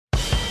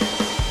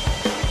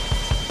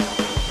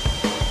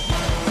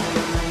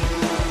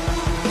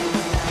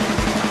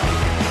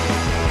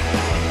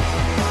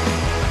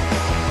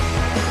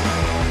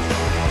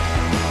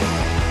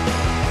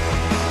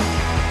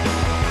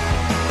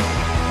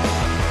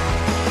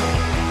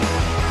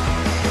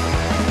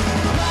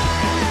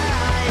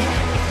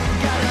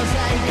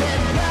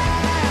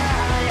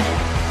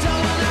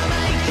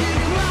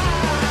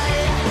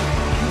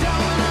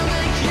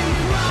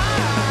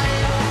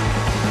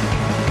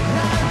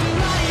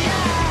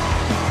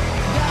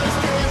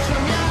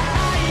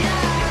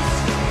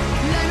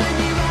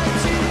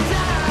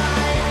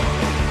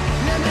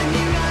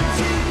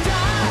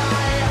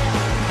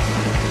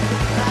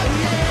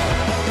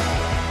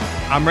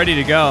I'm ready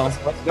to go.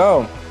 Let's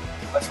go.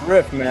 Let's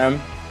riff,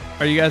 man.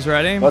 Are you guys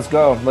ready? Let's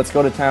go. Let's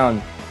go to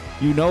town.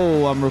 You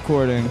know I'm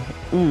recording.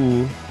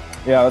 Ooh.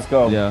 Yeah, let's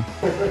go. Yeah.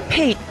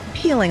 Paint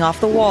peeling off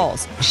the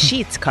walls,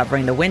 sheets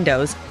covering the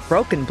windows,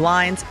 broken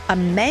blinds, a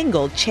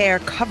mangled chair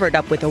covered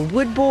up with a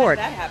wood board,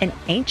 an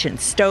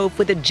ancient stove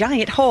with a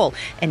giant hole,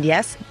 and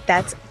yes,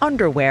 that's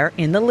underwear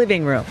in the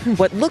living room.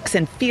 What looks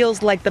and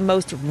feels like the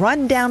most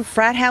run-down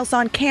frat house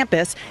on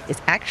campus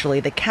is actually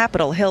the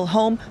Capitol Hill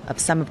home of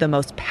some of the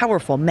most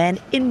powerful men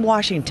in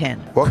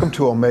Washington. Welcome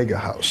to Omega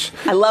House.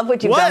 I love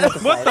what you've done with the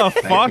What the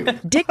fuck?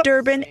 Dick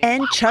Durbin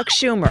and Chuck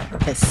Schumer,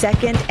 the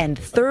second and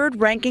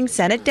third ranking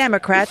Senate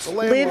Democrats,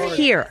 live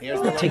here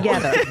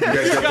together.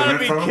 You gotta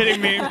be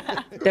kidding me.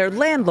 Their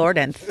landlord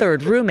and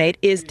third roommate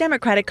is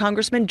Democratic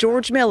Congressman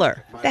George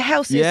Miller. The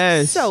house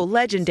is so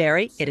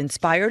legendary, it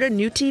inspired a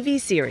new TV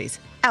series,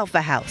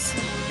 Alpha House.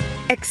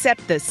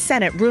 Except the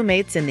Senate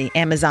roommates in the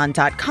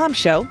Amazon.com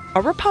show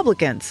are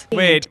Republicans.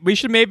 Wait, we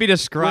should maybe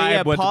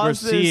describe what we're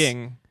pause this.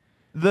 seeing.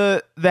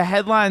 The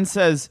headline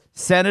says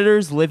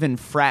senators live in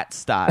frat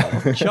style.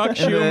 Chuck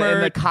Schumer,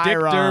 in the Dick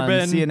Chiron,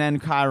 Durbin,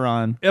 CNN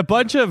Chiron. a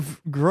bunch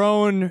of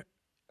grown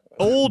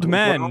old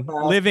men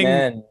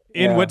living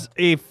in what's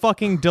a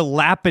fucking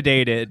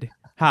dilapidated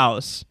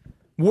house.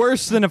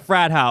 Worse than a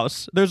frat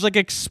house. There's like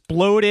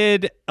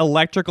exploded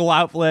electrical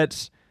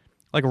outlets,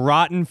 like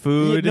rotten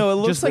food. No, it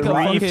looks just like a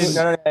reefs.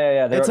 fucking-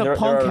 Yeah. It's a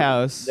punk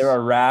house. There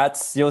are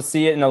rats. You'll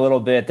see it in a little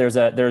bit.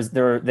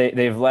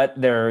 They've let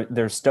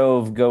their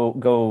stove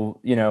go.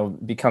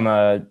 Become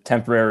a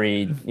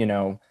temporary.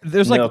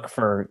 There's like milk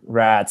for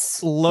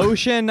rats.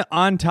 lotion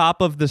on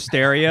top of the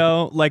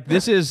stereo. Like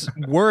this is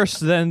worse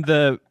than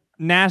the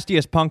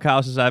nastiest punk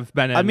houses I've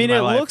been in. I mean, in my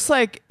it life. looks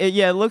like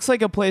it looks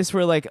like a place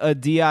where like a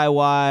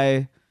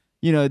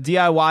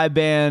DIY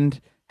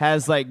band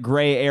has like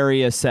gray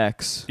area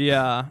sex.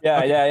 Yeah.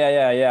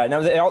 Yeah.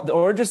 No,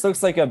 or it just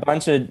looks like a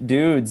bunch of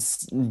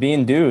dudes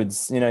being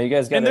dudes. You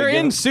guys got. And they're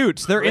in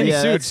suits. They're in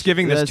suits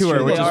giving this tour,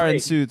 True. which They is are in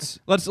great. suits.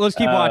 Let's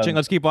keep watching.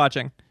 Let's keep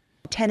watching.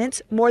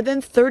 Tenants more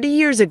than 30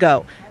 years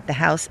ago. The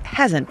house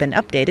hasn't been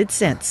updated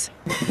since.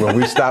 When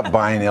we stopped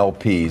buying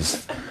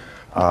LPs,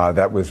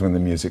 that was when the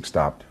music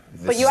stopped.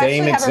 But you actually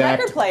have a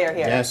record player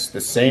here. Yes,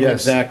 the same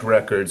exact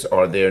records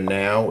are there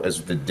now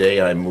as the day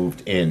I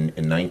moved in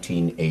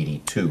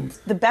 1982.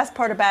 The best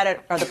part about it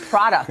are the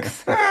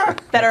products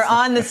that are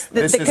on the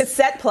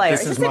cassette player.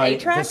 Is this an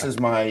 8-track? This is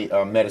my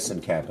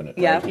medicine cabinet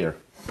right here.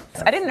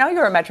 I didn't know you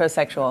were a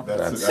metrosexual.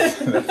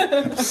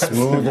 That's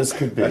smooth as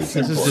could be. This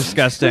is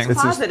disgusting. Whose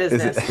closet is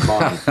this?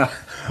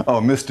 Oh,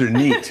 Mr.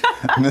 Neat.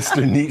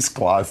 Mr. Neat's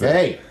closet.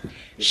 Hey,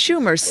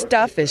 Schumer's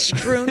stuff is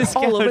strewn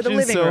all over the Couch is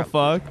living so room.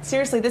 fucked.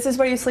 Seriously, this is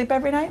where you sleep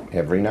every night?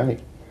 every night.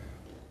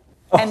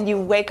 And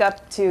you wake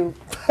up to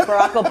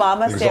Barack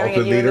Obama staring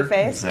at you in the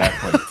face?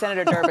 Exactly.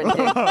 Senator Durbin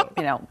did,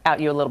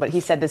 out you a little bit. He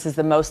said this is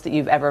the most that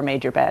you've ever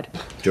made your bed.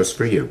 Just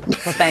for you. Well,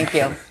 thank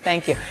you.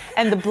 Thank you.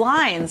 And the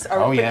blinds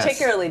are Yes.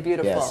 particularly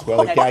beautiful. Yes.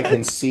 Well, the guy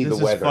can see This the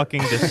is weather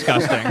fucking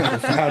disgusting.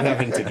 without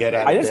having to get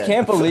out. I of just bed.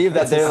 can't believe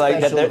that they're like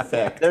that. Special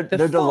effect. They're The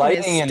phone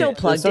delighting is in still it.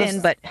 plugged They're so-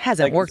 in, but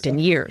hasn't worked in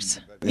years.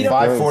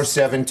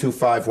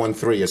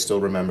 547-2513. I still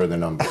remember the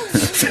number.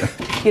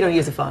 You don't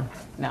use a phone?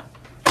 No.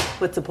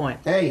 What's the point?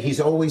 Hey, he's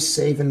always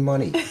saving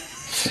money.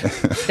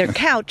 Their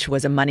couch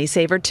was a money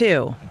saver,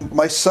 too.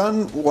 My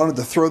son wanted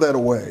to throw that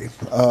away,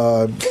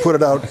 put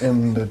it out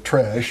in the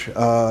trash,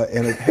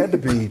 and it had to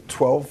be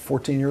 12,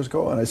 14 years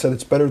ago. And I said,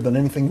 it's better than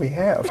anything we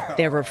have.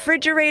 Their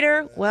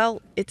refrigerator,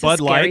 well, it's Bud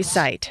a scary Lights?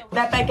 sight.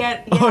 That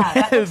baguette,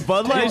 yeah. that-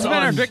 Bud Light's These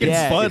men are on drinking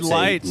deck. Bud It's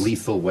Lights. a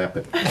lethal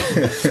weapon.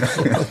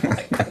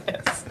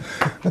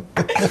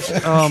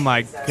 Oh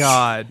my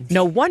god.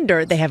 No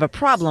wonder they have a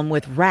problem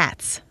with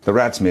rats. The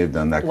rats may have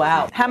done that.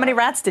 Wow. How many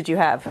rats did you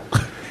have?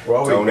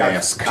 Don't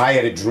ask. I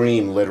had a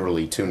dream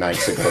literally 2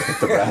 nights ago that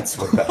the rats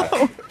were back.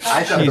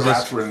 I thought the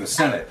rats were in the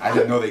Senate. I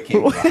didn't know they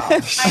came to the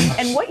house.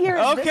 And what year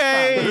is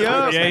Okay, this from?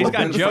 yeah, he's got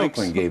Ben jokes.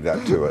 Franklin gave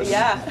that to us.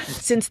 Yeah.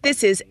 Since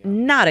this is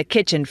not a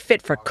kitchen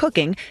fit for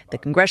cooking, the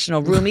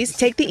congressional roomies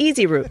take the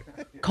easy route.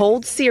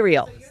 Cold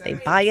cereal. They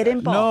buy it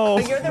in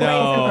bulk. But you're the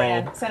Raisin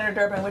Bran. Senator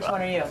Durbin, which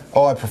one are you?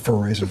 Oh, I prefer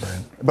Raisin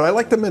Bran. But I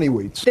like the mini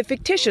wheats. The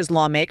fictitious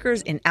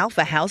lawmakers in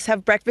Alpha House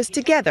have breakfast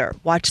together,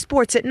 watch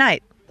sports at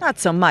night. Not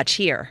so much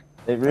here.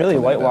 They really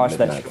whitewashed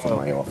that Midnight from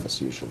my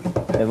office usually.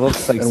 It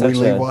looks like And such we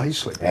leave a. while he's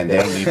sleeping. And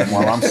they're leaving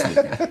while I'm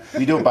sleeping.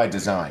 We do it by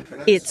design.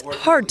 It's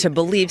hard to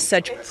believe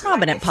such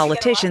prominent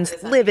politicians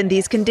live in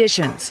these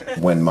conditions.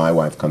 When my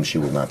wife comes, she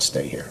will not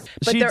stay here.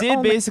 But She they're did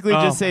only- basically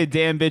just say,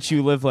 "Damn bitch,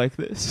 you live like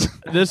this."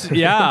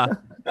 Yeah.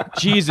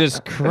 Jesus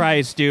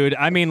Christ, dude.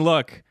 I mean,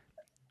 look.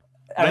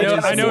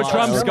 I know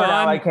Trump's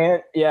Now I gone.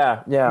 can't.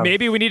 Yeah.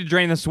 Maybe we need to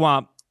drain the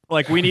swamp.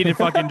 Like, we need to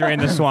fucking drain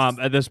the swamp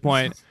at this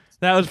point.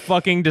 That was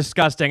fucking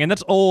disgusting. And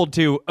that's old,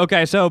 too.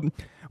 Okay, so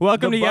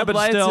welcome The to Yeah, Bud But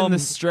Lights Still. and the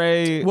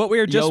stray What we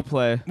were just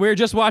play. we were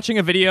just watching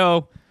a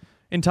video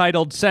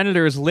entitled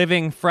 "Senators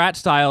Living Frat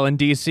Style in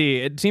D.C."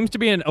 It seems to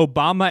be an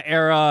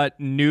Obama-era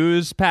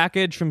news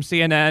package from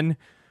CNN.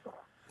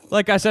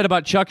 Like I said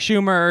about Chuck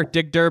Schumer,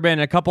 Dick Durbin,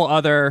 and a couple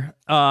other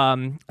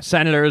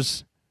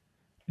senators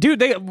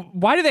dude,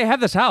 why do they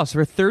have this house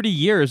for 30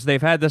 years?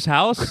 They've had this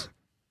house.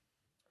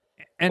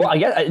 And well, I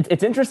guess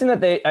it's interesting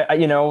that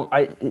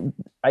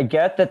I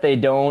get that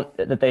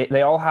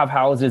they all have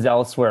houses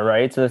elsewhere,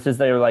 right? So this is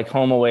their like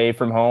home away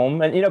from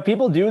home, and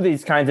people do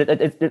these kinds of.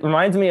 It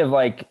reminds me of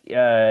like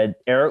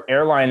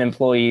airline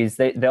employees.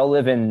 They'll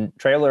live in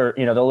trailer,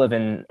 they'll live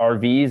in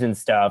RVs and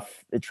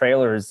stuff. The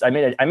trailers. I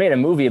made a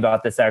movie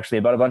about this actually,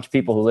 about a bunch of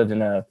people who lived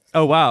in a.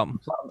 Oh wow!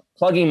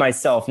 Plugging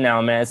myself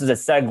now, man. This is a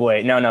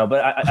segue. No,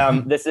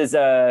 but this is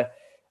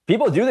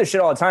people do this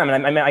shit all the time,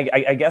 and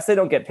I guess they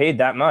don't get paid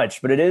that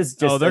much, but it is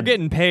just. Oh, they're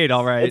getting paid,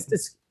 all right.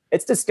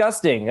 It's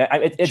disgusting.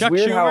 It's Chuck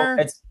weird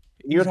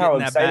Schumer, how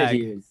excited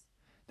he is.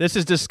 This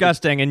is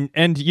disgusting,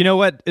 and you know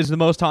what is the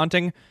most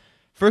haunting?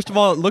 First of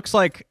all,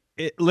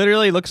 it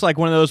literally looks like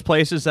one of those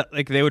places that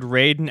like they would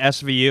raid an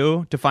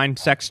SVU to find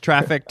sex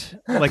trafficked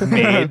like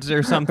maids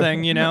or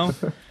something,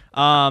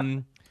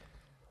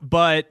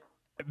 But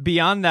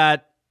beyond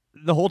that,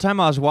 the whole time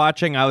I was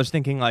watching, I was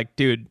thinking like,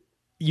 dude,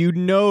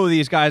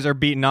 these guys are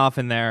beating off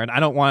in there, and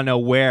I don't want to know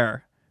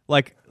where.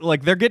 Like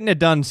they're getting it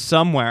done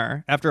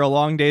somewhere after a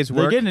long day's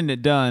work. They're getting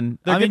it done.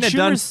 They're getting it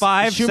done.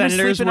 Five Schumer's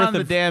senators sleeping worth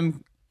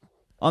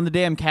on the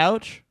damn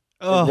couch.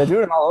 They're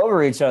doing it all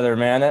over each other,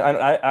 man.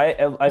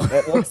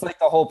 It looks like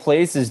the whole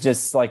place is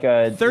just like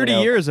a 30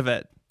 years of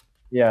it.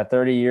 Yeah,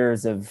 30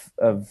 years of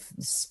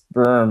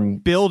sperm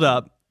build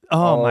up.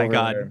 Oh my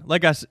God! There.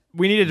 Like us,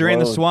 we need to drain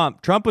the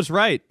swamp. Trump was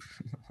right.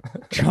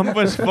 Trump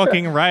was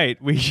fucking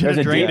right. We should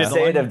have drained it. There's a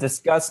deep state of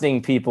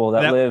disgusting people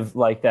that live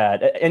like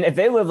that. And if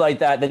they live like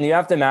that, then you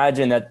have to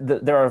imagine that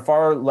there are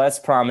far less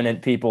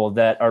prominent people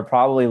that are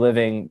probably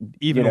living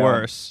even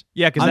worse.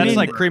 Yeah, because that's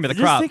like cream of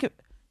the crop.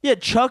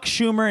 Chuck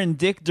Schumer and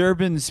Dick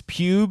Durbin's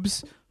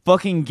pubes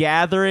fucking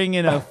gathering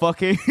in a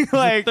fucking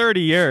like 30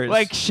 years.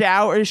 Like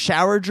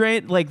shower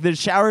drain. Like the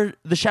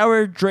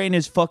shower drain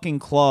is fucking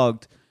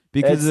clogged.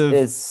 Because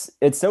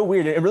it's so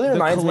weird. It really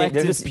reminds me.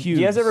 Do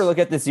you guys ever look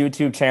at this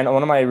YouTube channel?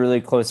 One of my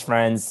really close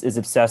friends is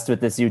obsessed with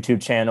this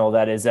YouTube channel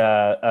that is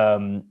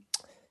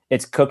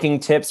it's cooking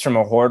tips from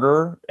a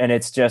hoarder, and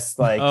it's just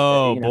like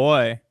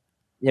boy.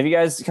 Have you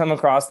guys come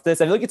across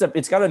this? I feel like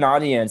it's got an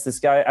audience. This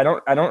guy, I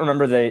don't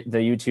remember the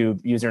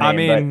YouTube username. I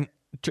mean,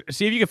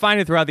 see if you can find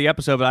it throughout the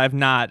episode, but I have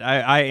not.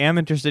 I am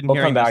interested in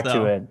hearing come back this,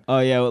 to it. Oh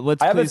yeah,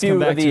 let's. I have a please come few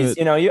back of these.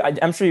 to it.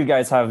 I'm sure you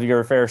guys have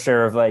your fair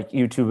share of like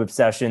YouTube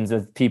obsessions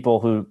with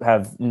people who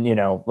have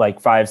like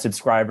 5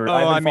 subscribers. Oh,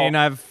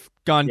 I've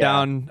gone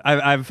down.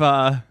 I've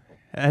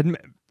had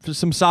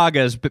some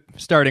sagas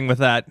starting with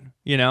that.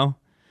 You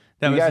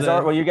guys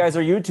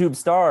are YouTube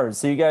stars,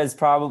 so you guys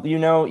probably you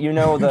know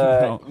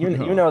the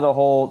the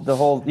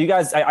whole you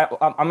guys.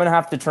 I'm gonna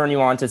have to turn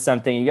you on to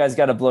something. You guys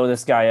got to blow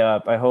this guy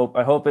up. I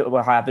hope it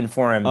will happen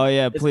for him. Oh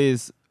yeah,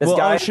 please. This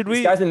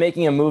guy's been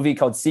making a movie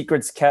called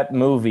Secrets Kept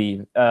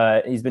Movie.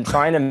 He's been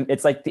trying to.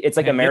 It's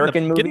like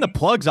American movie. Getting the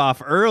plugs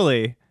off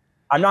early.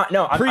 I'm not.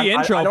 No,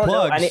 pre-intro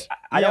plugs.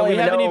 We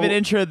haven't even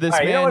introed this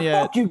man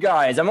yet. Fuck you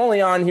guys. I'm only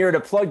on here to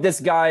plug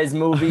this guy's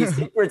movie,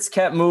 Secrets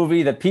Kept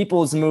Movie, the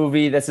People's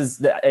Movie. This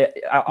is.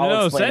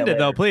 I'll send it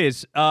though,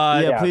 please.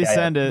 Please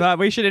send it. But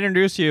we should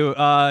introduce you.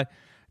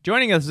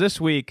 Joining us this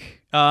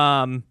week.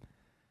 Welcome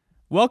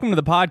to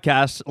the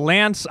podcast,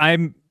 Lance. I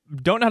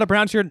don't know how to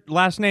pronounce your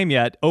last name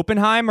yet.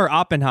 Oppenheim or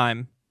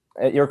Oppenheim?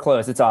 You're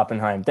close. It's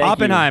Oppenheim. Thank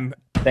Oppenheim.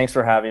 you. Thanks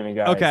for having me,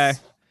 guys. Okay.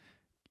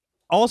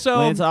 Also,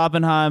 Lance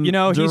Oppenheim,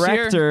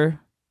 director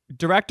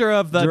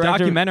of the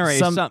documentary,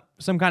 Some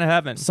Kind of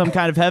Heaven. Some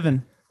Kind of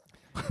Heaven.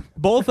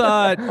 Both,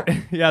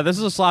 yeah, this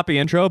is a sloppy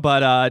intro,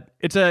 but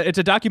it's a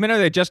documentary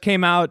that just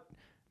came out.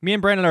 Me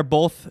and Brandon are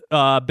both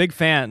big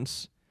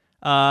fans,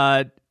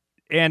 and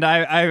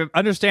I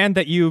understand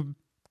that you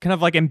kind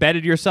of like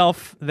embedded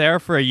yourself there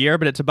for a year,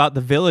 but it's about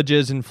the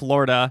villages in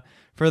Florida.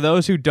 For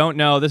those who don't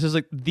know, this is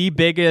like the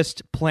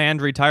biggest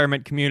planned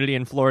retirement community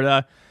in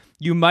Florida.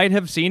 You might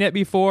have seen it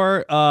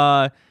before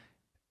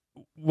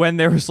when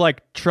there was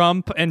like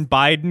Trump and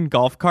Biden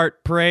golf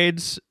cart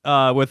parades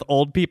with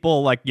old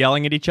people like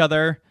yelling at each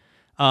other.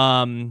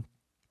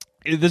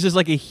 This is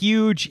like a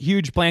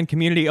huge planned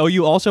community. Oh,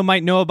 you also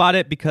might know about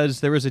it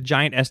because there was a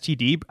giant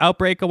STD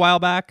outbreak a while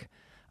back.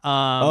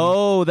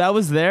 That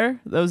was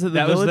there? That was at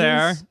the villages? Was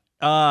there.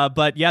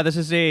 But yeah, this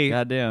is a...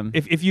 Goddamn.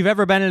 If you've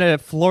ever been in a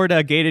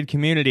Florida gated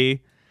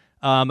community,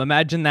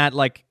 imagine that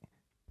like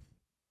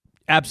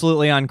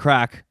absolutely on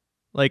crack.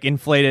 Like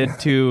inflated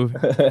to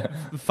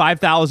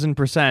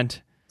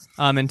 5,000%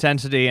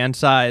 intensity and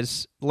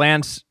size.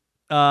 Lance,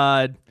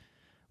 welcome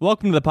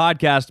to the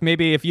podcast.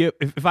 Maybe if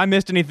I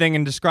missed anything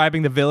in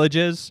describing the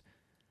villages,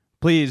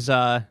 please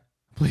let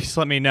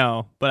me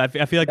know. But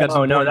I feel like that's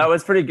no, that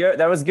was pretty good.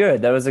 That was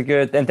good. That was a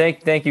good. And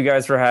thank you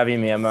guys for having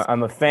me. I'm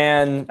a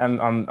fan.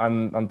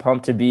 I'm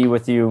pumped to be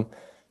with you.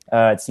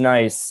 It's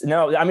nice.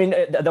 No, I mean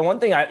the one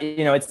thing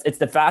it's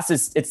the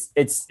fastest.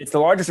 It's the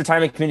largest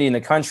retirement community in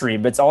the country,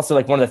 but it's also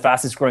like one of the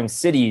fastest growing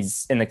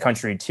cities in the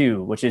country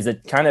too, which is a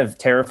kind of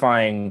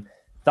terrifying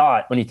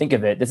thought when you think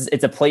of it.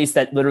 It's a place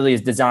that literally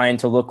is designed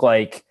to look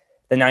like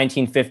the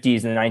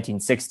 1950s and the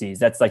 1960s.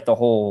 That's like the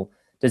whole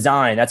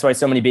design. That's why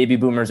so many baby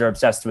boomers are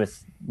obsessed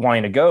with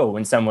wanting to go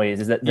in some ways,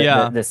 is that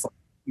this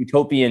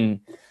utopian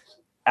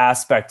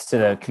aspect to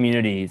the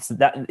community. So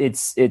that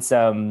it's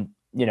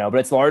but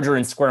it's larger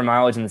in square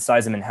mileage than the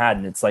size of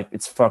Manhattan. It's like,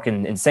 it's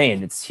fucking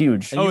insane. It's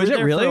huge. Oh, is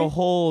it really? A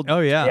whole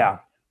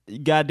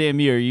goddamn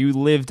year you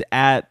lived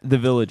at the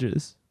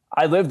Villages.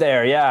 I lived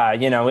there, yeah.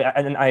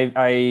 And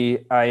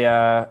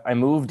I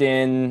moved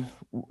in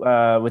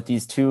with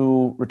these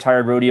two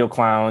retired rodeo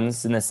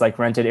clowns in this like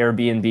rented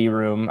Airbnb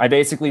room. I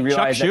basically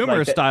realized Chuck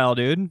Schumer style,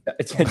 dude.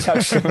 Chuck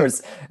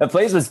Schumer's. The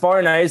place was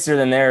far nicer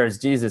than theirs.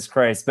 Jesus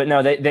Christ! But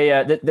no,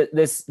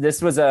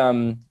 this was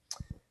I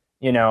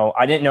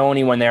didn't know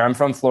anyone there. I'm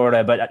from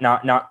Florida, but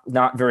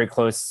not very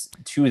close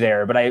to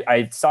there. But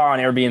I saw on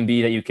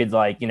Airbnb that you could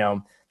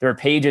there were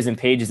pages and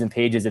pages and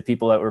pages of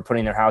people that were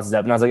putting their houses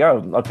up, and I was like,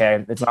 oh,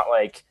 okay,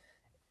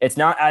 it's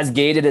not as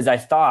gated as I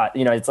thought.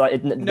 It's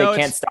like they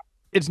can't stop.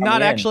 It's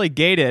not actually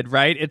gated,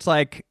 right? It's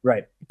like,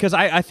 right. Because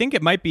I think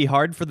it might be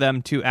hard for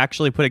them to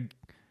actually put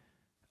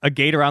a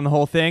gate around the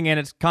whole thing, and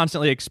it's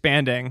constantly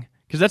expanding.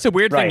 Because that's a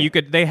weird thing.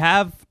 They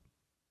have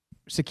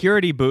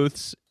security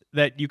booths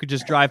that you could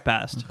just drive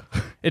past.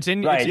 It's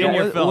in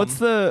your film. What's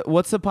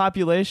the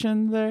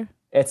population there?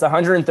 It's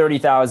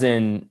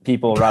 130,000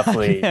 people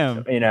roughly.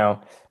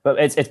 But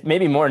it's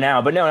maybe more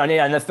now. But no,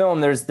 in the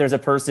film, there's a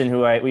person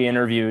who we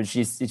interviewed.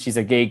 She's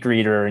a gate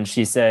greeter, and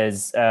she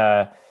says,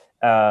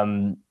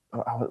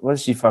 what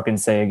does she fucking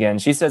say again?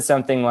 She said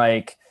something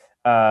like,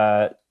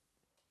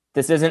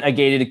 this isn't a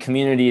gated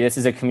community. This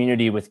is a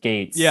community with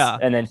gates. Yeah.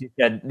 And then she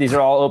said, these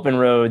are all open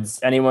roads.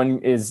 Anyone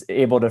is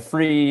able to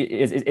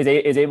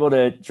is able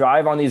to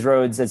drive on these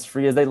roads as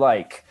free as they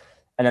like.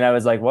 And then I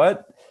was like,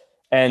 what?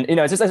 And,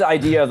 it's just this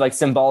idea of like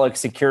symbolic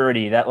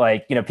security that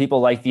people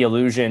like the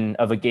illusion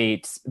of a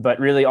gate, but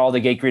really all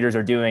the gate greeters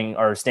are doing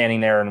are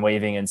standing there and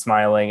waving and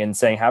smiling and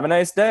saying, have a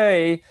nice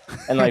day.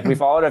 And we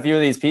followed a few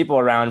of these people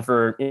around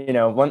for,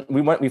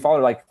 we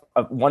followed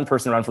one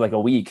person around for a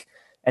week,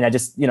 and I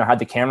just, had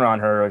the camera on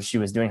her as she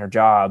was doing her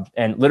job,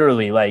 and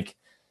literally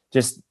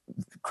just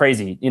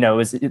crazy, it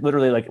was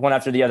literally one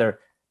after the other.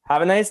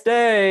 Have a nice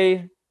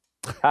day.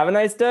 Have a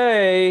nice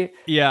day.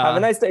 Yeah. Have a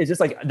nice day. It's just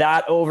like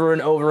that over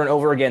and over and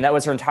over again. That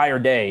was her entire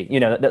day.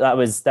 That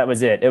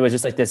was it. It was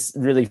just like this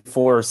really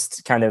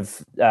forced kind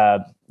of,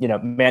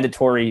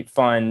 mandatory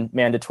fun,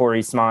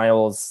 mandatory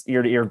smiles,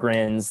 ear to ear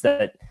grins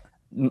that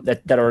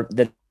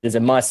is a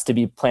must to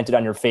be planted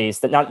on your face,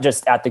 that not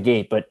just at the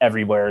gate, but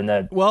everywhere in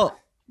the. Well,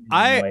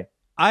 my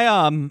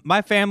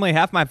family,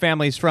 half my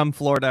family's from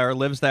Florida or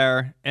lives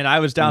there. And I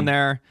was down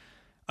there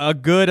a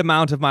good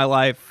amount of my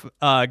life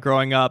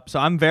growing up, so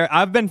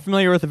I've been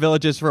familiar with the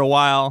Villages for a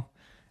while,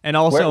 and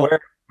also where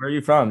are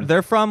you from?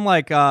 They're from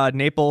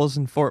Naples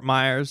and Fort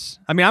Myers.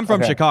 I mean, I'm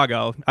from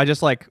Chicago. I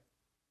just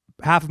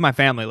half of my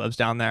family lives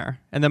down there,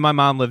 and then my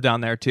mom lived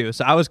down there too.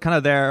 So I was kind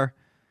of there,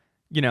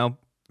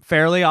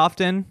 fairly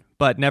often,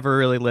 but never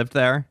really lived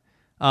there.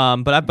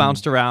 But I've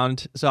bounced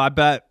around, so I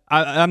bet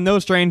I'm no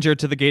stranger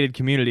to the gated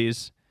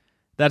communities.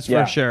 That's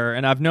for sure,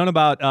 and I've known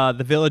about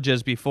the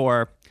Villages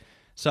before,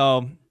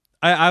 so.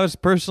 I was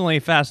personally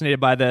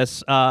fascinated by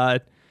this. I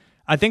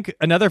think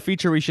another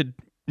feature we should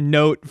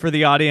note for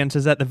the audience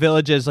is that the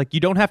Villages, you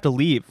don't have to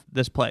leave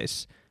this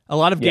place. A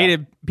lot of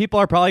gated people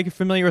are probably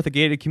familiar with the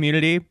gated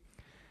community.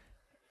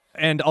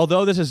 And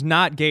although this is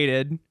not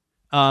gated,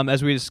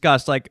 as we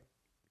discussed,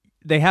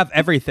 they have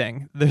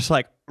everything. There's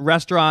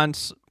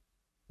restaurants,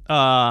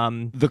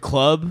 the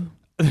club,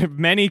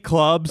 many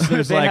clubs.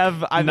 There's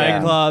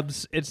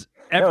nightclubs. It's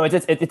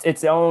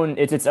its own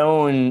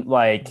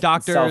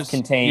doctors,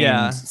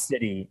 self-contained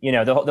city.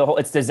 The whole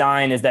its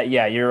design is that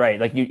you're right.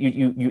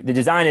 The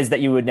design is that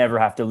you would never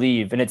have to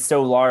leave, and it's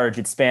so large.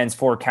 It spans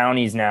 4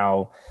 counties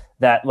now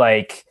that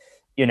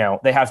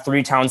they have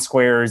 3 town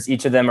squares.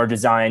 Each of them are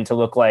designed to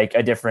look like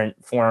a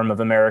different form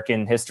of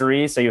American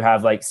history. So you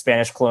have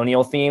Spanish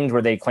colonial themed,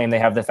 where they claim they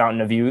have the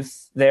Fountain of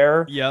Youth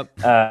there. Yep.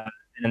 And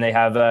then they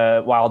have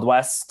a Wild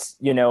West,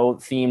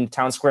 themed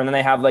town square, and then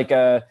they have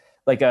a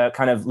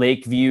kind of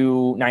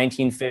Lakeview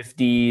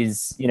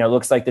 1950s,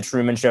 looks like the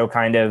Truman Show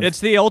kind of. It's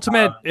the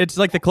ultimate. It's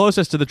the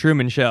closest to the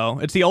Truman Show.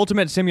 It's the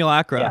ultimate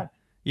simulacra.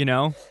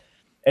 Yeah.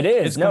 It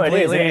is.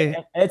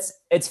 It is.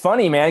 It's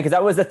funny, man, because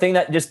that was the thing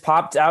that just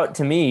popped out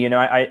to me.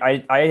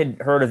 I had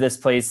heard of this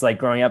place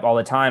growing up all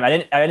the time.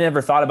 I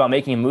never thought about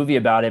making a movie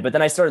about it, but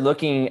then I started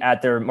looking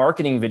at their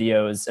marketing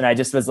videos, and I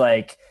just was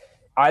like,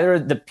 either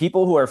the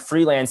people who are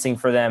freelancing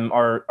for them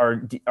are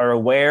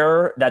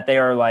aware that they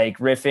are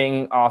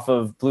riffing off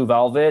of Blue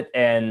Velvet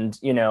and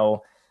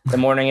The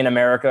Morning in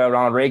America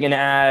Ronald Reagan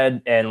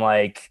ad and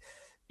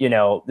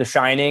The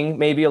Shining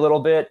maybe a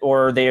little bit,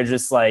 or they are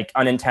just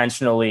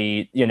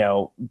unintentionally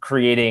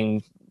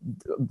creating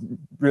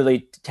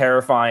really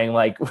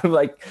terrifying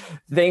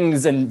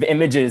things and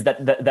images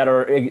that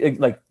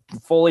are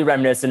fully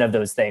reminiscent of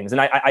those things. And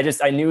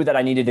I knew that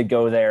I needed to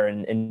go there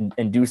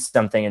and do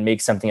something and make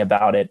something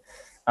about it.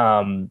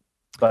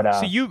 But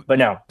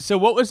no. So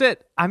what was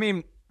it? I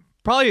mean,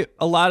 probably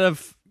a lot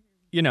of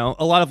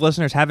a lot of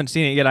listeners haven't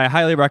seen it yet. I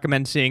highly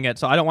recommend seeing it.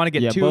 So I don't want to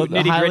get too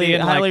nitty gritty.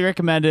 Highly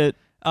recommend it.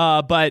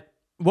 But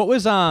what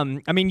was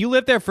you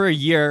lived there for a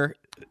year.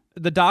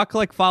 The doc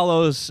like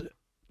follows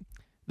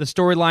the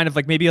storyline of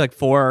like maybe like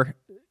 4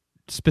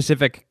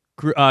 specific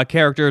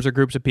characters or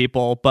groups of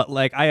people. But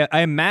like I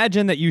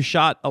imagine that you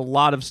shot a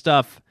lot of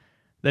stuff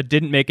that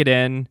didn't make it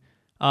in.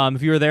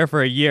 If you were there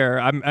for a year,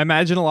 I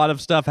imagine a lot of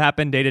stuff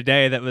happened day to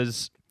day that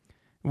was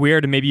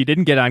weird and maybe you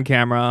didn't get on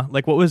camera.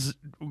 Like what was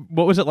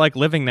it like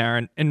living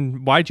there,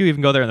 and why did you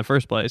even go there in the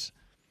first place?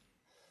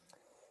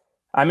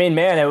 I mean,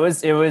 man, it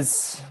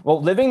was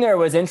living there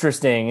was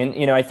interesting.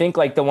 And, I think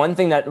like the one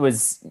thing that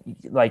was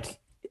like,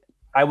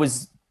 I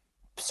was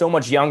so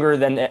much younger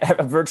than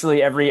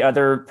virtually every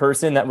other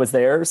person that was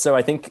there. So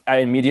I think I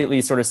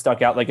immediately sort of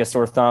stuck out like a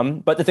sore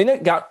thumb. But the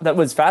thing that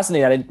was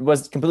fascinating, that it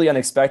was completely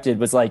unexpected,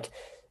 was like,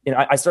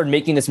 I started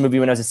making this movie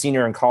when I was a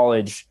senior in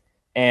college,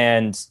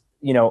 and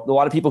a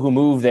lot of people who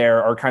move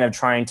there are kind of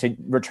trying to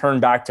return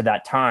back to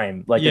that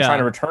time. Like they're trying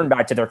to return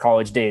back to their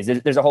college days.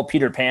 There's a whole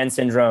Peter Pan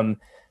syndrome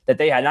that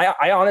they had. And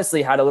I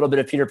honestly had a little bit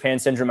of Peter Pan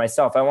syndrome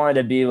myself. I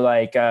wanted to be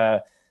like,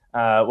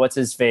 what's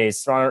his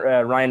face?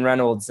 Ryan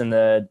Reynolds in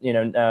the,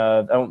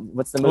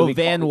 what's the movie?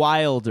 Van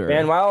Wilder.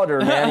 Van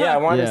Wilder, man. Yeah, I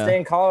wanted to stay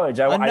in college.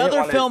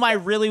 Another film I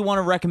really want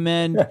to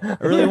recommend. I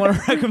really want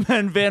to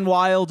recommend Van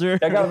Wilder.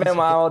 Check out Van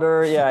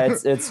Wilder. Yeah,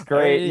 it's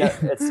great.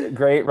 It's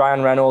great.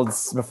 Ryan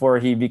Reynolds before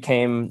he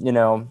became,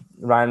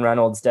 Ryan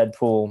Reynolds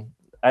Deadpool.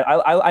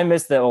 I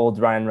miss the old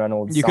Ryan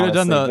Reynolds. You could have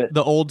done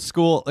the old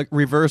school, like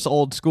reverse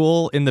old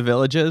school in The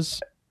Villages.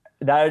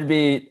 That would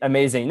be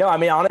amazing. No, I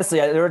mean, honestly,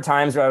 there were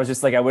times where I was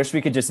just like, I wish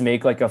we could just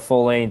make like a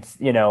full length,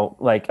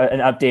 like an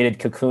updated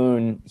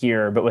Cocoon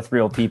here, but with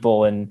real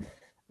people, and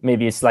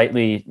maybe a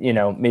slightly,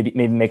 maybe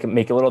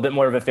make a little bit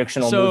more of a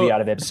fictional movie out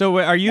of it. So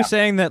are you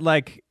saying that,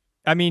 like,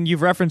 I mean,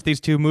 you've referenced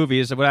these 2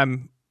 movies. What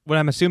I'm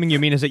assuming you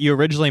mean is that you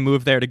originally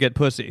moved there to get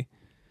pussy.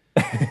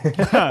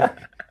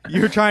 You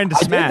were trying to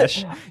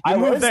smash. I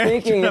was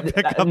thinking.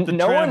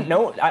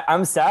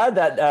 I'm sad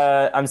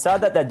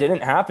that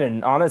didn't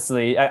happen.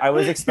 Honestly, I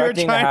was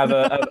expecting to have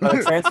a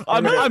transformative.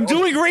 I'm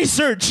doing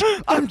research.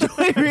 I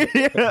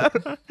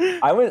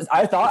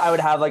thought I would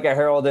have like a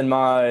Harold and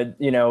Maude,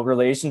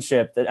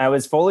 relationship. That I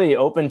was fully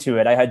open to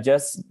it. I had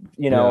just,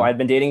 I'd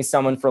been dating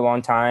someone for a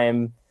long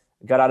time.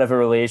 Got out of a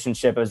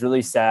relationship. I was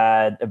really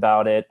sad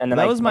about it. And then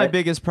that was my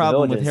biggest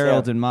problem with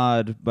Harold and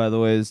Maude, by the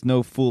way, is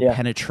no full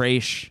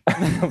penetration.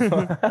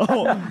 I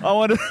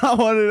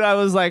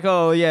was like,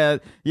 oh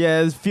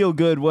yeah, feel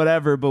good,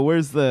 whatever. But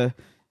where's the?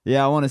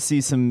 Yeah, I want to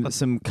see some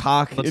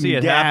cock and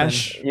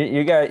gash.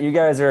 You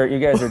guys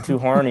are too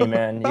horny,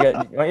 man. Why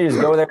don't you just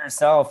go there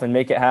yourself and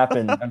make it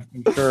happen? I'm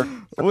sure.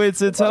 Wait,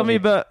 so tell me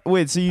about.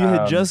 Wait, so you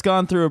had just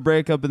gone through a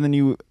breakup and then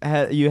you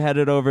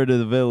headed over to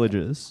The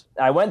Villages.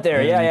 I went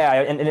there, yeah,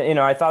 and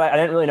I thought I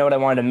didn't really know what I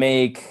wanted to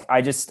make.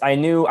 I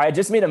knew I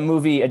just made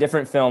a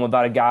different film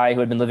about a guy who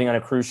had been living on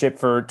a cruise ship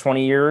for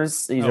 20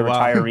 years. He's a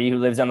retiree who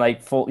lives on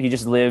he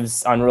just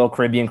lives on Royal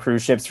Caribbean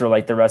cruise ships for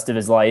like the rest of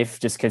his life,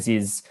 just because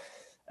he's.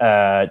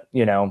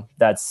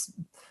 That's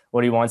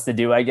what he wants to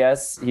do, I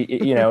guess.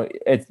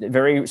 It's a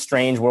very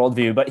strange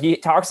worldview, but he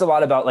talks a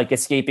lot about like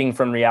escaping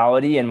from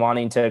reality and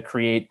wanting to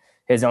create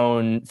his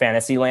own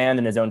fantasy land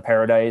and his own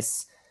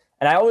paradise.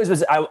 And I always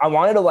was, I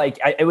wanted to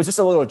it was just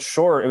a little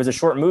short. It was a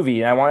short movie,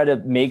 and I wanted to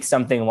make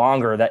something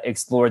longer that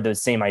explored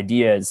those same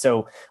ideas.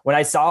 So when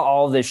I saw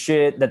all this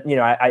shit that,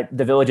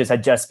 The Villages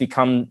had just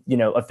become,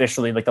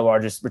 officially like the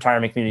largest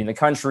retirement community in the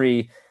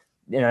country.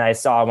 And I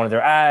saw one of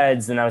their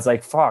ads, and I was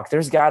like, fuck,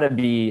 there's gotta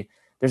be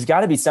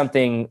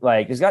something,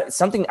 like,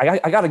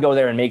 I gotta go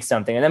there and make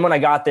something. And then when I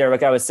got there,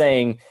 like I was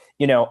saying,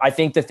 I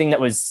think the thing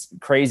that was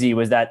crazy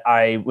was that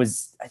I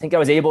think I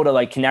was able to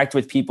like connect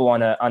with people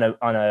on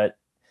a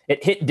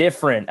it hit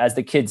different, as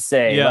the kids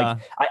say. Yeah.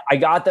 Like I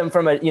got them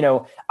from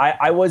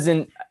I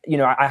wasn't,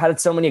 I had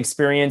so many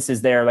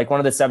experiences there. Like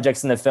one of the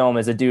subjects in the film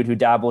is a dude who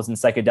dabbles in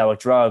psychedelic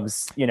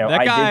drugs.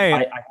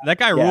 That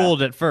guy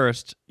ruled at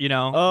first,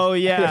 Oh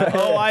yeah.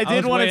 Oh, I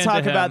did want to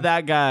talk about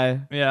that guy.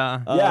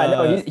 Yeah. Yeah.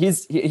 No,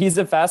 he's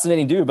a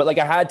fascinating dude. But like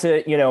I had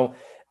to,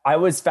 I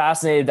was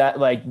fascinated that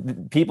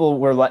like people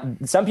were like,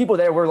 some people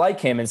there were like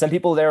him, and some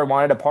people there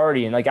wanted to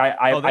party, and like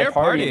I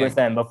partied with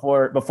them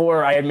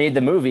before I had made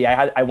the movie.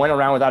 I went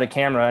around without a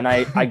camera, and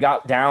I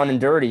got down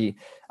and dirty.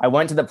 I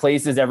went to the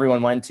places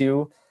everyone went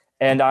to,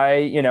 and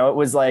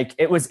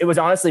it was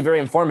honestly very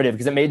informative,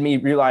 because it made me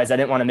realize I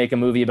didn't want to make a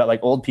movie about like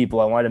old people.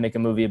 I wanted to make a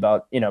movie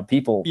about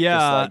people.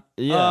 Yeah,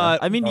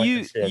 I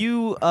mean,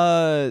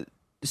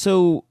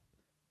 so.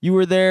 You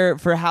were there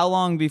for how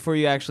long before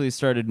you actually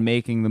started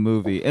making the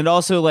movie? And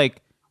also,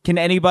 like, can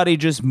anybody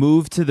just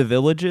move to The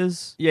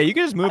Villages? Yeah, you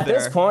can just move there.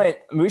 At this point,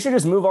 we should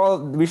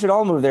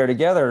all move there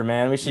together,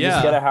 man. We should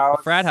just get a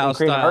house, frat house,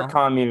 create an art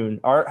commune,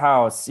 art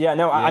house. Yeah,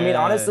 no, I mean,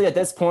 honestly, at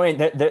this point,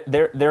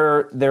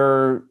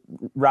 they're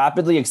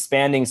rapidly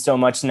expanding so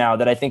much now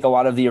that I think a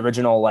lot of the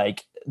original,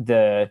 like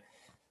the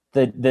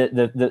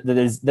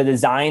the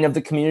design of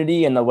the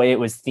community and the way it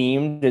was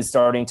themed is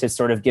starting to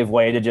sort of give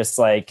way to just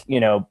like,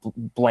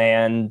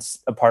 bland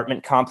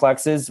apartment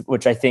complexes,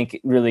 which I think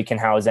really can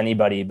house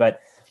anybody.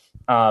 But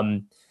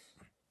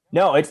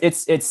no,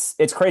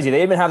 it's crazy.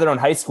 They even have their own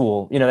high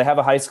school. They have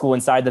a high school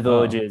inside the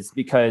villages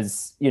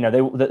because,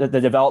 the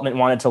development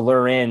wanted to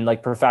lure in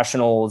like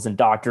professionals and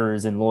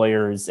doctors and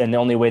lawyers. And the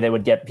only way they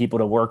would get people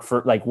to work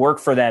for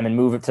them and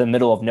move it to the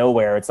middle of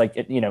nowhere. It's like,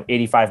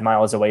 85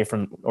 miles away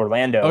from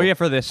Orlando. Oh yeah.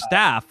 For the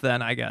staff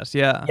then, I guess.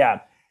 Yeah.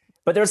 Yeah.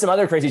 But there's some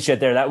other crazy shit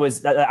there that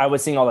I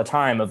was seeing all the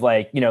time of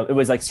like, it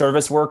was like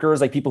service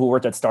workers, like people who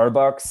worked at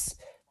Starbucks,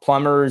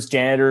 plumbers,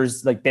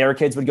 janitors, like their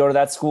kids would go to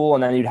that school.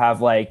 And then you'd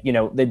have like,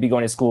 they'd be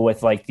going to school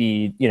with like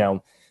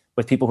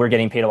with people who are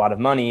getting paid a lot of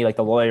money, like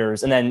the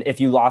lawyers. And then if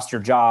you lost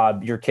your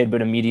job, your kid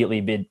would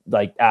immediately be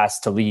like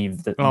asked to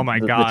leave the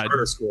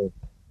charter school.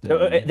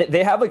 So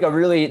they have like a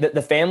really,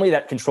 the family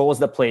that controls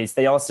the place,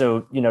 they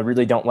also,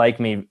 really don't like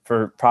me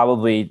for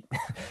probably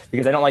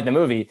because I don't like the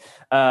movie.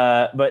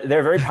 But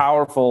they're very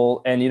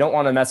powerful and you don't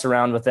want to mess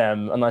around with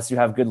them unless you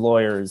have good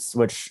lawyers,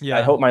 which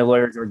I hope my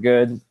lawyers are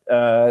good.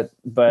 But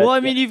well, I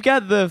mean, you've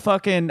got the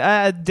fucking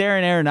Darren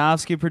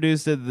Aronofsky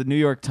produced it. The New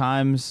York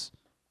Times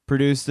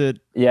produced it.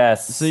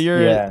 Yes. So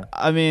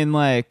I mean,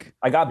 like,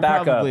 I got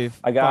backup.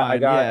 I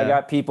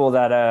got people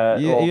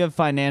that, you have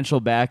financial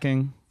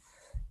backing.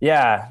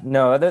 Yeah,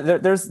 no,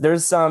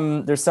 there's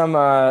some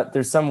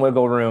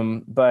wiggle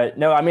room, but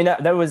no, I mean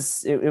that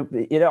was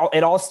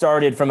it all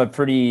started from a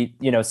pretty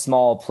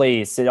small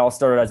place. It all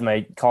started as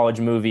my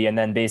college movie, and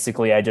then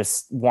basically I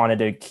just wanted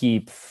to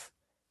keep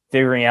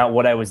figuring out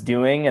what I was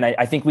doing, and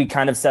I think we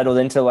kind of settled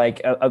into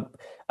like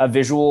a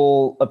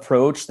visual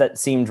approach that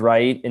seemed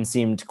right and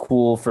seemed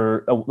cool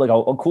for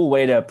a cool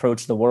way to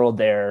approach the world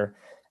there.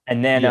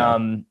 And then,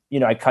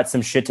 I cut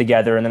some shit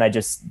together and then I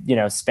just,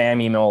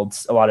 spam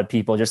emailed a lot of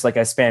people just like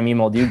I spam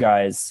emailed you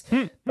guys.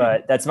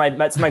 But that's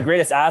my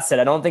greatest asset.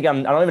 I don't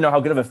even know how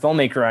good of a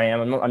filmmaker I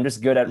am. I'm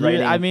just good at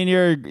writing. I mean,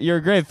 you're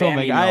a great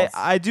filmmaker.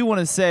 I do want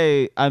to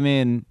say, I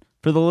mean,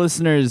 for the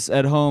listeners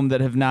at home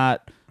that have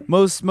not,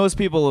 most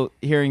people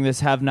hearing this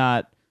have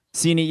not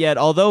seen it yet,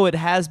 although it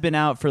has been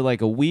out for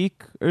like a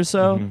week or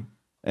so. Mm-hmm.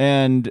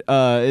 And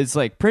it's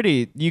like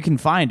you can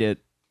find it.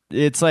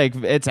 It's like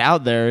it's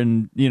out there,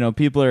 and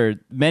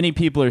many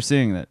people are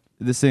seeing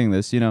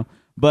this.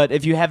 But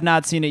if you have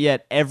not seen it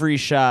yet, every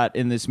shot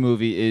in this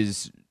movie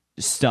is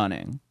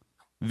stunning,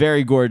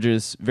 very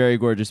gorgeous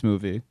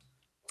movie.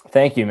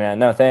 Thank you, man.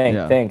 No,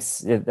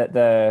 thanks.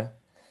 But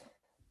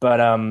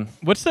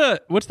what's the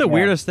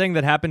weirdest thing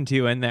that happened to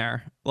you in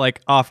there, like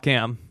off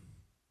cam,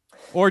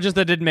 or just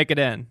that didn't make it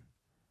in?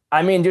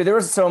 I mean, dude, there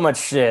was so much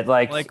shit.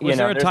 Like was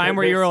there a time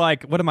where you were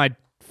like, "What am I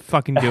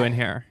fucking doing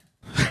here?"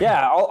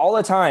 Yeah, all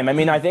the time. I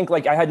mean, I think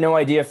like I had no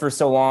idea for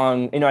so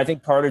long. I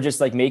think part of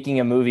just like making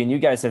a movie, and you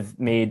guys have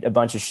made a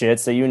bunch of shit,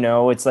 so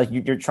it's like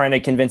you're trying to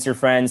convince your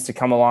friends to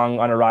come along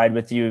on a ride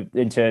with you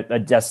into a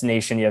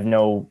destination you have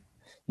no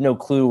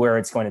clue where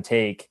it's going to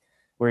take,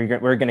 where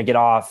we're going to get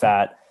off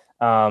at.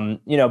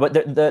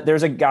 But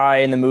there's a guy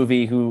in the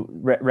movie who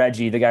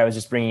Reggie, the guy I was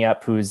just bringing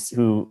up, who's he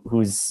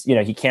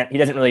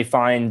doesn't really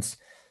find.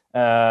 He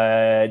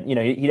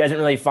doesn't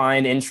really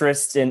find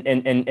interest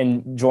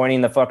in joining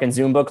the fucking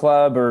Zumba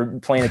club or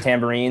playing the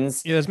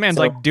tambourines. Yeah, this man's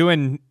like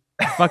doing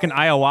fucking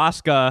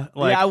ayahuasca.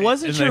 Like, I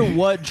wasn't sure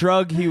what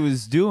drug he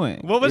was doing.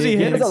 What was he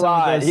hitting? He does a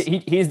lot.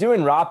 He's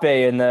doing rape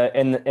in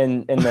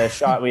the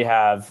shot we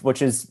have,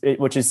 which is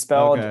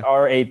spelled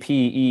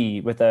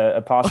RAPE with an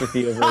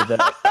apostrophe over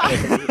the.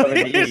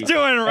 He's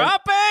doing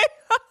rape.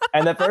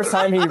 And the first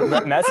time he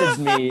messaged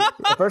me,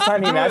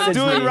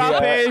 doing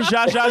rape,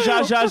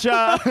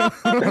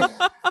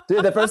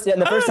 Dude, the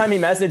first time he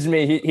messaged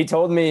me, he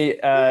told me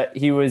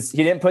he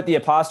didn't put the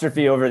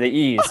apostrophe over the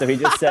E, so he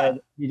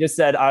just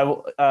said I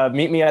will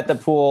meet me at the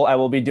pool. I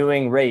will be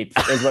doing rape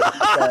is what he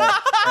said.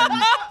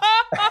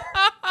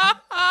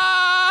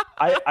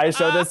 I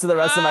showed this to the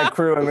rest of my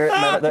crew, and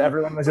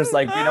everyone was just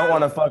like, "We don't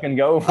want to fucking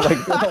go.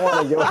 Like, we don't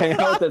want to go hang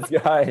out with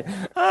this guy."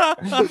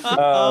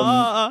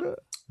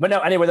 But no,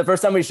 anyway, the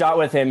first time we shot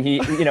with him,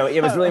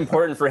 it was really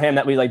important for him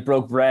that we like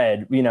broke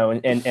bread,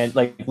 and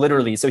like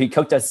literally. So he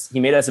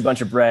made us a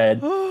bunch of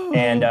bread,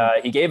 and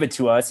he gave it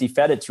to us. He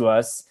fed it to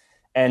us,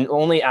 and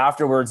only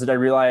afterwards did I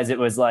realize it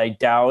was like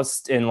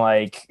doused in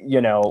like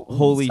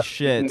holy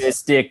shit,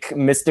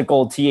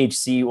 mystical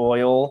THC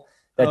oil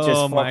that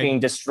just fucking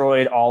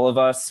destroyed all of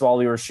us while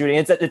we were shooting.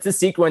 It's a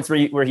sequence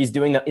where he's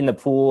doing in the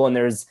pool, and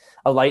there's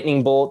a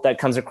lightning bolt that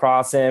comes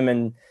across him,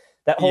 and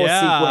that whole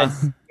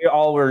sequence, we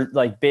all were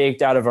like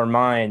baked out of our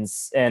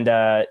minds. And,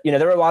 there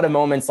were a lot of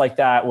moments like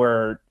that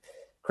where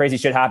crazy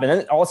shit happened.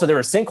 And also there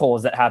were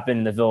sinkholes that happened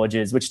in the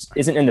villages, which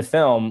isn't in the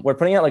film. We're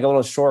putting out like a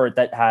little short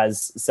that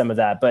has some of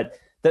that, but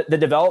the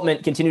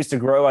development continues to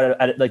grow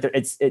at like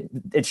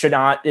it should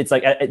not, it's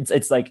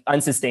like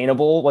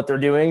unsustainable what they're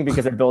doing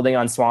because they're building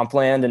on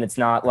swampland, and it's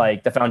not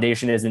like the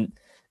foundation isn't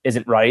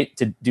right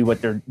to do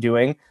what they're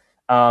doing.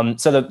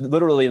 So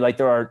literally, like,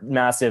 there are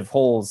massive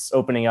holes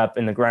opening up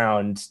in the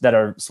ground that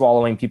are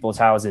swallowing people's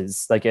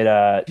houses, like it,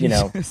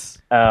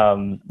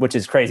 which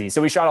is crazy.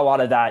 So we shot a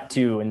lot of that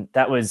too, and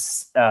that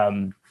was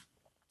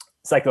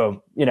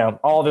Psycho.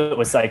 All of it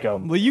was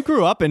Psycho. Well, you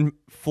grew up in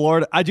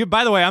Florida. I do.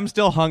 By the way, I'm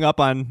still hung up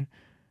on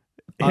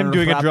him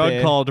doing a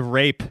drug called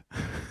rape.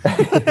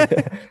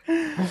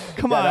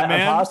 Come on,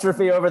 man.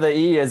 Apostrophe over the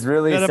E is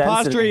really that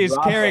apostrophe is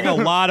carrying a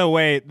lot of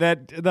weight.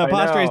 That the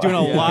apostrophe is doing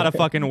a lot of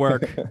fucking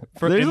work.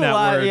 There's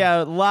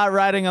a lot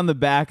riding on the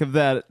back of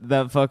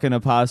that fucking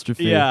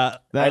apostrophe. Yeah,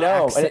 I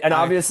know. And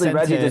obviously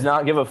Reggie does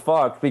not give a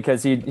fuck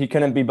because he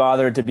couldn't be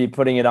bothered to be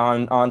putting it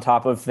on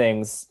top of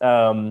things.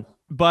 Well,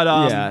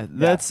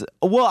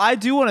 I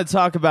do want to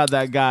talk about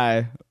that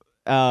guy.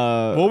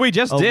 We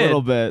just did a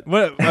little bit.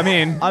 What, I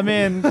mean, we're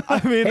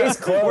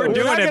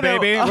doing it,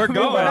 baby. We're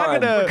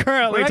going. We're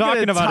currently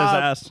talking about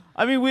his ass.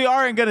 I mean, we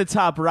aren't gonna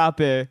top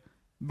Rape,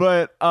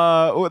 but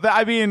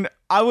I mean,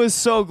 I was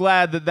so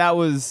glad that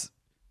was.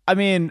 I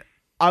mean,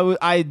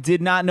 I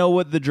did not know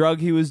what the drug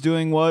he was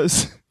doing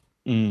was,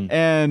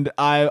 and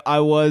I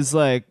was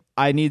like,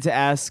 I need to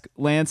ask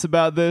Lance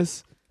about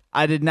this.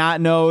 I did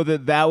not know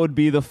that would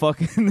be the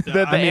fucking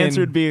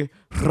answer would be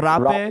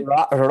Rape.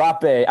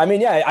 Rape. I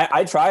mean, yeah,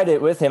 I tried it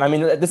with him. I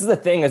mean, this is the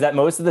thing, is that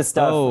most of the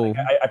stuff,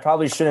 I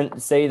probably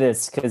shouldn't say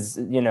this because,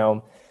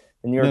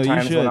 the New York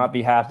Times will not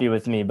be happy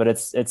with me, but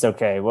it's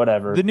okay,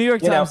 whatever. The New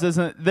York Times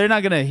they're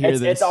not going to hear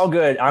this. It's all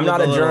good. I'm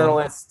not a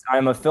journalist.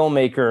 I'm a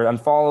filmmaker. I'm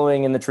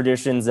following in the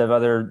traditions of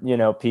other,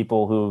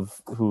 people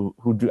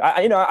who do.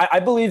 I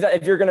believe that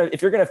if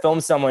you're gonna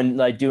film someone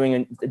like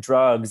doing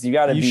drugs, you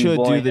got to be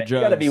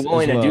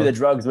willing to do the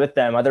drugs with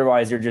them.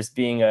 Otherwise, you're just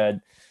being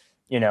a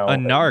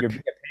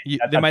narc.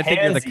 They might think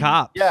you're the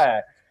cops.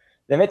 Yeah.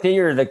 They may think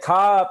you're the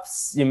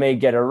cops. You may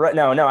get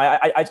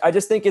I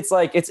just think it's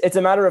like it's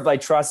a matter of like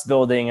trust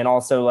building, and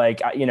also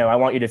like I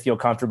want you to feel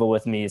comfortable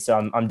with me,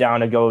 so I'm down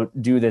to go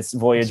do this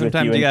voyage with you.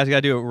 Sometimes you guys got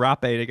to do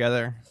Rape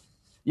together.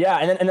 Yeah,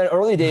 and then in the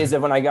early days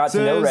of when I got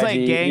to know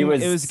Reggie, it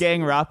was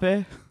gang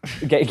Rape.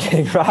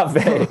 Gang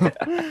Rape.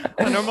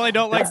 I normally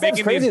don't like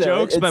making these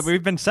jokes, but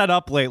we've been set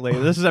up lately.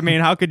 This is,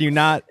 how could you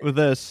not with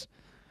this?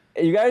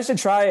 You guys should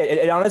try it.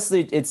 It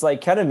honestly, it's like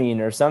ketamine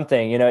or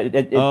something.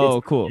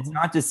 Cool. It's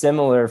not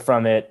dissimilar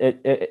from it.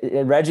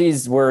 In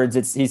Reggie's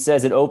words, he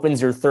says it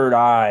opens your third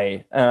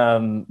eye,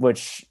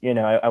 which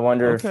I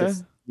wonder if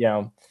it's,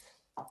 I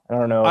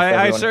don't know.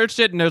 I searched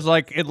it and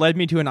it led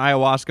me to an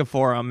ayahuasca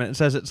forum, and it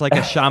says it's like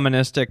a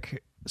shamanistic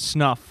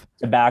snuff.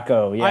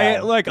 Tobacco, yeah.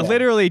 I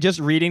literally just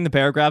reading the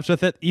paragraphs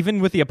with it,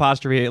 even with the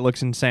apostrophe, it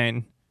looks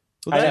insane.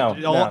 I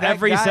know.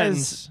 Every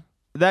sentence.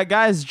 That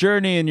guy's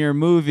journey in your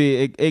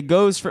movie, it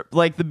goes from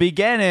like the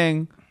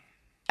beginning.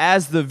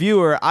 As the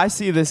viewer, I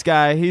see this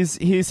guy. He's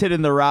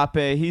hitting the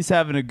Rape. He's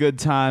having a good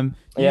time.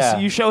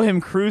 You show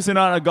him cruising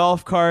on a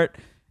golf cart,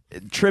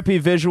 trippy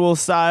visual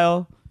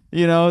style.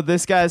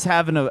 This guy's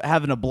having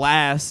a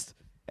blast.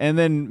 And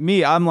then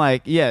me, I'm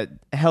like, yeah,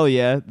 hell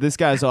yeah, this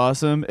guy's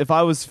awesome. If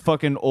I was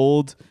fucking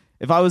old,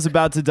 if I was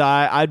about to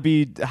die, I'd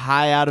be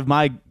high out of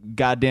my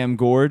goddamn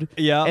gourd.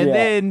 Yeah. And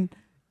then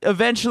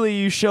eventually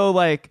you show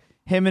like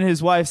him and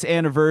his wife's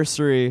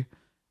anniversary,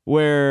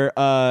 where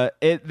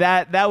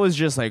that was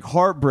just like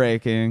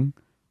heartbreaking.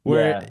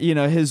 Where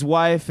his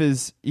wife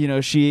is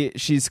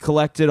she's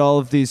collected all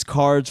of these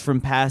cards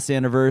from past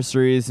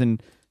anniversaries,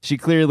 and she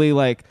clearly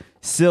like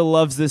still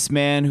loves this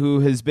man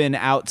who has been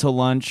out to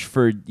lunch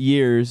for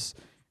years.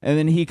 And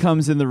then he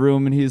comes in the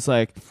room and he's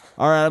like,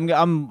 "All right,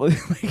 I'm like,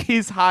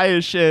 he's high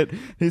as shit."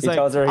 He's like,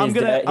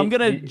 "I'm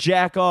gonna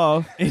jack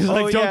off." He's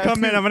like, "Don't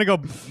come in. I'm gonna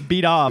go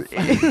beat off."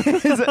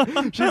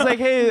 She's like,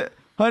 "Hey,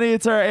 honey,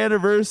 it's our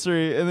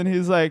anniversary." And then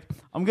he's like,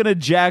 "I'm gonna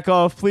jack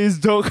off. Please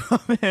don't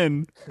come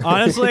in."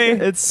 Honestly,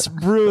 it's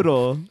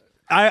brutal.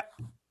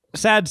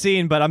 Sad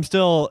scene, but I'm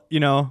still,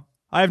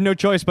 I have no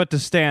choice but to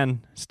stand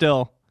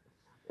still.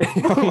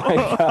 Oh my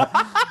god,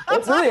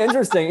 it's really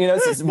interesting.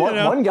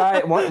 One guy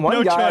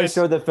choice. I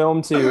showed the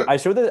film to. I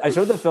showed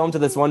the film to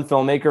this one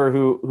filmmaker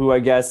who I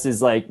guess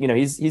is like,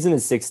 he's in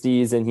his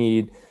 60s, and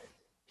he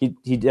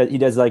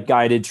does like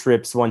guided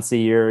trips once a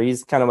year.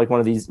 He's kind of like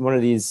one of these.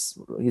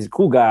 He's a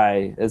cool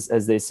guy,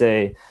 as they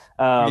say.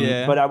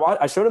 But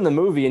I showed him the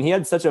movie, and he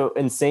had such an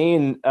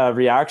insane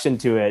reaction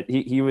to it.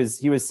 He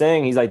was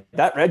saying, he's like,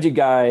 that Reggie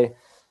guy.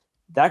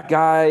 That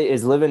guy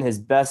is living his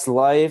best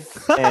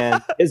life,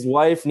 and his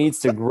wife needs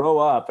to grow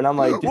up. And I'm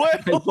like, dude,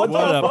 what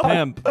a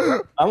pimp.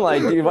 I'm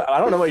like, dude, I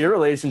don't know what your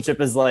relationship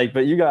is like,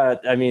 but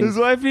his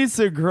wife needs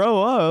to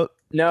grow up.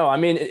 No, I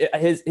mean,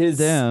 his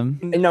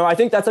damn. No, I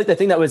think that's like the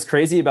thing that was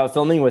crazy about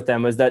filming with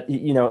them was that,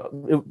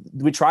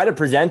 we try to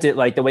present it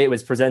like the way it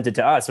was presented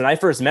to us. When I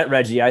first met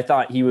Reggie, I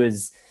thought he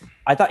was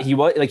like,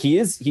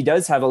 he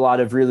does have a lot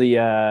of really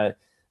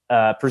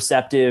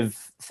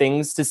perceptive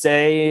things to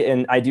say,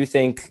 and I do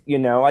think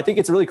I think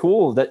it's really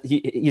cool that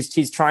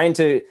he's trying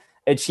to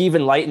achieve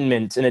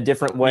enlightenment in a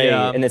different way,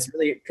 in this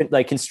really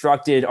like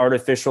constructed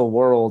artificial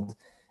world.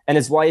 And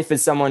his wife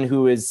is someone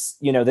who is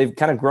they've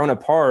kind of grown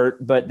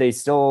apart, but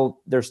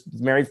they're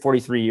married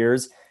 43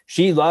 years.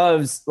 she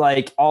loves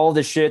like all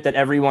the shit that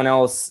everyone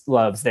else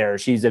loves there.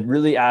 She's a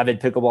really avid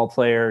pickleball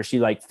player. She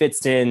like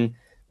fits in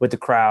with the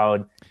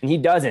crowd, and he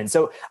doesn't.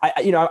 So I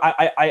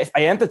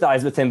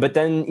empathize with him, but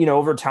then,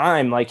 over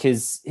time, like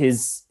his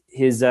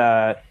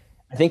I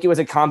think it was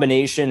a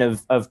combination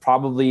of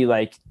probably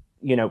like,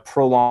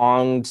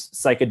 prolonged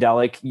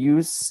psychedelic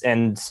use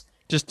and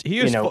just,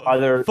 he was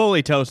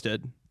fully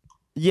toasted.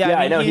 Yeah,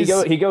 I know. He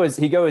goes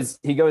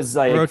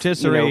like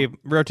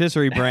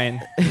rotisserie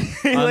brain.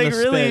 He like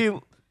really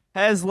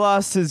has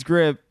lost his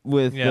grip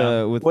with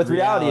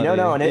reality.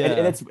 No, and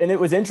it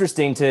was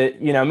interesting to,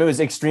 it was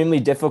extremely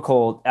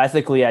difficult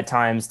ethically at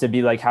times to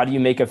be like, how do you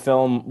make a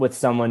film with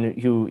someone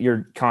who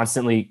you're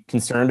constantly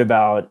concerned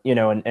about,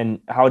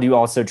 and how do you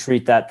also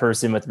treat that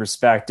person with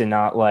respect and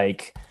not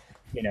like,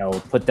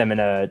 put them in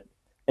a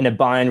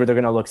bind where they're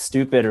going to look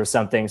stupid or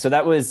something. So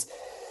that was,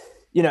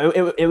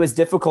 it was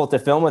difficult to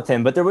film with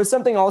him, but there was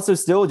something also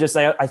still just,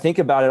 I think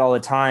about it all the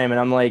time, and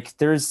I'm like,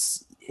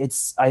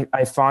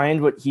 I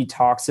find what he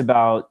talks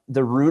about,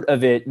 the root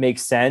of it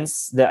makes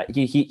sense, that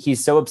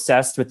he's so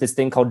obsessed with this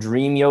thing called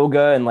dream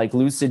yoga and like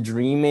lucid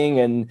dreaming.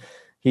 And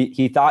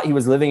he thought he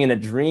was living in a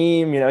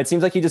dream. It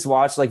seems like he just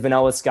watched like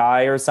Vanilla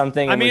Sky or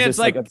something. And was just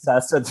like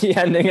obsessed with the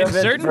ending of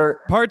it. Certain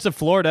parts of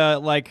Florida,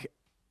 like,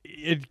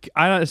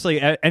 I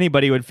honestly,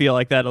 anybody would feel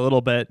like that a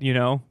little bit,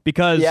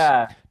 because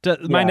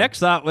my next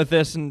thought with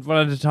this and what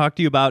I wanted to talk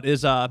to you about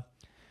is, as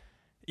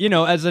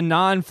a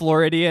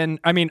non-Floridian,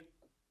 I mean,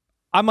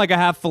 I'm like a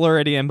half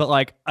Floridian, but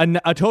like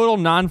a total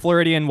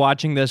non-Floridian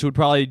watching this would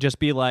probably just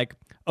be like,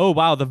 oh,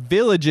 wow, the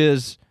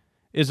Villages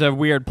is a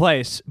weird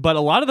place. But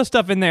a lot of the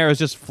stuff in there is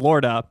just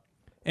Florida.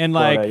 And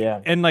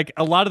like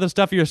a lot of the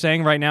stuff you're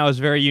saying right now is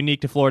very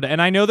unique to Florida.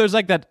 And I know there's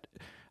like that,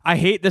 I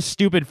hate this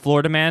stupid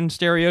Florida man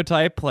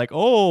stereotype, like,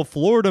 oh,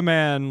 Florida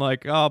man,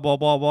 like, blah, blah,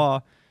 blah.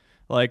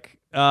 Like,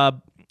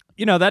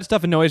 that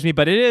stuff annoys me,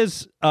 but it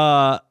is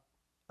a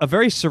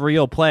very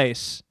surreal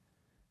place,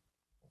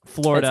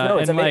 Florida.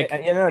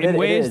 In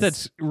ways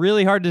that's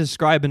really hard to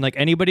describe. And like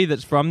anybody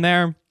that's from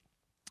there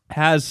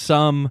has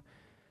some,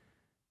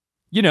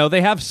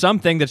 they have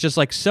something that's just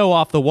like so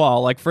off the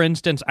wall. Like, for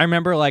instance, I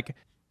remember like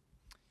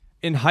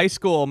in high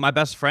school, my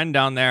best friend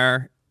down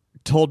there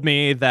told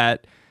me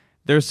that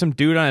there's some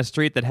dude on a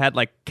street that had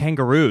like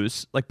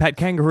kangaroos, like pet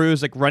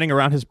kangaroos, like running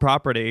around his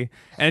property.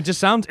 And it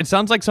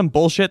sounds like some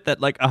bullshit that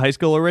like a high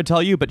schooler would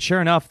tell you, but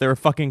sure enough, there were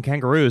fucking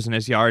kangaroos in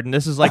his yard. And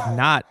this is like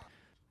not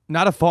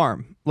a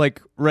farm,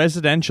 like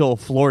residential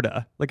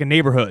Florida, like a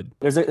neighborhood.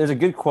 There's a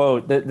good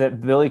quote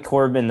that Billy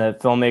Corben, the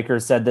filmmaker,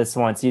 said this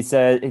once.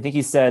 I think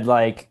he said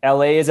like,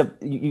 LA is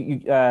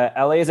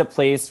a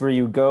place where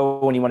you go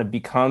when you want to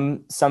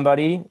become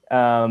somebody.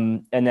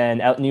 And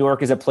then New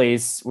York is a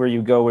place where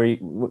you go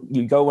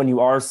when you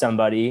are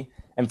somebody.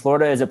 And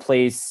Florida is a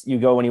place you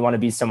go when you want to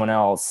be someone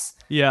else.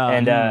 Yeah.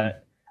 And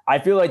I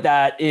feel like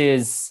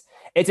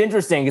it's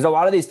interesting because a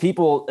lot of these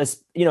people,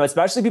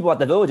 especially people at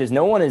the Villages,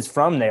 no one is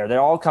from there.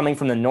 They're all coming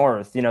from the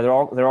north. They're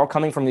all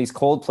coming from these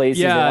cold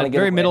places. Yeah,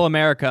 very middle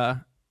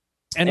America,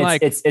 and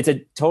it's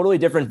a totally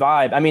different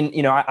vibe. I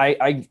mean,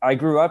 I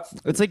grew up.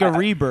 It's like a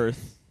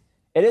rebirth.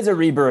 It is a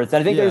rebirth,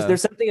 and I think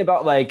there's something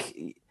about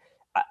like,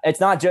 it's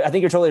not just. I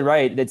think you're totally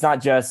right. It's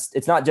not just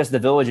the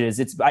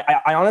Villages.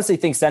 I honestly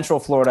think Central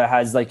Florida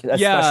has like a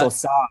special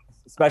sauce.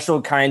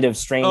 Special kind of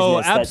strangeness.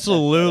 Oh,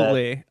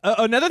 absolutely.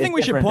 Another thing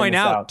we should point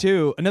out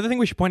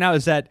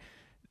is that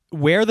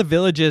where the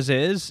Villages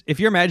is, if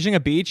you're imagining a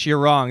beach, you're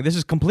wrong. This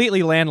is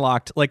completely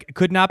landlocked. Like, it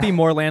could not be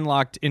more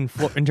landlocked in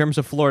terms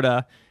of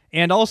Florida.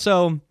 And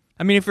also,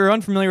 I mean, if you're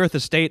unfamiliar with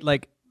the state,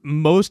 like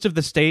most of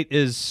the state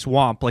is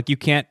swamp. Like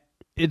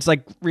it's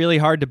like really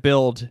hard to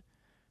build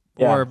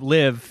or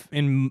live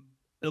in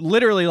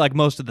literally like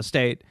most of the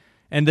state.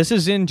 And this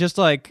is in just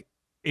like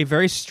a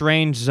very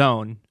strange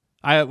zone.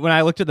 When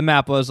I looked at the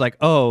map, I was like,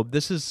 oh,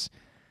 this is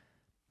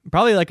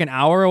probably like an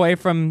hour away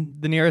from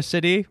the nearest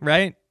city,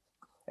 right?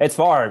 It's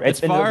far.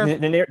 It's far.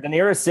 The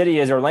nearest city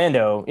is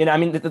Orlando. I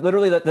mean,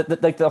 literally,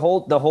 the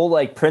whole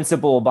like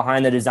principle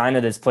behind the design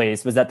of this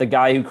place was that the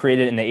guy who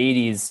created it in the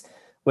 80s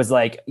was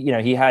like,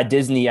 he had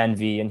Disney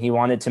envy and he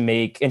wanted to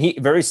make, and he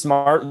very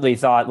smartly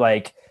thought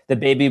like the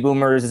baby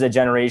boomers is a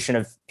generation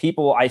of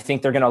people I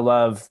think they're going to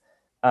love.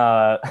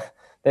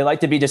 They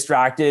like to be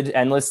distracted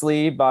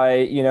endlessly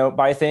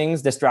by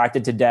things,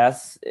 distracted to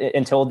death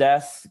until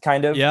death,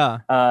 kind of. Yeah.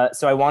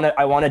 So I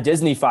want to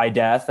Disney-fy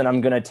death, and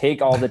I'm going to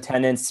take all the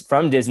tenants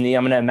from Disney.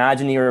 I'm going to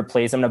Imagineer a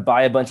place. I'm going to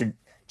buy a bunch of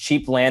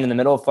cheap land in the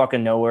middle of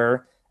fucking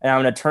nowhere, and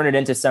I'm going to turn it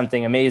into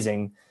something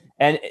amazing.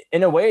 And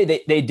in a way,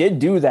 they did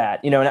do that.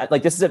 And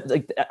like this is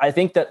I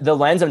think that the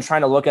lens I'm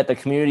trying to look at the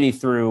community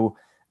through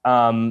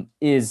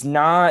is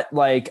not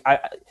like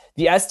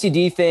the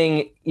STD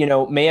thing,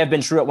 may have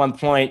been true at one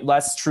point,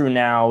 less true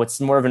now. It's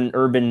more of an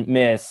urban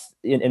myth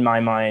in my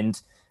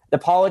mind. The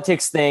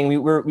politics thing, we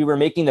were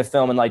making the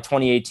film in like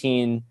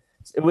 2018.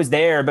 It was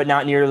there, but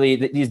not nearly.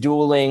 These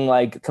dueling,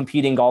 like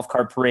competing golf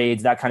cart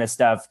parades, that kind of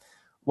stuff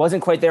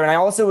wasn't quite there. And I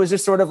also was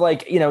just sort of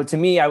like, to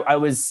me, I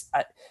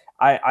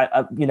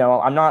you know,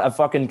 I'm not a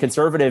fucking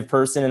conservative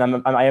person,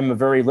 and I am a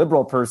very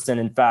liberal person,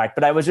 in fact.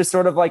 But I was just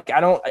sort of like,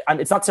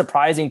 it's not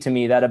surprising to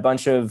me that a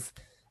bunch of,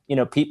 you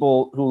know,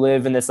 people who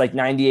live in this like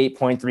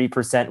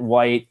 98.3%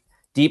 white,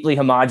 deeply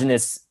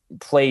homogenous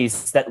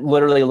place that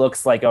literally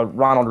looks like a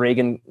Ronald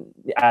Reagan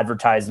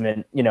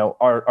advertisement, you know,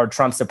 are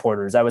Trump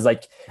supporters. I was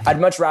like, I'd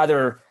much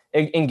rather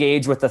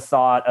engage with the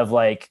thought of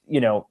like, you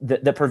know,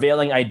 the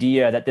prevailing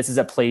idea that this is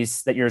a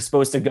place that you're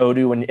supposed to go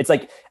to, and it's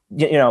like,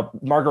 you know,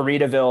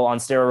 Margaritaville on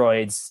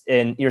steroids,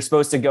 and you're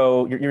supposed to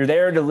go, you're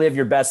there to live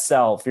your best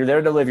self, you're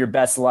there to live your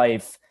best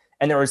life,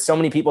 and there are so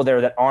many people there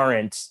that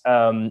aren't,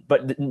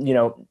 but you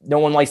know, no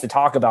one likes to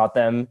talk about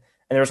them,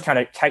 and they're just kind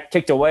of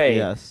kicked away.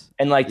 Yes.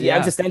 And like the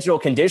existential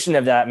condition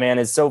of that, man,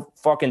 is so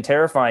fucking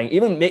terrifying.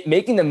 Even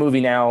making the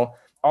movie now,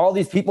 all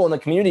these people in the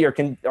community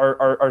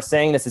are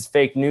saying this is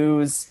fake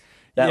news.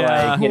 That,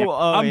 like, you know,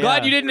 I'm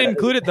glad you didn't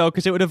include it though,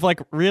 because it would have like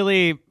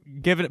really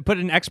put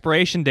an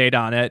expiration date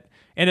on it.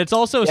 And it's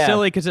also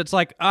silly because it's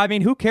like, I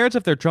mean, who cares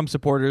if they're Trump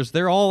supporters?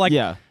 They're all like,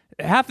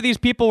 half of these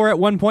people were at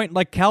one point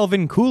like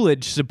Calvin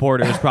Coolidge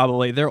supporters.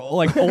 Probably they're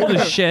like old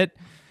as shit,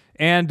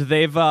 and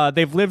they've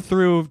lived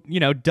through,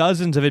 you know,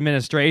 dozens of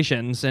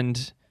administrations,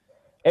 and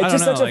it's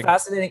just such a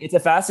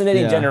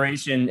fascinating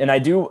generation. And I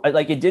do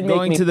like it did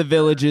going make me to the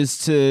villages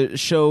to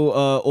show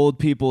old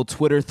people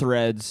Twitter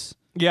threads.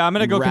 Yeah, I'm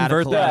gonna go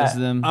convert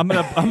them. I'm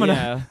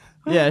gonna.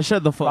 Yeah,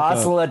 shut the fuck up.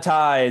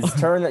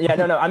 Proselytize.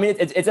 No. I mean,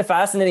 it's a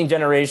fascinating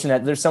generation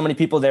that there's so many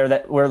people there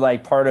that were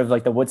like part of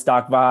like the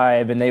Woodstock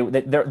vibe, and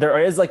there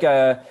is like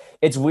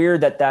it's weird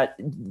that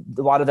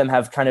a lot of them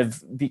have kind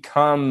of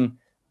become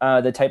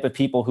the type of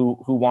people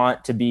who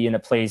want to be in a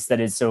place that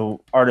is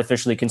so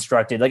artificially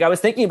constructed. Like I was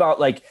thinking about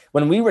like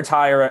when we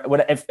retire,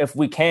 if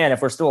we can,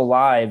 if we're still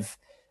alive,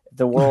 if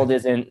the world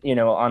isn't, you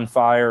know, on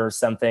fire or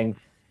something.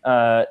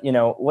 You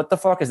know, what the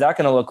fuck is that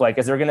going to look like?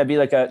 Is there going to be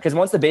like because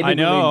once the baby I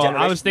know, generation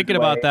I was thinking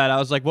about that. I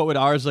was like, what would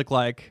ours look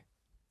like?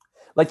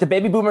 Like the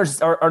baby boomers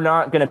are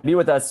not going to be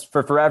with us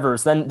for forever.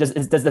 So then does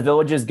the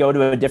Villages go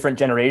to a different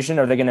generation?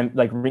 Are they going to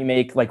like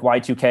remake like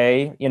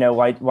Y2K, you know,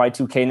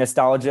 Y2K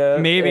nostalgia?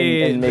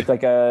 Maybe and make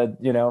like a,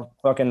 you know,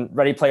 fucking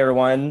Ready Player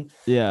One.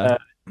 Yeah.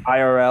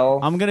 IRL.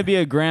 I'm going to be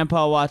a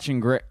grandpa watching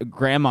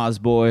Grandma's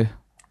Boy.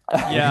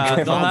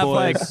 Yeah,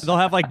 they'll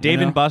have like Dave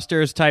and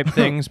Buster's type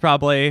things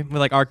probably with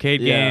like arcade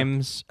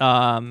games.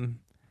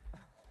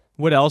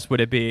 What else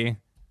would it be?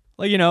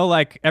 Like, you know,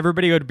 like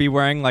everybody would be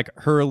wearing like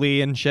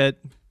Hurley and shit,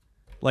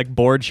 like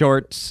board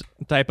shorts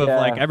type of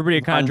like everybody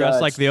kind of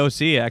dressed like the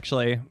OC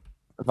actually.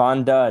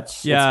 Von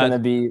Dutch. Yeah, it's gonna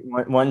be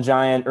one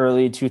giant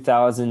early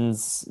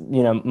 2000s,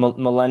 you know,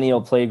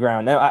 millennial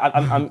playground. No,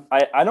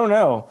 I don't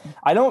know.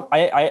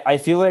 I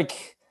feel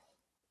like,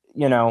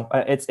 you know,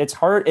 it's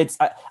hard.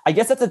 I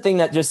guess that's the thing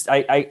that just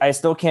I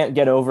still can't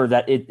get over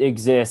that it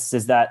exists,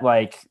 is that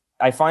like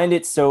I find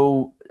it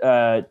so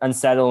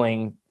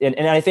unsettling,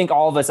 and I think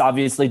all of us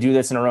obviously do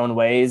this in our own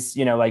ways.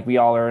 You know, like we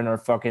all are in our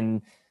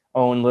fucking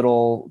own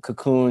little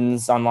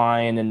cocoons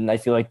online, and I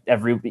feel like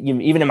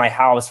even in my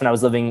house when I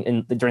was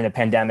living during the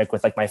pandemic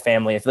with like my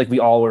family, I feel like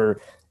we all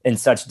were in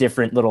such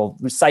different little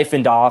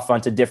siphoned off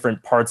onto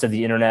different parts of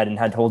the internet and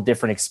had whole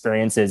different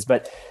experiences.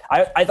 But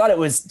I thought it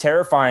was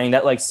terrifying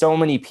that like so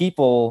many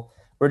people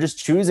were just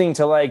choosing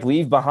to like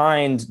leave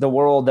behind the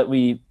world that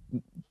we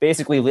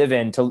basically live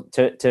in to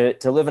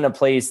live in a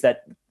place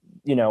that,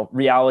 you know,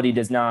 reality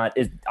does not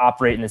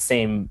operate in the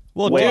same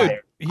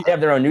way. Dude, they have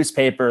their own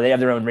newspaper, they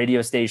have their own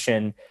radio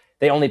station.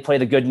 They only play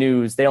the good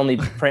news. They only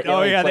print.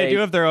 They do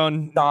have their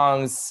own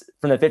songs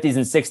from the 50s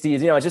and 60s.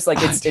 You know, it's just like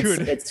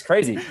it's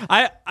crazy.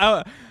 I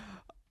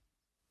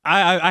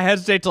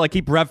hesitate to like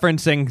keep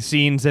referencing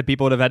scenes that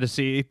people would have had to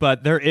see,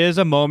 but there is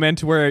a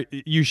moment where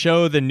you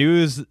show the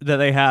news that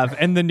they have,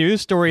 and the news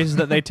stories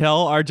that they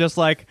tell are just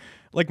like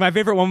my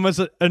favorite one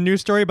was a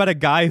news story about a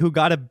guy who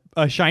got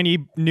a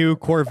shiny new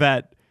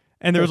Corvette.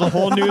 And there was a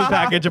whole news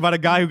package about a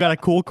guy who got a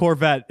cool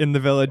Corvette in the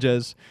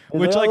Villages,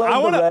 which like I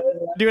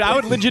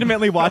would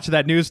legitimately watch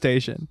that news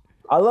station.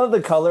 I love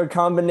the color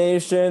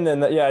combination,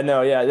 and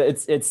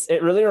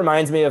it really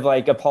reminds me of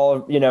like a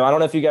Paul. You know, I don't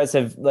know if you guys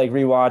have like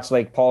rewatched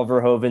like Paul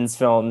Verhoeven's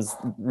films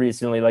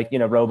recently, like, you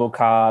know,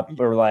 RoboCop,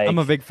 or like I'm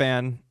a big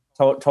fan.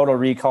 Total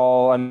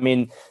Recall. I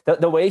mean,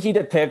 the way he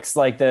depicts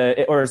like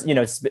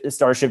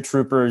Starship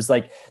Troopers,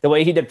 like the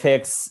way he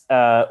depicts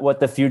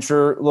what the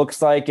future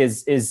looks like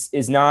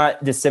is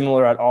not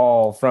dissimilar at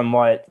all from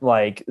what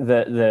like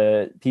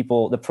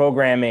the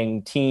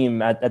programming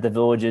team at the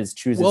Villages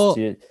chooses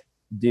to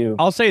do.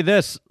 I'll say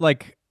this,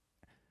 like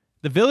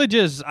the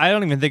Villages, I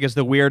don't even think is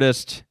the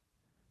weirdest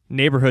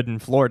neighborhood in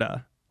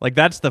Florida. Like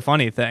that's the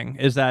funny thing,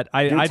 is that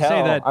I'd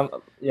say that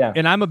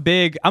and I'm a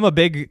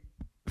big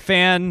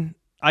fan.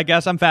 I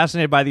guess I'm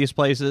fascinated by these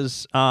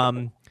places.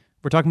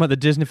 We're talking about the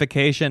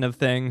Disneyfication of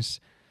things.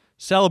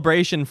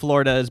 Celebration,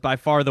 Florida is by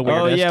far the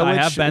weirdest. I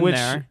have been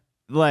there.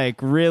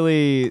 Like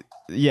really,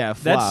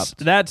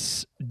 flopped.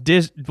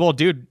 Well,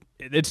 dude,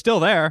 it's still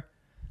there.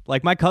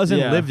 Like my cousin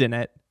lived in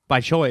it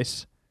by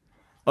choice.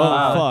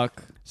 Oh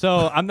fuck!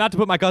 So I'm not to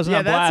put my cousin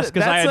on blast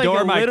because I adore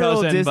like my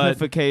cousin,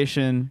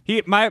 Disneyfication.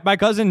 but my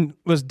cousin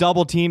was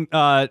double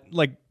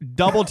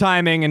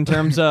timing in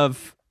terms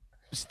of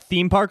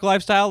theme park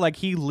lifestyle. Like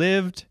he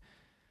lived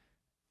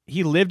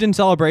in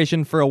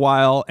Celebration for a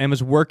while and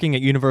was working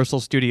at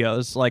Universal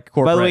Studios, like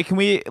corporate. By the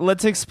way,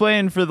 let's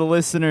explain for the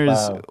listeners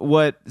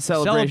what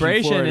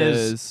Celebration Florida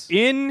is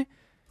in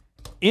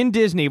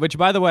Disney, which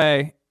by the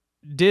way,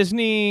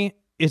 Disney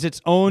is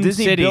its own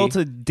Disney city. built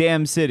a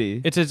damn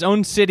city. It's its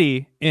own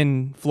city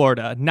in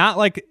Florida, not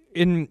like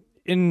in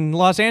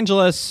Los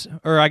Angeles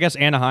or I guess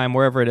Anaheim,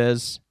 wherever it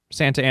is,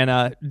 Santa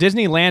Ana.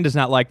 Disneyland is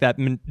not like that.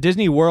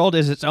 Disney World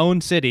is its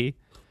own city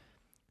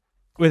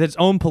with its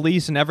own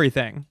police and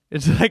everything.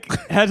 It's like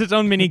has its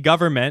own mini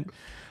government.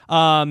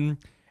 And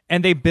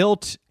they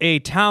built a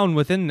town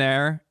within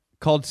there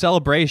called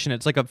Celebration.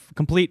 It's like a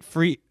complete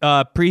free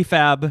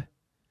prefab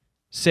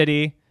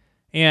city.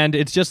 And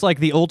it's just like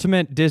the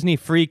ultimate Disney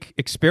freak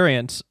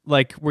experience,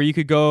 like where you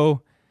could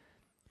go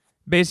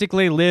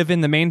basically live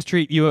in the Main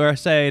Street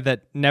USA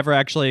that never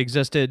actually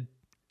existed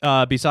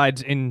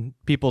besides in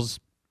people's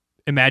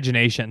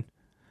imagination,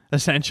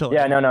 essentially.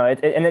 Yeah, no.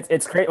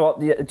 It's great. Well,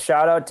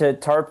 shout out to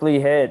Tarpley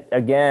Hit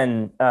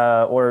again,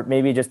 or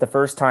maybe just the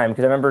first time,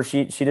 because I remember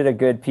she did a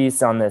good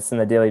piece on this in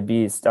the Daily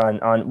Beast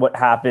on what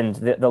happened,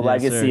 the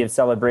legacy of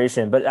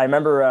Celebration. But I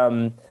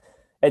remember...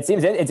 It's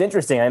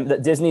interesting.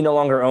 Disney no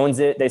longer owns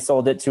it. They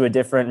sold it to a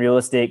different real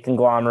estate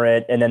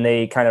conglomerate, and then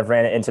they kind of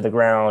ran it into the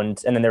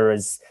ground. And then there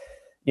was,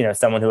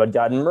 someone who had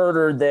gotten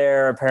murdered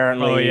there,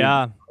 apparently. Oh,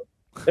 yeah.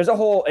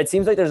 It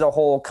seems like there's a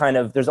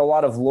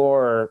lot of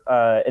lore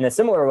in a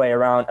similar way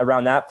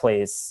around that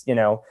place,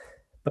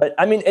 But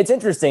I mean, it's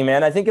interesting,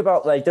 man. I think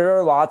about there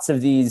are lots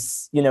of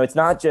these, it's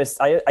not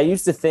just, I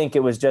used to think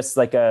it was just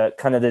like a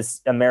kind of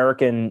this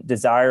American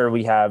desire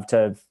we have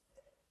to,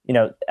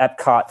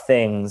 Epcot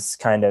things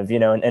kind of,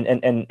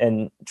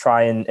 and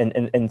try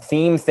and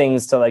theme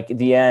things to like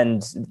the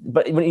end.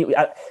 But I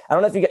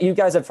don't know if you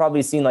guys have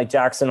probably seen like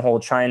Jackson Hole,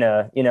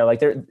 China,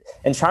 they're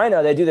in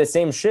China, they do the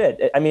same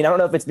shit. I mean, I don't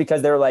know if it's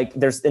because they're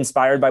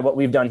inspired by what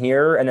we've done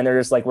here. And then they're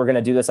just like, we're going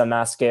to do this on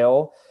mass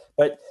scale.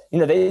 But,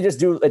 they just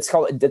do, it's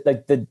called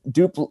like the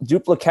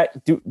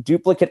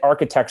duplicate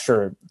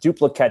architecture,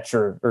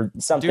 duplicature or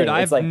something.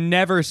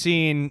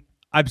 Dude,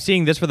 I'm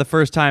seeing this for the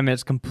first time, and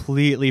it's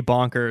completely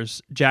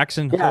bonkers.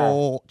 Jackson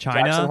Hole,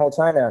 China. Jackson Hole,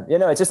 China.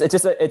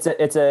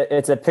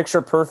 It's a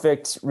picture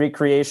perfect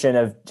recreation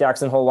of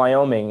Jackson Hole,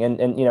 Wyoming,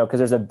 and because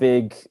there's a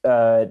big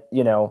a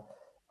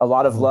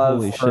lot of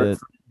love for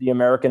the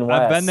American West.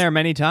 I've been there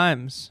many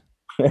times.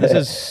 This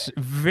is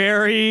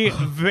very,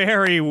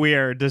 very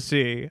weird to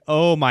see.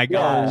 Oh my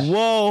gosh!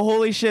 Whoa!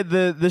 Holy shit!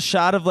 The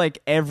shot of like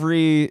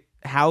every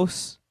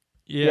house.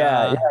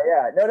 Yeah.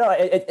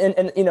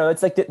 No.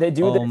 It's like they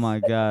do. Oh my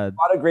god!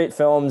 A lot of great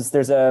films.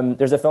 There's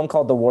a film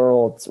called The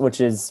World, which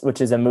is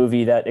a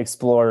movie that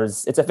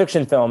explores. It's a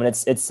fiction film, and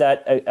it's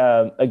set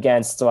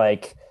against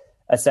like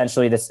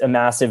essentially a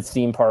massive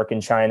theme park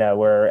in China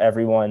where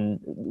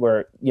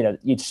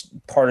each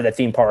part of the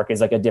theme park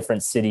is like a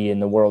different city in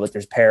the world. Like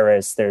there's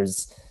Paris,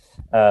 there's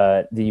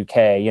the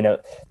UK,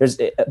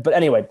 but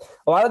anyway,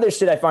 a lot of this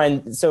shit I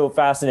find so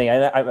fascinating.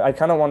 I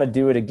kind of want to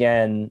do it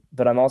again,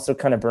 but I'm also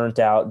kind of burnt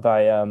out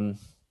by,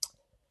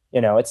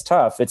 it's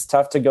tough. It's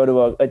tough to go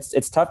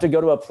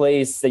to a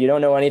place that you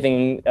don't know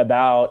anything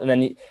about. And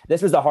then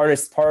this was the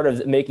hardest part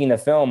of making the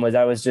film was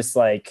I was just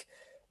like,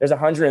 there's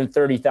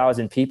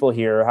 130,000 people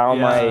here. How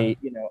am I,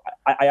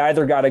 I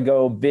either got to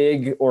go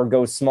big or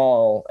go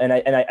small. And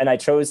I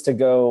chose to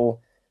go,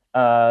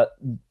 I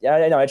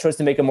chose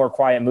to make a more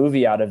quiet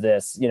movie out of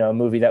this, a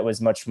movie that was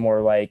much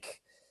more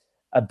like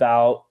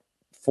about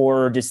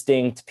 4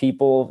 distinct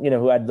people,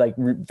 who had like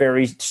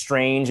very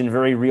strange and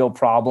very real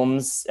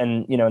problems.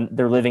 And,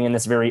 they're living in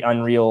this very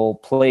unreal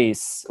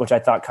place, which I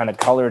thought kind of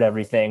colored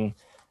everything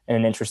in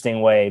an interesting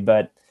way.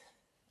 But,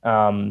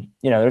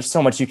 there's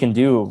so much you can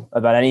do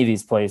about any of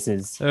these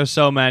places. There's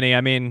so many.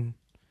 I mean,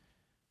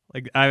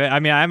 like,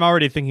 I'm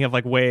already thinking of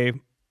like way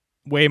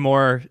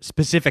more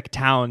specific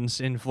towns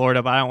in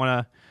Florida, but I don't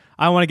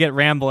want to get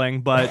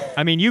rambling. But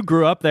I mean, you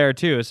grew up there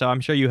too, so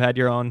I'm sure you had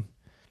your own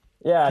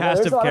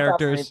cast of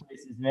characters.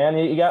 Places, man,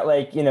 you got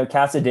like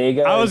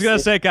Casadega. I was gonna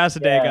say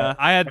Casadega. Yeah.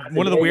 I had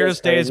one of the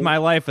weirdest days of my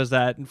life. Is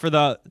that for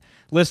the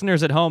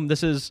listeners at home?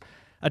 This is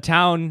a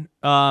town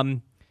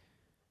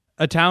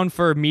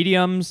for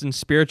mediums and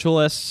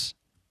spiritualists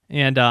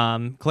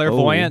and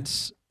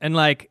clairvoyants. And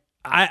like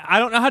I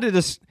don't know how to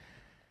just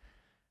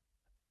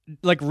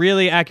like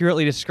really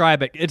accurately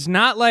describe it. It's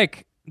not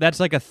like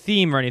that's like a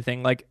theme or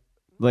anything. Like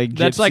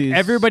that's like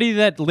everybody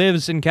that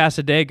lives in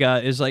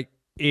Casadega is like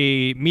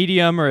a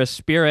medium or a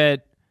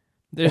spirit.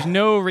 There's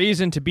no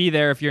reason to be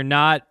there if you're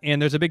not.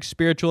 And there's a big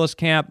spiritualist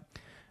camp.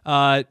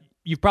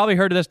 You've probably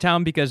heard of this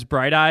town because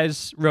Bright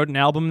Eyes wrote an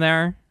album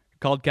there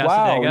called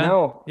Casadega. Wow,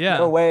 no. Yeah.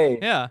 No way.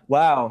 Yeah.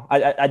 Wow.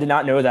 I did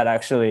not know that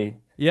actually.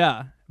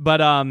 Yeah.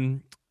 But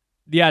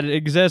it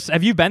exists.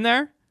 Have you been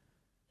there?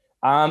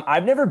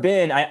 I've never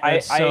been.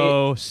 It's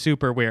so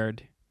super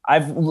weird.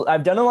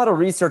 I've done a lot of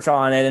research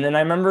on it, and then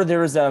I remember there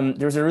was a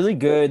really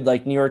good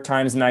like New York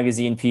Times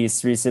Magazine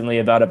piece recently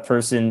about a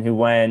person who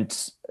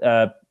went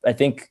I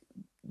think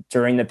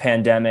during the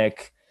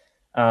pandemic,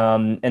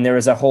 and there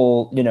was a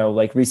whole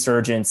like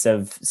resurgence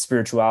of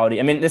spirituality.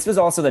 I mean, this was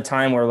also the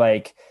time where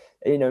like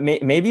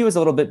maybe it was a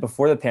little bit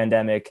before the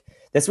pandemic.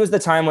 This was the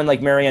time when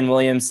like Marianne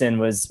Williamson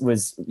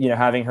was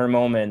having her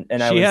moment,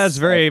 and she has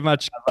very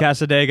much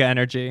Cassadaga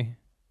energy.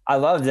 I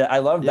loved it. I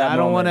loved that. I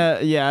don't want to.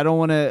 Yeah, I don't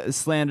want to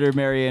slander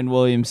Marianne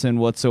Williamson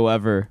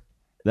whatsoever.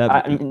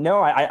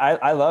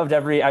 I loved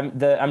every.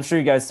 I'm sure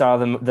you guys saw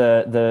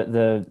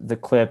the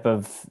clip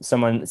of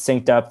someone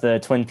synced up the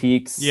Twin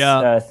Peaks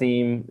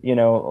theme.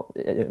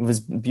 It was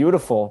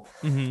beautiful.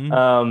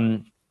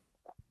 Mm-hmm.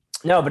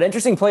 No, but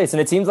interesting place,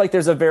 and it seems like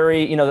there's a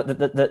very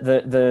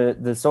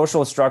the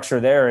social structure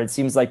there. It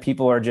seems like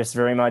people are just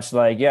very much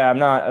like, yeah, I'm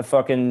not a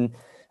fucking.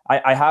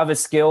 I have a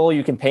skill.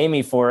 You can pay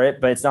me for it,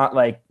 but it's not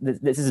like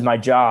this is my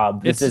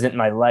job. This isn't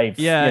my life.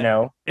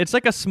 Yeah, it's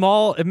like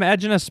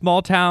imagine a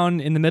small town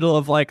in the middle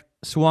of like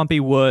swampy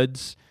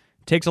woods.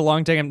 It takes a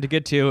long time to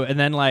get to, and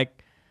then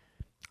like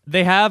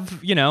they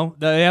have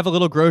a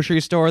little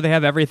grocery store. They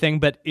have everything,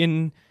 but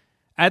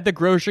at the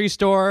grocery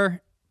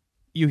store,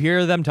 you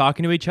hear them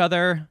talking to each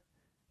other,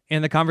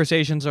 and the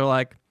conversations are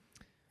like,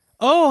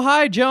 "Oh,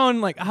 hi,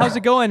 Joan. Like, how's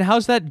it going?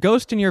 How's that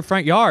ghost in your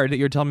front yard that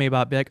you're telling me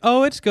about?" Be like,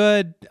 "Oh, it's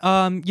good.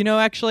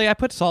 Actually, I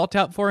put salt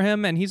out for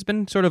him, and he's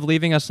been sort of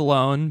leaving us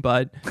alone.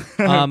 But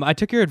I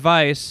took your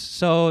advice,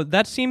 so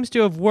that seems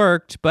to have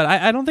worked. But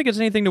I don't think it's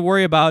anything to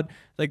worry about.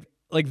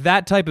 Like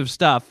that type of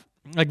stuff,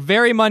 like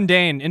very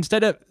mundane.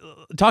 Instead of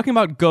talking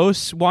about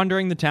ghosts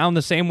wandering the town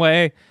the same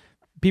way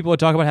people would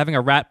talk about having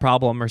a rat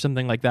problem or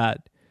something like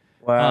that.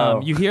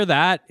 Wow, you hear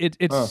that?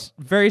 It's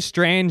very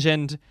strange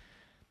and."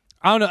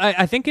 I don't know.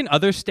 I think in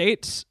other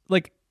states,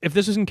 like if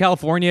this was in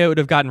California, it would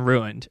have gotten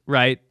ruined,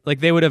 right? Like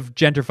they would have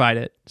gentrified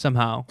it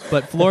somehow.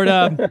 But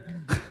Florida,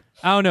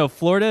 I don't know.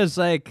 Florida is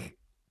like,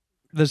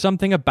 there's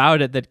something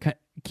about it that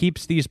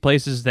keeps these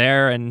places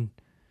there and,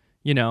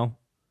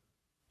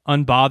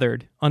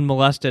 unbothered,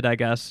 unmolested, I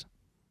guess.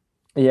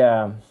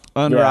 Yeah.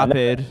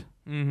 Unrapid.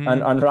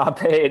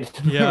 Unrapid.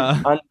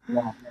 Yeah.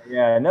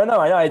 Yeah. No.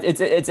 I know.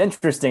 It's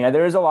interesting.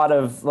 There's a lot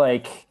of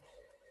like,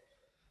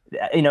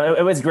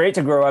 it was great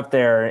to grow up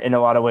there in a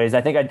lot of ways.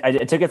 I think I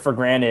took it for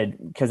granted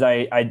because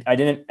I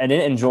didn't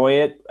enjoy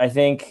it. I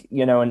think,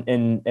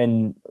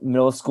 in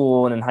middle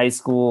school and in high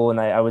school, and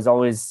I was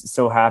always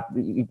so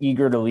happy,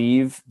 eager to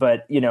leave.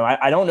 But,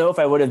 I don't know if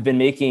I would have been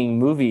making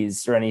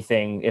movies or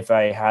anything if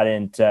I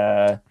hadn't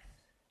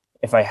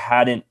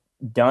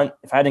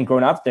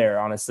grown up there,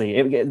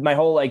 honestly.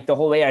 The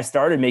whole way I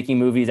started making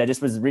movies, I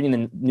just was reading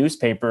the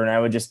newspaper and I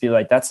would just be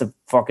like, that's a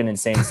fucking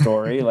insane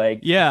story. Like,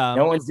 yeah,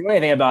 no one's doing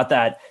anything about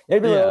that.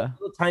 There'd be little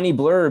tiny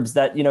blurbs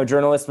that,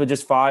 journalists would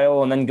just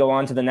file and then go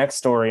on to the next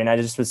story. And I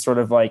just was sort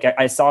of like,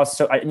 I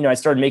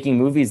started making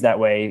movies that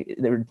way.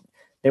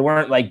 They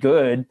weren't like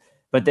good,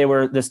 but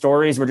the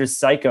stories were just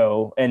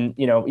psycho. And,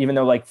 even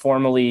though like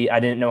formally I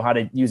didn't know how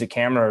to use a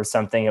camera or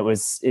something,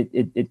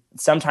 it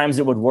sometimes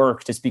it would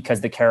work just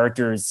because the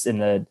characters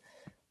and the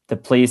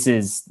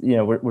places,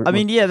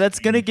 that's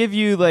going to give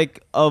you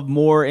like a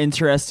more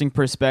interesting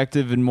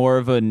perspective and more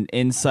of an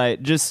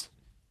insight just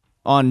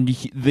on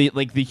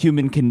the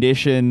human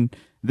condition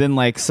than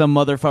like some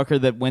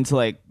motherfucker that went to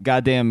like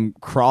goddamn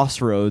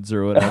Crossroads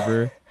or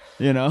whatever,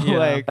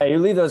 like hey, you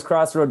leave those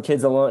Crossroad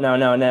kids alone. No.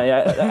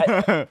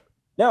 Yeah.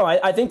 No,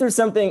 I think there's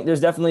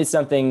definitely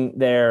something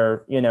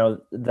there,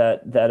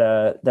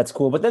 that's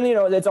cool. But then,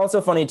 it's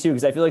also funny too,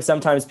 because I feel like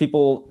sometimes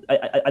people,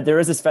 there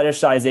is this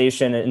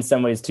fetishization in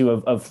some ways too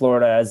of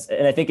Florida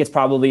and I think it's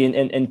probably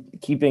in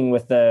keeping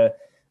with the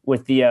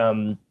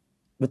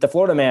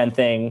Florida Man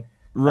thing.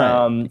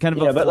 Right. Kind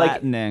of a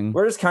flattening. Like,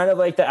 we're just kind of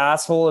like the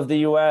asshole of the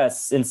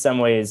U.S. in some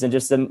ways, and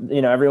just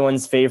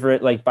everyone's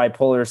favorite like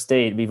bipolar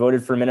state. We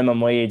voted for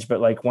minimum wage, but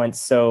like went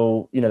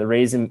so the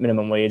raising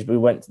minimum wage, but we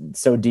went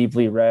so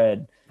deeply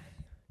red.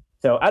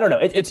 So I don't know.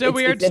 It's a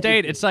weird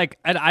state. It's like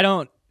I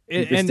don't.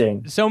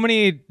 And so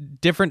many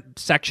different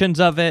sections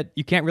of it.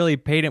 You can't really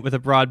paint it with a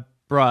broad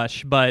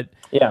brush, but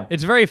yeah,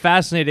 it's very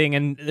fascinating.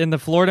 And in the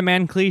Florida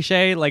Man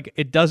cliche, like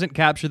it doesn't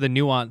capture the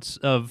nuance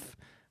of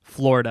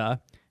Florida.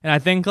 And I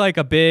think like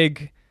a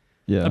big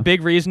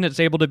reason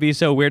it's able to be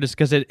so weird is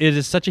because it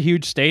is such a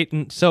huge state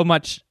and so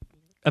much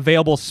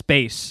available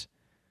space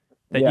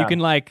that you can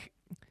like,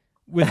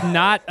 with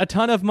not a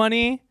ton of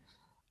money,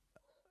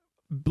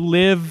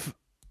 live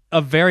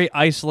a very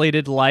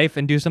isolated life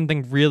and do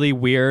something really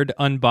weird,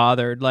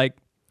 unbothered. Like,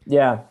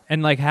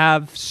 and like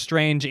have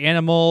strange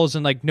animals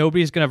and like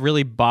nobody's gonna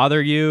really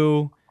bother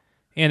you.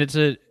 And it's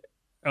a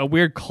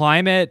weird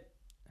climate,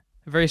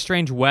 very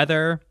strange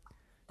weather.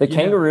 The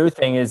kangaroo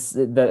thing is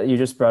that you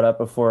just brought up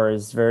before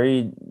is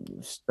very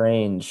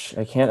strange.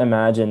 I can't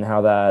imagine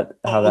how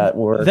that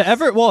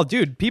works.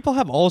 Dude, people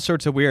have all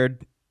sorts of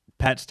weird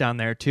pets down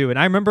there too. And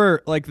I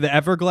remember like the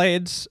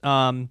Everglades.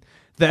 The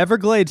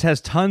Everglades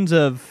has tons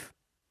of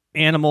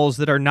animals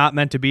that are not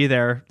meant to be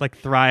there, like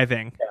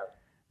thriving. Yeah.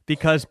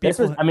 because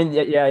people. This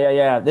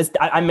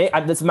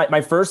is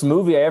my first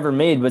movie I ever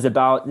made was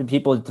about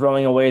people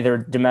throwing away their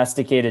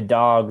domesticated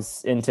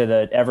dogs into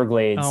the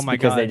Everglades. Oh my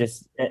because God. they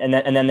just and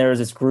then there was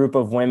this group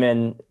of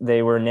women.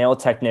 They were nail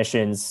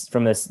technicians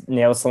from this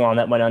nail salon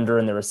that went under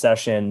in the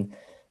recession,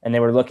 and they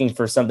were looking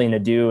for something to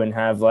do and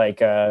have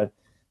like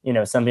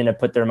something to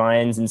put their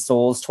minds and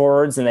souls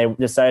towards, and they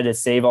decided to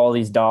save all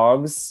these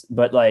dogs.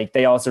 But like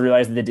they also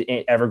realized that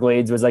the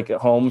Everglades was like a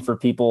home for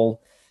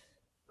people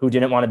who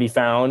didn't want to be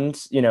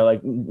found. Like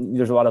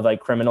there's a lot of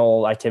like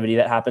criminal activity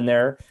that happened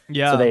there.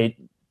 Yeah. So they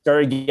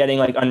started getting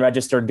like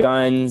unregistered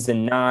guns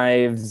and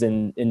knives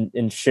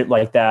and shit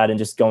like that, and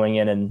just going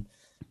in and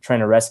trying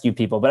to rescue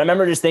people. But I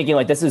remember just thinking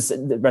like, this is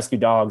rescue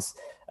dogs.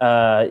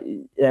 I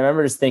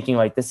remember just thinking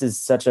like, this is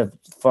such a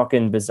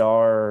fucking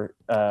bizarre.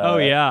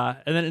 And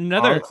then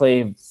another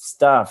enclave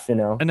stuff.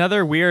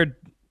 Another weird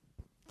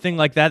thing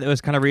like that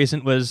was kind of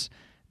recent was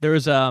there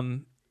was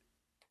a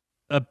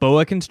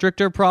boa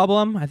constrictor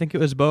problem. I think it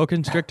was boa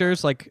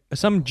constrictors, like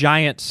some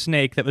giant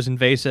snake that was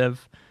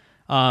invasive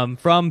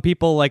from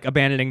people like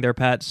abandoning their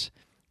pets.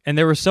 And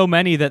there were so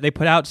many that they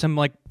put out some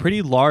like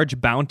pretty large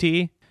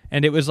bounty,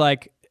 and it was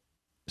like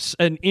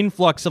an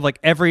influx of like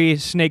every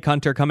snake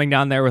hunter coming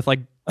down there with like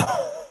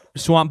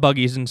swamp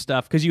buggies and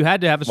stuff, because you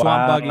had to have a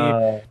swamp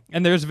buggy.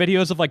 And there's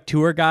videos of like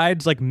tour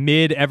guides like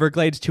mid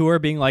Everglades tour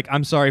being like,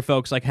 I'm sorry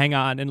folks, like hang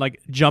on, and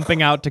like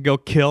jumping out to go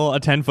kill a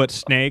 10-foot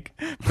snake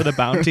for the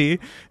bounty.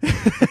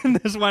 And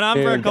this went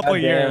on for a couple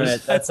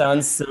years. That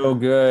sounds so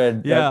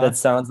good. Yeah. That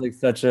sounds like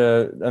such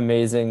a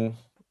amazing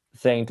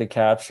thing to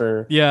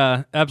capture.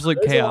 Yeah, absolute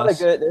chaos.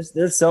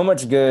 There's so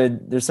much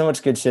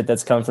good shit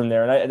that's come from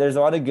there, and there's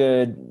a lot of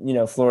good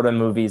Florida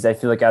movies. I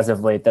feel like as of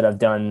late that have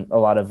done a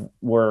lot of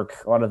work.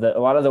 A lot of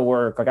the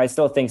work. Like I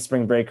still think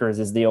Spring Breakers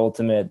is the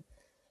ultimate.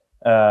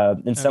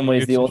 In some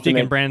ways, the ultimate.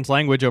 Speaking Brandon's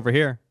language over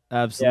here.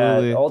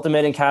 Absolutely. Yeah,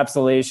 ultimate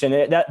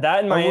encapsulation.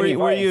 That in Miami.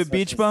 Were you a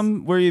Beach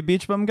Bum? Were you a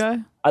Beach Bum guy?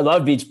 I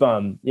love Beach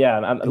Bum. Yeah,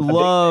 I'm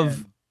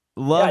love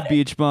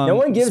Beach Bum. No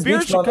one gives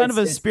spiritual Beach Bum kind of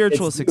a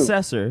spiritual it's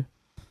successor.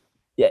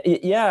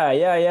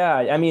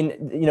 Yeah. I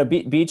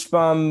mean, Beach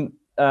Bum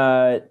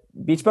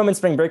and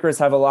Spring Breakers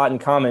have a lot in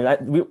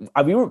common.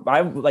 We were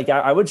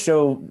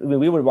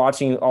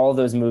watching all of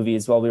those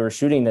movies while we were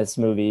shooting this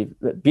movie.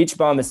 Beach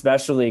Bum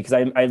especially,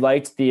 because I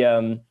liked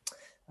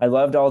I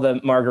loved all the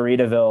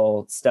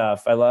Margaritaville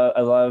stuff. I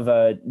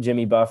love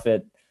Jimmy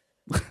Buffett.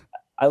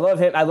 I love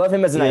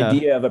him as an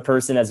idea of a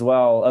person as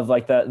well, of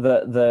like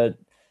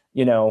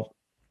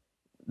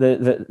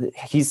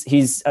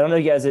he's I don't know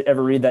if you guys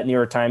ever read that New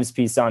York Times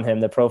piece on him,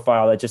 the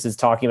profile that just is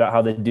talking about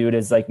how the dude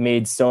has like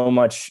made so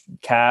much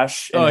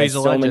cash and he's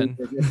a legend.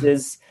 many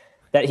businesses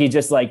that he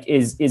just like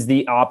is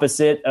the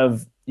opposite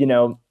of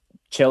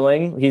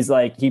chilling. He's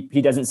like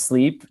he doesn't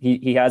sleep.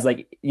 He has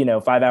like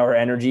 5-hour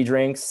energy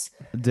drinks.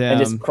 Damn. And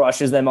just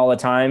crushes them all the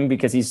time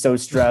because he's so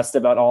stressed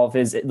about all of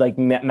his like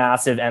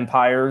massive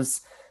empires.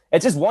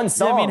 It's just one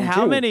song. I mean,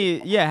 how many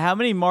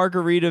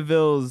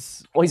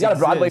Margaritavilles? Well, he's got a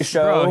Broadway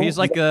show. Bro, he's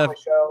like a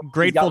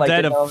Grateful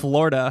Dead of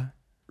Florida.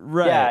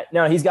 Right. Yeah.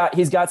 No, he's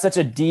got such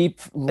a deep.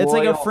 It's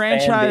like a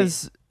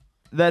franchise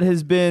that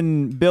has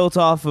been built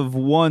off of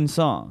one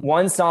song.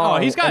 One song.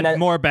 Oh, he's got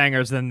more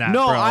bangers than that.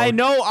 No, bro. I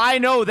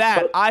know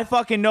that. I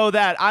fucking know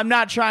that. I'm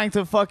not trying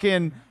to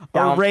fucking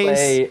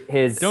erase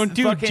his. Don't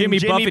do Jimmy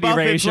Buffett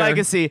Buffett's erasure.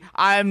 legacy.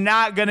 I'm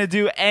not gonna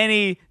do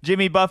any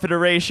Jimmy Buffett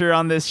erasure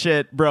on this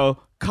shit, bro.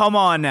 Come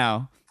on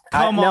now.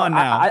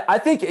 I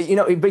think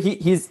but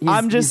he's.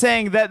 I'm just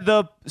saying that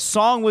the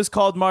song was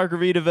called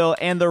Margaritaville,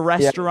 and the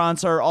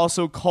restaurants are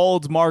also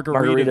called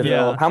Margaritaville.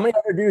 Yeah. How many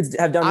other dudes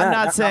have done that? I'm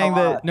not saying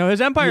that. No,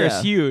 his empire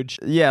is huge.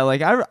 Yeah,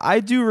 like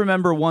I do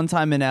remember one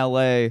time in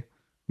LA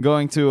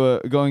going to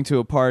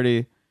a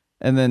party,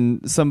 and then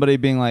somebody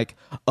being like,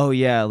 "Oh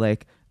yeah,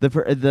 like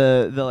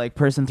the like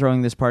person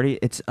throwing this party,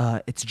 it's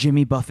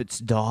Jimmy Buffett's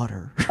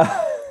daughter."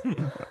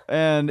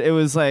 And it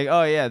was like,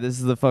 "Oh yeah, this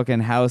is the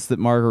fucking house that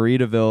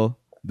Margaritaville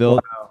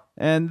built." Wow.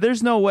 And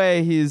there's no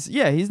way he's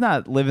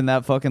not living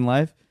that fucking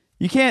life.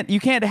 You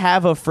can't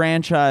have a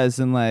franchise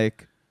and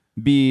like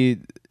be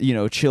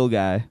chill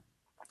guy.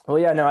 Well,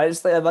 yeah, no, I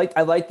like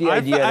the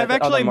idea.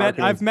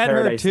 I've met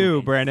her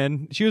too,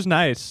 Brandon. She was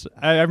nice.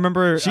 I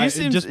remember. She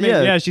seems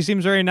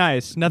very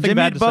nice. Nothing Jimmy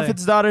bad to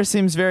Buffett's say. daughter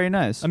seems very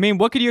nice. I mean,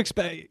 what could you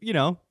expect?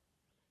 The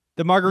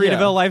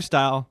Margaritaville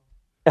lifestyle.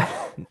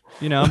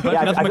 Nothing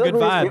but good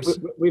vibes.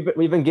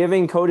 We've been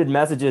giving coded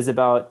messages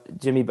about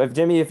Jimmy. But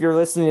Jimmy, if you're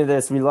listening to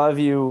this, we love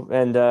you.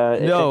 And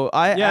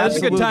it's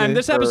a good time.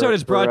 This episode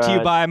is brought to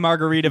you by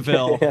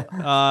Margaritaville.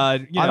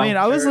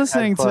 I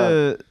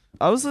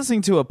was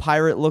listening to A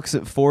Pirate Looks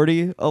at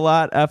 40 a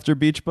lot after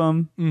Beach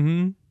Bum.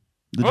 Mm-hmm.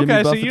 The Jimmy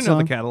Buffett so you know song.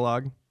 the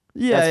catalog.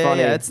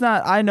 Yeah. It's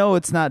not. I know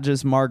it's not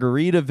just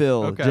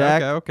Margaritaville.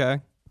 Jack. Okay.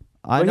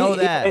 I know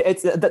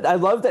that. I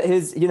love that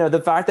his,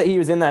 the fact that he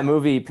was in that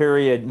movie,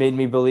 period, made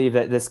me believe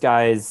that this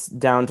guy's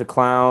down to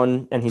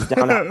clown and he's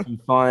down to have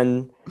some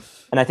fun.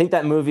 And I think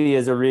that movie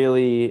is a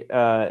really,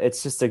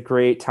 it's just a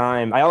great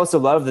time. I also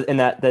love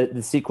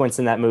the sequence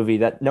in that movie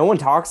that no one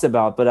talks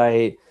about, but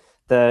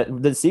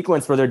the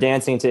sequence where they're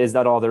dancing to "Is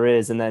That All There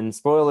Is," and then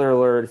spoiler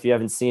alert if you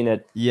haven't seen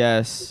it.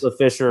 Yes,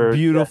 Fisher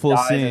beautiful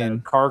dies scene. in a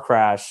car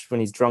crash when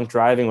he's drunk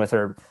driving with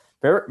her.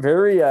 Very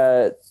very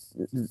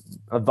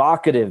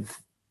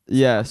evocative.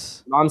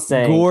 Yes, I'm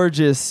saying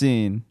gorgeous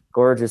scene.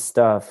 Gorgeous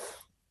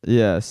stuff.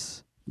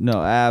 Yes.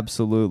 No,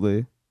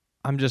 absolutely.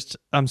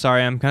 I'm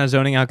sorry. I'm kind of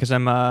zoning out because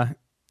I'm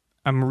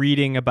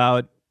reading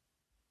about.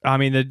 I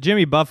mean, the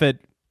Jimmy Buffett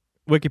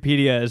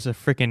Wikipedia is a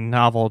freaking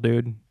novel,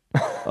 dude.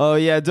 Oh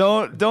yeah,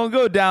 don't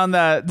go down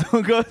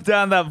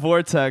that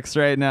vortex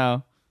right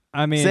now.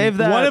 I mean, save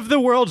that. One of the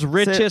world's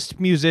richest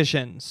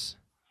musicians.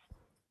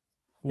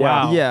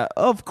 Wow. Yeah,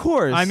 of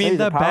course. I mean,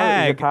 the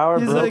bag.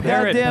 He's a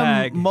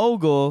goddamn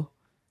mogul.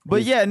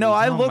 But yeah, no,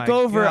 I look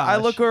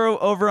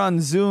over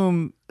on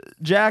Zoom.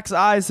 Jack's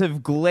eyes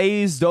have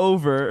glazed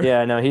over.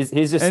 Yeah, no, he's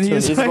just and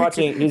he's like,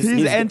 watching.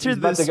 He's entered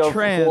about this to go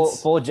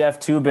trance. Full Jeff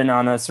Tubin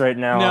on us right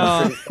now.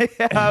 No,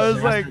 yeah, I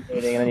was like,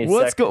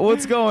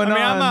 what's going on?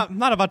 I'm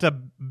not about to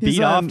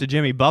beat off to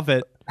Jimmy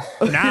Buffett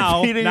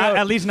now.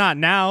 At least not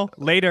now.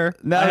 Later,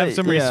 I have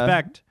some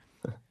respect.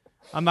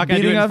 I'm not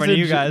gonna do it in front of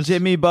you guys.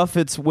 Jimmy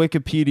Buffett's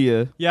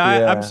Wikipedia.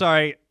 Yeah, I'm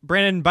sorry,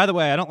 Brandon. By the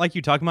way, I don't like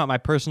you talking about my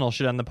personal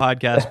shit on the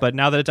podcast, but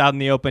now that it's out in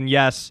the open,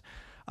 yes,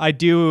 I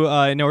do.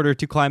 In order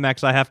to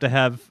climax, I have to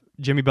have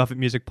Jimmy Buffett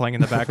music playing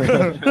in the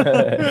background.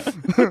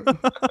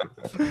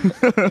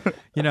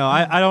 You know,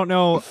 I don't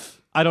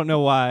know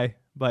why,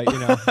 but you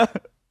know,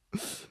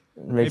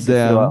 makes you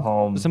feel at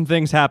home. Some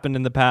things happened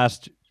in the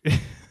past.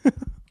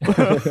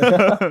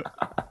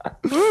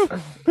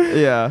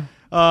 Yeah.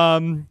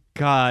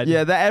 God.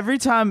 Yeah, that every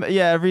time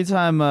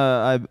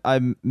I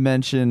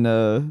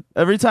mention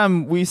every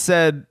time we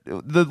said,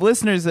 the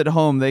listeners at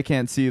home, they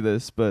can't see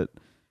this, but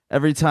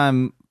every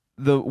time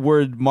the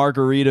word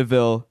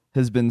Margaritaville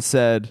has been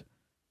said,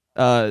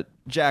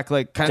 Jack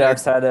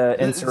Jack's had an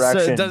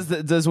insurrection.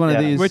 Does one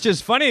of these, which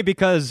is funny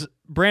because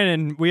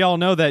Brandon, we all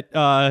know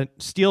that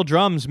steel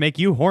drums make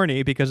you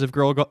horny because of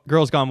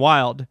Girls Gone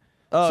Wild.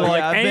 Oh, so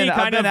like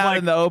I've been out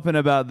in the open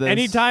about this.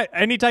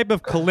 Any type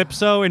of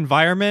calypso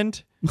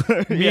environment,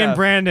 me and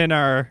Brandon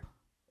are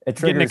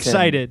getting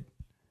excited.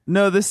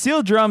 No, the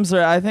steel drums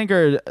I think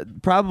are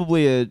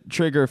probably a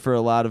trigger for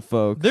a lot of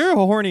folks. They're a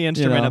horny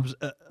instrument.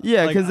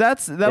 Yeah, because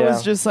that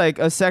was just like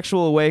a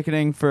sexual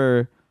awakening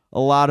for a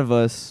lot of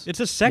us.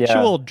 It's a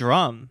sexual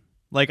drum.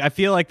 Like I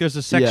feel like there's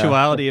a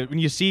sexuality when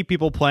you see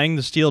people playing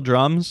the steel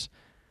drums.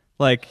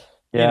 Like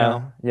you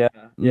know,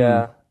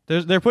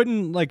 They're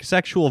putting like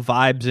sexual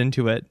vibes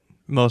into it.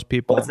 Most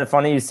people. Well, it's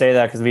funny you say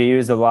that because we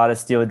used a lot of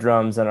steel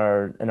drums in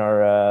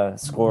our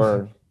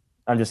score.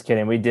 I'm just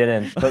kidding. We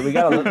didn't, but we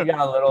got a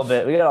little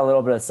bit. We got a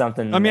little bit of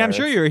something. I mean, I'm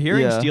sure you're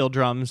hearing steel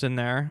drums in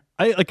there.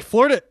 Like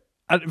Florida,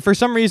 for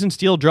some reason,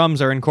 steel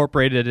drums are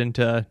incorporated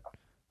into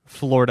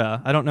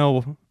Florida. I don't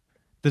know.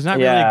 There's not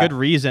really a good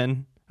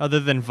reason other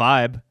than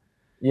vibe.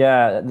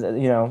 Yeah,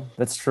 you know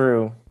that's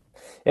true.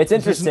 It's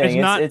interesting. It's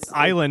not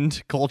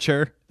island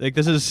culture. Like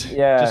this is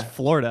just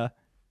Florida.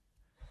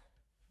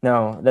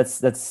 No,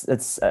 that's you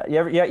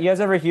guys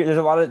ever hear? There's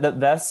a lot of the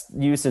best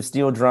use of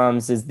steel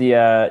drums is the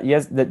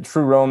the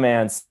True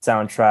Romance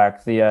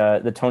soundtrack,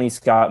 the Tony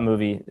Scott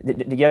movie.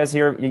 Did you guys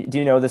hear? Do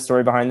you know the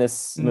story behind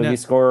this movie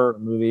score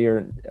movie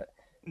or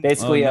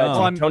basically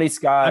Tony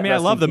Scott? I mean, I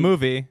love the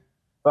movie.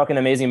 Fucking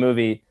amazing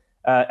movie.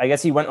 I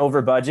guess he went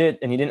over budget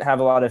and he didn't have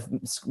a lot of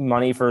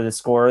money for the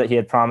score that he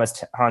had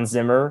promised Hans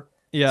Zimmer.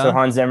 Yeah. So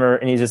Hans Zimmer,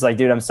 and he's just like,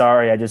 dude, I'm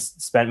sorry. I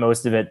just spent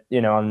most of it,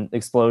 on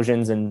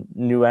explosions and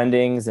new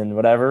endings and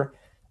whatever.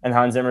 And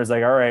Hans Zimmer's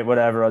like, all right,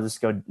 whatever.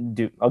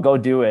 I'll go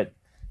do it.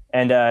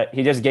 And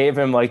he just gave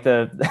him like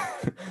the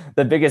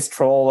biggest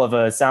troll of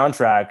a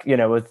soundtrack,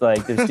 with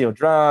like there's steel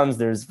drums.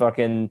 There's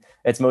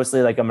it's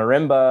mostly like a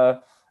marimba.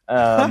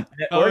 It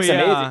works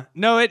amazing.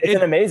 No, it's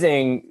an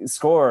amazing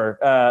score.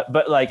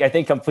 But like, I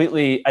think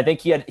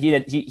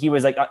he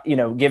was like,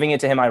 giving it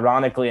to him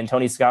ironically. And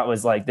Tony Scott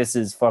was like, this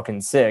is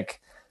fucking sick.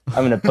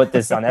 I'm going to put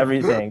this on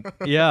everything.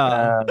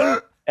 Yeah.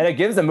 And it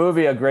gives the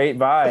movie a great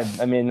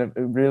vibe. I mean, it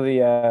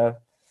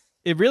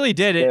really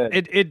did.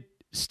 It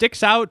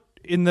sticks out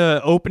in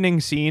the opening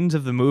scenes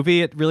of the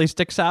movie. It really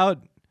sticks out.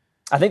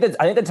 I think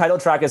the title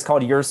track is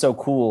called "You're So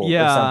Cool"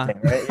 or something,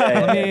 right?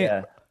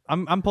 Yeah.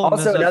 I'm pulling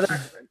also this up.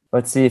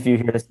 Let's see if you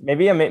hear this.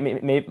 Maybe Oh,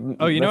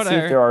 you know let's what see I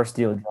if heard? there are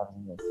steel drums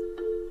in this.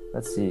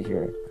 Let's see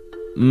here.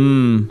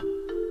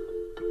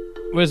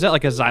 What is that,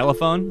 like a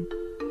xylophone?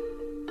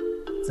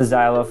 It's a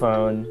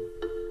xylophone.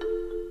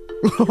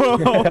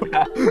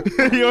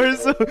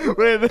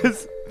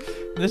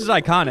 This is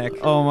iconic.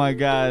 Oh my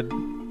god.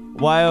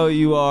 While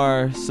You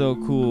Are So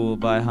Cool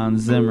by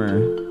Hans Zimmer.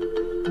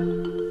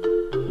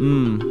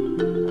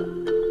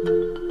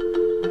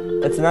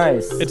 That's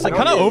nice. It's a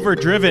kind of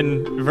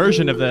overdriven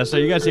version of this. Are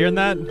you guys hearing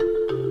that?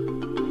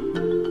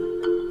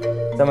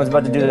 Someone's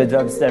about to do the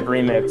dubstep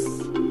remix.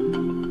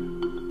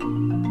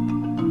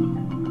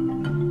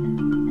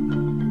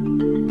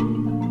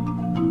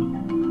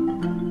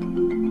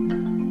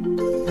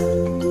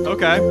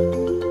 Okay.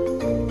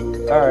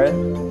 All right.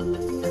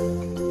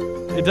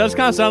 It does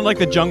kind of sound like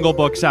the Jungle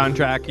Book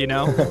soundtrack, you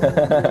know?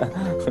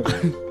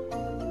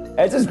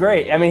 It's just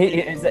great. I mean,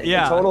 he's a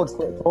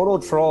total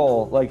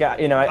troll. Like,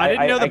 you know, I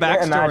didn't know the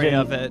backstory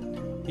of it,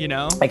 you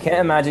know? I can't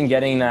imagine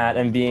getting that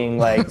and being,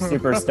 like,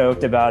 super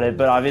stoked about it.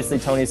 But obviously,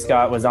 Tony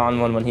Scott was on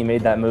one when he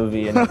made that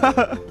movie.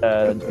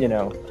 And, you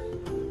know,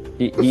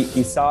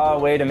 he saw a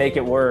way to make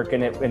it work,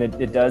 and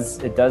it does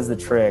the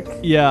trick.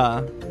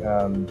 Yeah.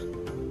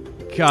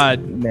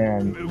 God.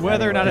 Man.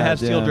 Whether or not it has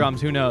steel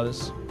drums, who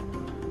knows?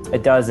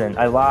 It doesn't.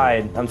 I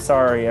lied. I'm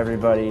sorry,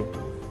 everybody.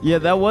 Yeah,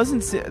 that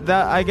wasn't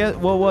that. I guess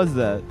what was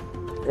that?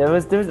 I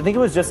think it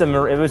was just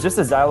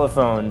a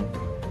xylophone.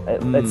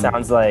 It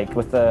sounds like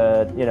with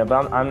the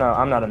but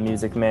I'm not a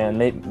music man.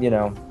 You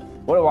know,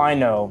 what do I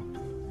know?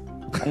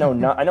 I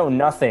know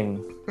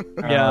nothing.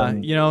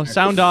 Yeah,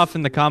 sound off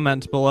in the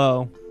comments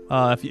below.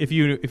 If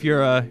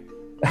you're an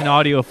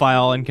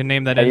audiophile and can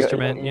name that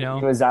instrument, you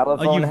a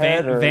xylophone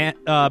head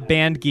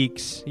band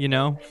geeks,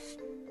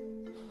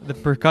 the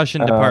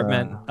percussion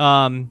department.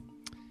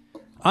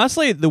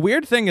 Honestly, the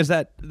weird thing is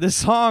that this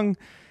song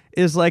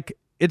is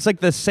it's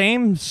like the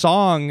same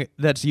song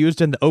that's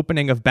used in the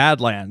opening of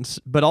Badlands,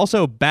 but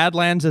also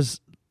Badlands is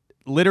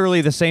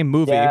literally the same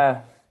movie.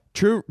 Yeah.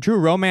 True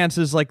Romance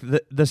is like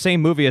the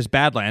same movie as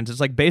Badlands. It's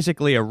like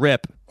basically a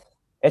rip.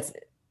 It's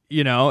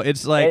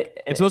it's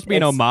supposed to be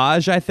an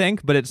homage, I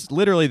think, but it's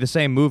literally the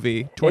same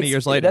movie 20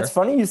 years later. That's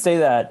funny you say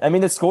that. I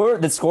mean, the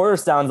score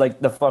sounds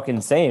like the fucking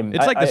same.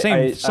 It's like the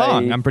same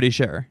song, I'm pretty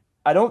sure.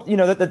 I don't,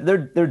 that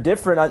they're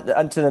different.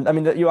 I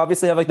mean, you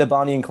obviously have like the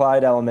Bonnie and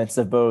Clyde elements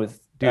of both.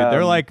 Dude,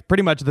 they're like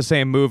pretty much the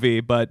same movie,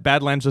 but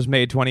Badlands was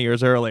made 20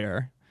 years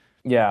earlier.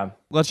 Yeah.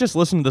 Let's just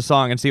listen to the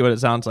song and see what it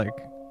sounds like.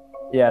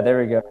 Yeah, there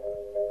we go.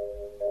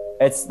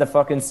 It's the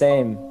fucking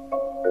same.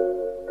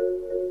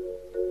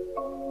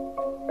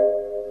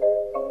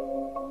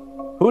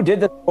 Who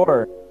did the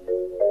score?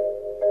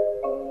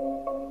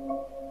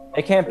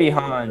 It can't be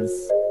Hans.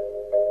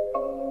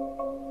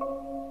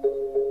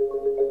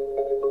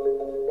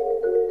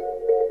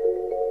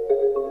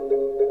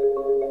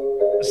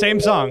 Same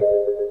song.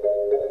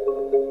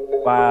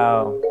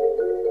 Wow.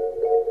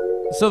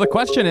 So the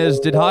question is,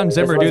 did Hans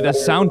Zimmer do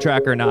this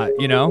soundtrack or not,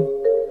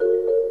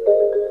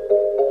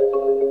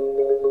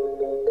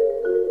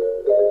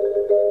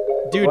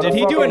 Dude, did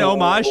he do an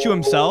homage to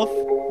himself?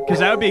 Because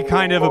that would be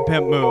kind of a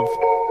pimp move.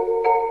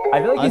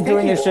 I feel like he's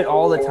doing this shit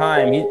all the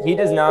time. He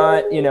does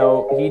not, he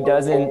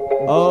doesn't...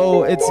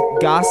 Oh, it's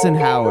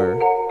Gassenhauer.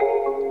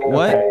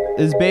 What?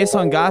 Is based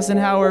on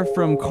Gassenhauer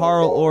from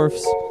Carl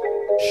Orff's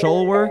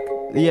Schulwerk?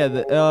 Yeah,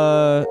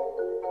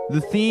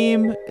 the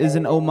theme is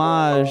an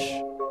homage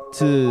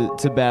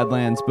to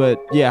Badlands,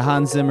 but yeah,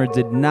 Hans Zimmer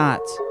did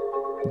not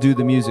do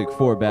the music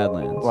for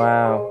Badlands.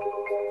 Wow.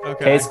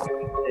 Okay. Case closed,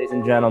 ladies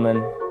and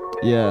gentlemen.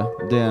 Yeah,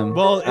 damn.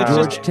 Well, it's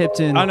George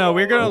Tipton. I know,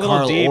 we're going a little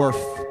Carl deep.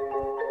 Orff.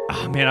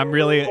 Oh, man, I'm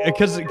really...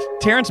 Because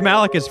Terrence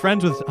Malick is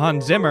friends with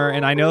Hans Zimmer,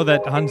 and I know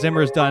that Hans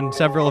Zimmer's done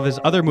several of his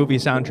other movie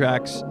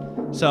soundtracks.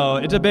 So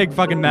it's a big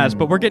fucking mess,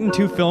 but we're getting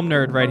too film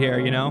nerd right here,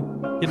 Getting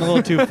a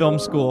little too film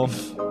school.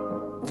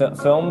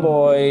 Film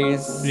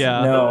boys.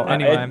 Yeah. No,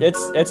 anyway.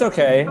 it's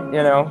okay.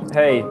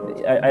 Hey,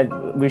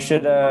 we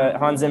should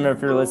Hans Zimmer,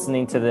 if you're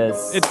listening to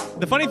this.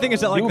 The funny thing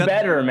is that do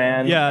better,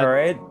 man. Yeah. All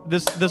right.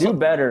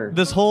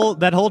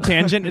 That whole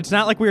tangent. It's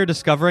not like we were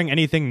discovering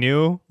anything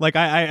new. Like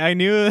I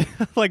knew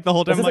like the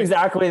whole time. This is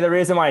exactly the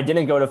reason why I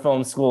didn't go to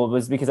film school,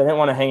 was because I didn't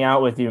want to hang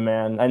out with you,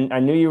 man. I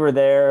knew you were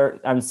there.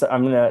 I'm just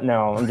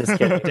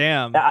kidding.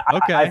 Damn.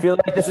 Okay. I feel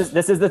like this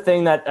is the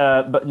thing that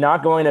but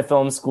not going to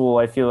film school,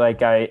 I feel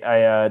like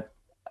I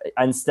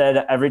instead,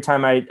 every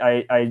time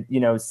I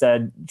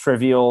said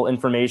trivial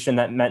information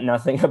that meant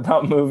nothing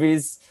about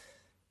movies,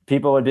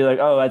 people would be like,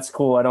 "Oh, that's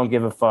cool. I don't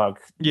give a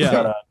fuck." Yeah.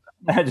 Shut up.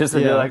 I just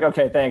would be like,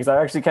 "Okay, thanks."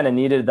 I actually kind of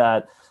needed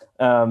that.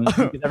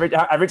 Every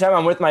time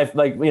I'm with my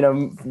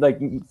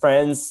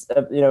friends,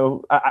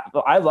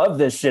 I love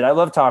this shit. I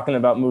love talking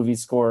about movie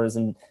scores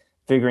and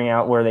figuring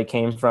out where they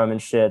came from and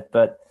shit.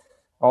 But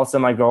also,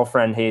 my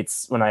girlfriend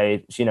hates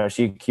when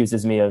she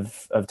accuses me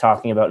of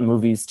talking about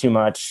movies too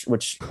much,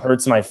 which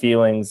hurts my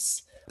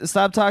feelings.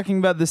 Stop talking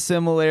about the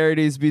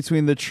similarities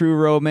between the True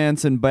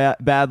Romance and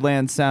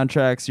Badlands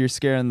soundtracks. You're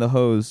scaring the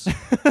hoes.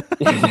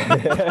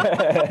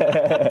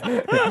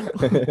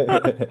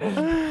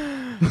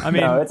 I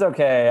mean, no, it's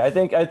okay. I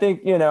think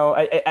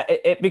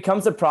it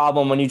becomes a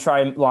problem when you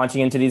try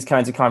launching into these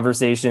kinds of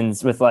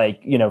conversations with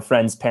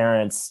friends'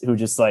 parents who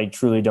just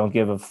truly don't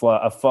give a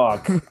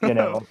fuck.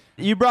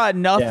 You brought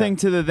nothing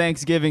to the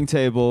Thanksgiving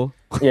table.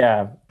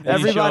 Yeah,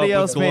 everybody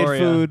else made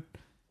food.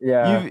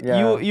 Yeah,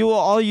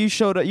 you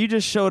showed up. You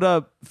just showed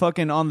up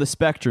fucking on the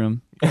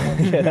spectrum.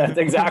 Yeah, that's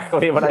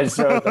exactly what I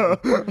showed them.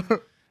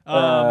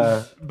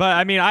 But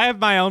I mean, I have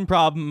my own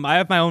problem. I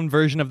have my own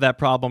version of that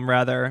problem,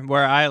 rather,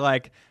 where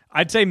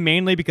I'd say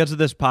mainly because of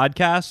this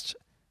podcast,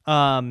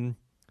 and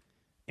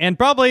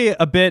probably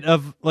a bit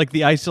of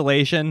the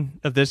isolation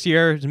of this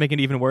year is making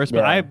it even worse.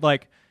 But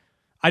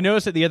I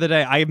noticed it the other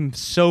day. I'm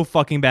so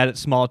fucking bad at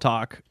small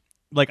talk.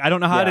 I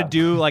don't know how to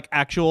do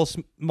actual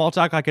small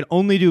talk. I can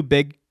only do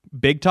big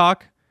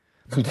talk.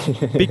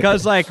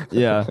 because like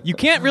you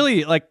can't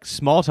really like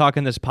small talk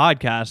in this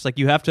podcast. Like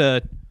you have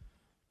to.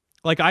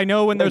 Like I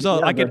know when there's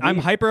I'm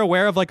hyper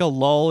aware of like a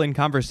lull in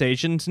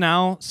conversations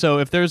now. So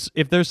if there's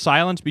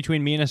silence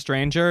between me and a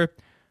stranger,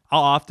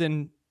 I'll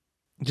often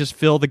just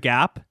fill the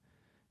gap.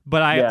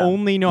 But I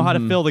only know how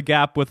to fill the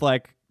gap with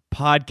like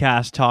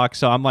podcast talk.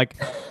 So I'm like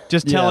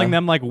just telling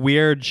them like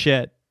weird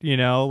shit, you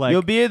know, like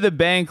you'll be at the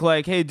bank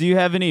like, hey, do you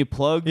have any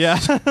plugs? Yeah.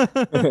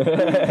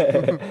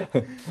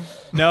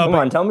 No, come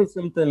on, tell me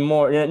something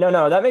more.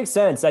 No, that makes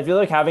sense. I feel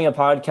like having a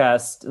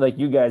podcast like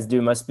you guys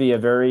do must be a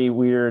very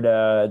weird.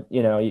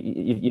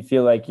 You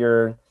feel like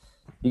you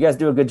guys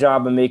do a good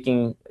job of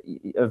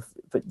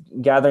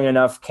gathering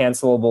enough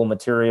cancelable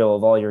material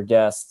of all your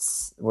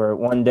guests, where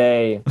one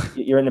day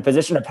you're in a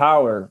position of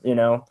power. You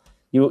know.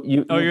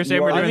 You're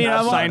saying we're doing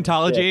that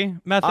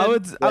Scientology method?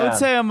 I would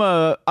say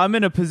I'm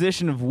in a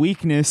position of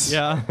weakness.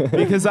 Yeah,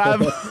 because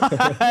I've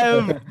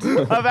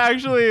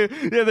actually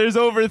there's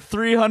over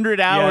 300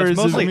 hours. It's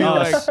mostly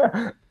us.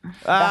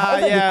 How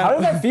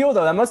does that feel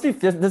though? That must be.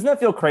 Doesn't that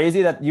feel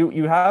crazy that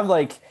you have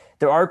like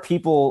there are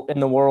people in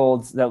the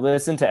world that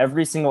listen to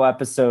every single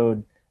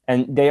episode,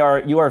 and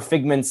you are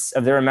figments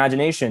of their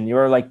imagination. You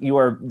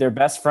are their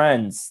best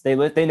friends. They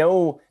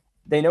know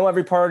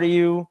every part of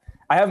you.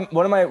 I have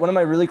one of my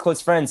really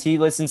close friends. He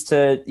listens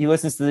to your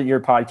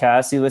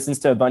podcast. He listens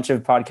to a bunch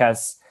of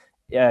podcasts.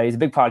 He's a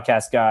big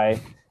podcast guy,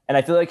 and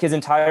I feel like his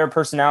entire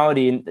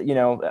personality,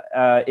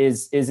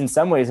 is in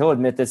some ways, he'll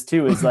admit this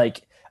too, is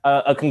like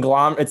a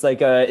conglomerate.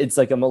 It's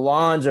like a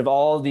melange of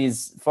all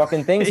these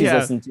fucking things he's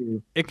listened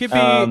to. It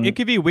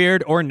could be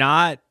weird or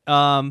not,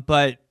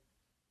 but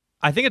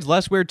I think it's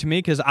less weird to me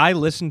because I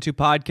listen to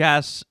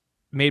podcasts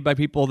made by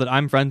people that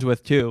I'm friends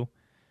with too,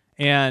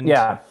 and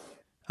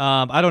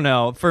I don't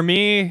know. For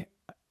me,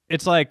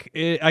 it's like,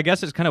 I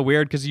guess it's kind of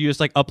weird because you just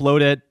like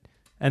upload it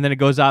and then it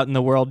goes out in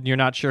the world and you're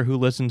not sure who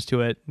listens to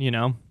it, you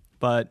know?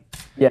 But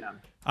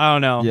I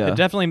don't know. It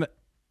definitely,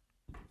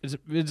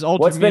 it's all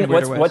what's been the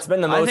most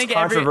I think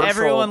controversial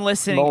everyone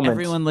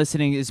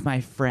listening is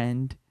my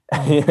friend.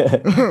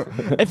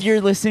 If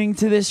you're listening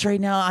to this right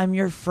now, I'm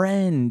your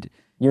friend.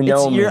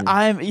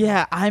 I'm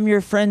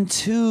your friend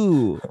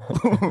too.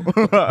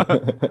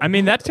 I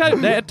mean,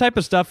 that type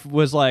of stuff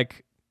was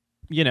like,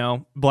 you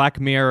know, Black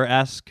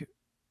Mirror-esque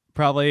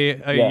probably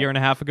a year and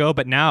a half ago,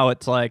 but now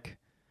it's like,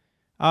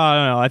 I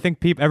don't know. I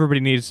think everybody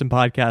needs some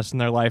podcasts in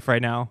their life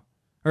right now,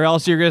 or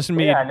else you're going to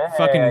be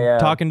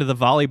talking to the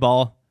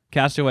volleyball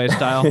Castaway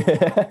style.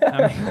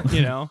 I mean,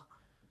 you know,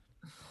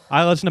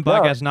 I listen to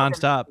podcasts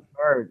nonstop.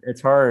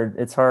 It's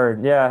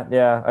hard. Yeah.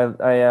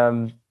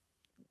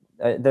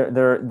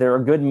 They're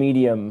a good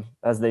medium,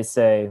 as they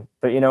say,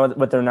 but you know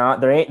what? They're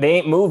not. They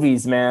ain't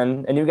movies,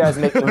 man. And you guys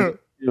make movies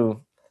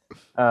too.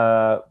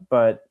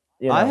 But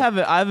you know. I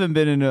haven't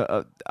been in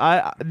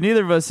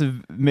neither of us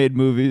have made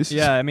movies.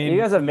 Yeah, I mean, you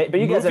guys have made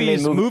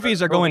movies.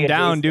 Movies are going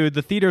down, dude.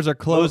 The theaters are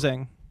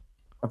closing.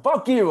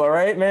 Fuck you, all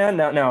right, man.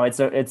 No, it's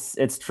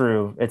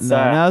true. It's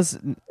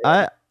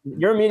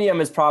your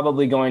medium is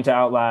probably going to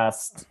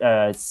outlast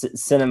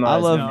cinema.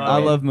 I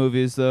love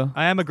movies though.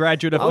 I am a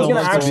graduate of film.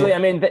 I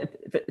mean,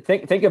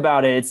 think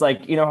about it. It's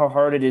like, you know how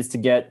hard it is to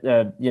get.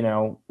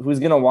 Who's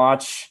gonna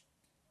watch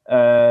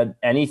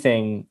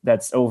anything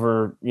that's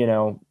over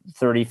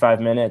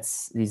 35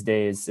 minutes these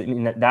days. I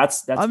mean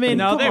that's I mean,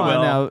 no, they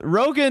will now.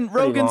 Rogan's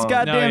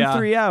goddamn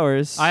 3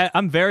 hours.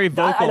 I'm very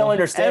vocal. I don't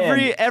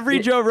understand. Every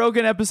Joe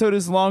Rogan episode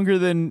is longer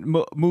than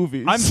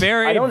movies. I'm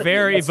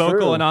very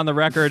vocal and on the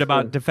record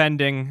about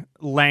defending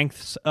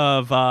lengths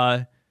of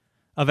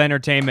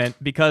entertainment,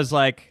 because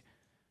like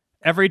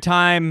every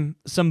time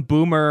some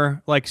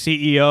boomer like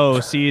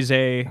CEO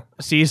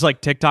sees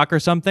like TikTok or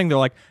something, they're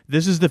like,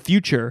 this is the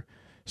future.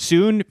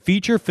 Soon,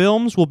 feature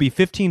films will be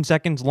 15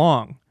 seconds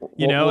long,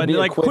 and they're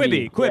like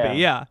Quibi,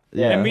 yeah.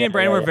 And me and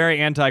Brandon were very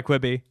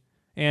anti-Quibi,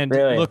 and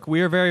look,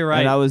 we were very right.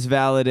 And I was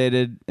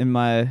validated in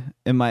my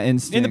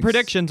instincts. In the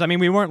predictions, I mean,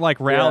 we weren't like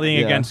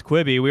rallying against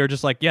Quibi. We were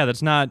just like,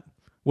 that's not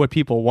what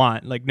people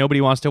want. Like,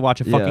 nobody wants to watch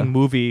a fucking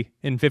movie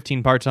in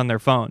 15 parts on their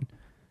phone.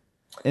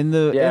 In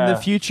the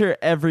future,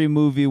 every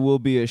movie will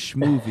be a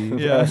schmovie.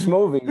 A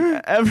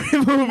schmovie. Every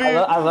movie.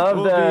 I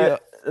love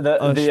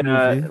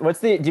what's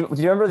do you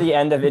remember the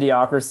end of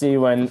Idiocracy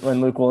when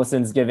Luke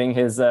Wilson's giving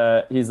his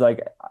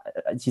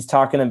he's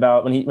talking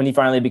about when he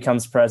finally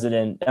becomes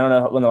president. I don't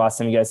know when the last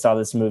time you guys saw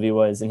this movie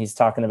was, and he's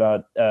talking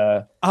about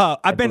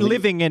I've been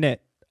living in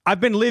it.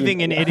 I've been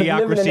living in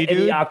Idiocracy,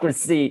 dude.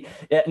 Idiocracy.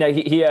 Yeah, no,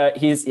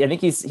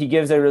 he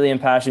gives a really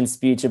impassioned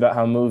speech about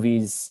how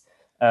movies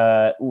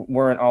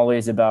weren't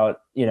always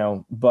about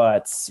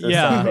butts or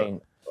something.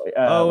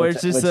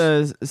 It's just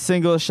a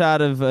single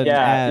shot of an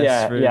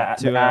ass for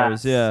 2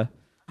 hours. Yeah,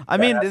 I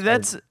mean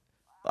that's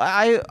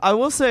I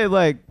will say,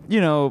 like,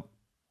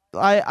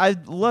 I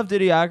loved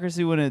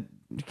Idiocracy when it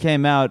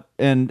came out,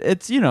 and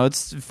it's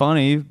it's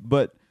funny,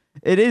 but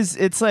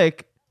it's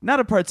like not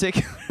a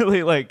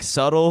particularly like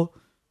subtle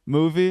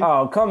movie.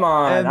 Oh, come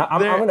on! I'm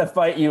gonna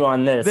fight you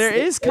on this. There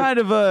is kind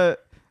of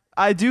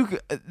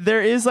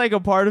there is like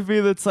a part of me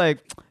that's like,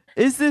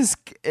 Is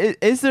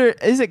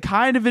it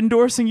kind of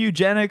endorsing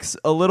eugenics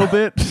a little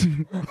bit?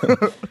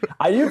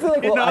 I do feel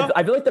like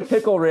I feel like the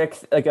Pickle Rick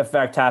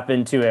effect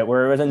happened to it,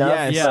 where it was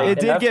enough. It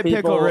did get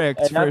Pickle Rick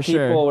for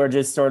sure. People were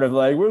just sort of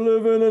like, we're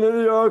living in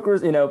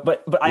idiocracy,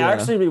 But I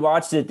actually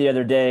rewatched it the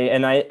other day,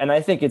 and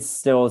I think it's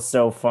still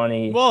so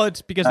funny. Well,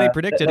 it's because they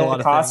predicted a lot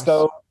of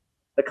things.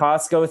 The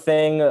Costco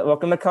thing.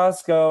 Welcome to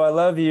Costco. I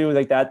love you.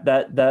 Like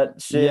that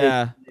shit.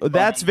 Yeah,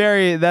 that's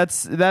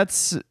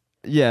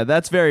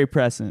very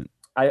present.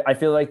 I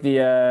feel like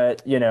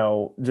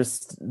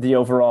just the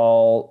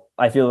overall.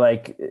 I feel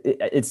like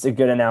it's a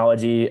good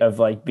analogy of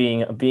like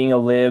being a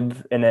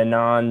lib in a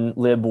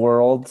non-lib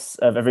world.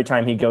 Of every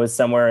time he goes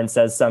somewhere and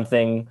says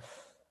something,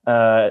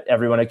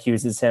 everyone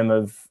accuses him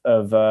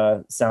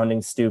of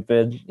sounding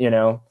stupid.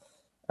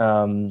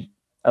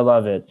 I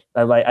love it.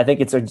 I think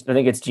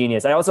it's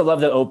genius. I also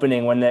love the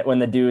opening when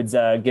the dude's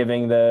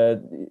giving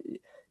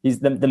he's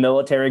the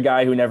military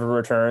guy who never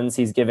returns.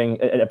 He's giving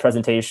a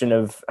presentation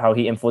of how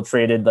he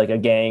infiltrated like a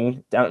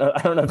gang. I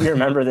don't know if you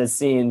remember this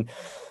scene.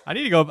 I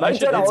need to go. It's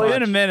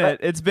been a minute.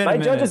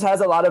 Mike Judge just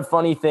has a lot of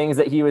funny things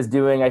that he was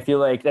doing. I feel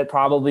like that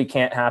probably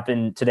can't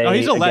happen today. Oh,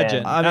 he's a again.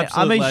 legend.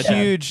 I'm a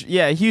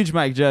huge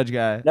Mike Judge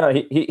guy. No,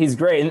 he's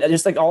great. And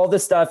just like all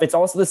this stuff, it's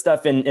also the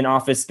stuff in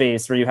Office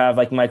Space where you have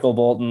like Michael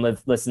Bolton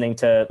listening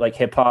to like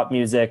hip hop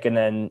music. And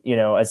then,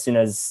 as soon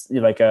as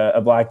like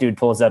a black dude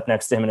pulls up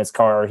next to him in his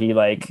car,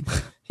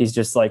 he's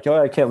just like,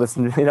 oh, I can't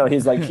listen.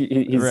 He's like,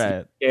 he's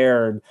right.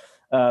 scared.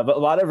 But a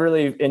lot of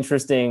really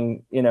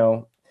interesting,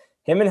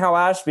 him and Hal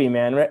Ashby,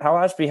 man. Hal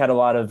Ashby had a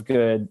lot of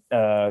good.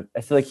 I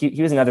feel like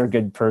he was another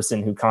good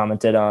person who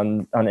commented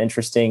on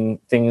interesting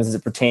things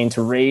that pertain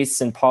to race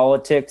and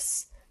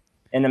politics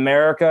in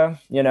America.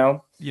 You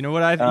know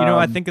what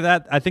I think of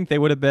that. I think they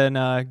would have been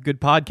good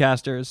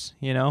podcasters.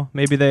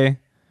 Maybe they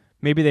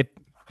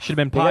should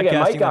have been podcasting get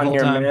Mike the on whole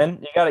here, time. Man.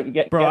 You gotta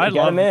get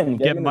him in.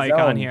 Get Mike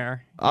on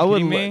here. I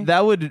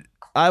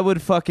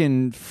would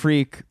fucking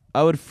freak.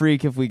 I would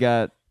freak if we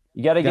got.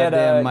 You got to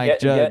get Mike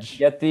Judge.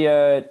 Get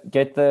the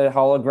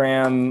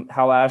hologram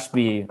Hal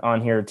Ashby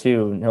on here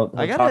too. He'll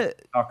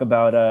talk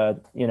about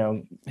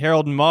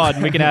Harold and Maude,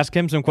 and we can ask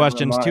him some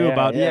questions too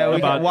about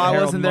why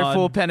Harold wasn't there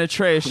full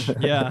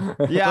penetration?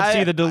 Let's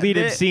see the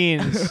deleted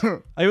scenes.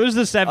 It was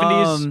the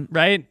 70s,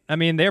 right? I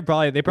mean, they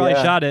probably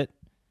shot it.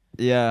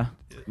 Yeah,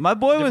 my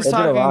boy was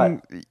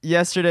talking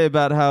yesterday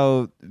about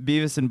how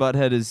Beavis and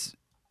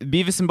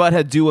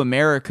Butthead Do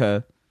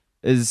America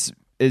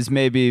is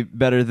maybe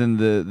better than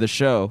the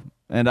show,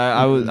 and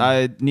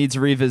I need to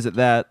revisit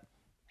that.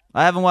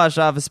 I haven't watched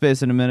Office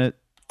Space in a minute.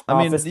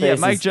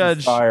 Mike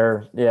Judge,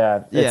 fire.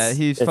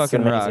 He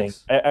fucking amazing.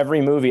 rocks.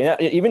 Every movie,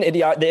 even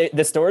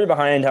the story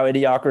behind how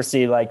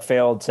Idiocracy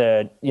failed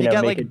to he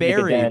got make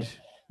buried.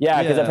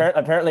 Yeah, because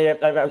apparently,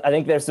 I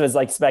think this was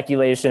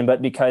speculation,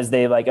 but because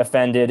they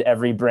offended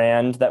every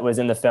brand that was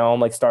in the film,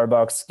 like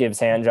Starbucks gives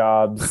hand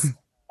jobs,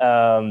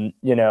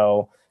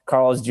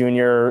 Carl's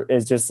Jr.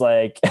 is just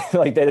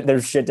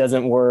their shit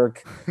doesn't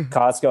work.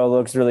 Costco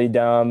looks really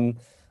dumb.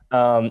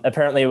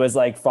 Apparently it was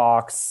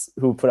Fox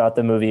who put out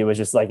the movie. It was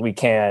just we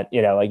can't,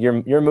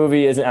 your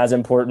movie isn't as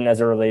important as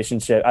our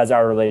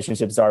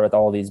relationships are with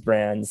all these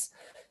brands.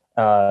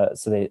 So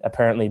they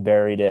apparently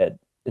buried it.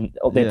 And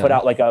they put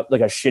out a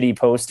shitty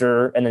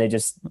poster, and then they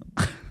just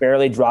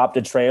barely dropped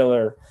a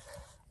trailer.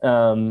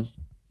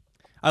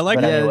 I like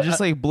it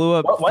just blew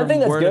up one thing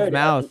that's word good, of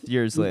mouth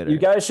years later. You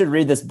guys should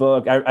read this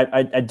book.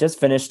 I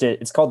just finished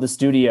it. It's called The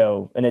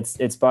Studio, and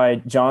it's by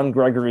John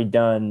Gregory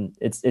Dunn.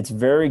 It's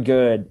very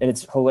good, and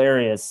it's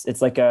hilarious. I'm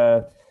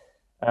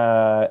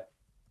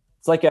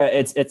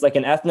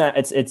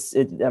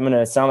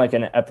gonna sound like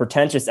a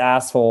pretentious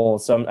asshole,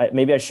 so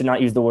maybe I should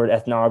not use the word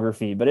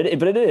ethnography, but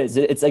it is.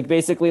 It's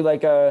basically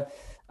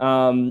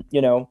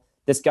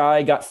this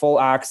guy got full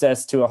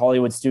access to a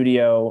Hollywood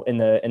studio in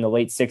the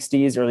late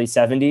 60s, early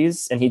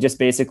 70s, and he just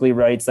basically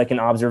writes an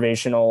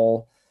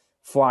observational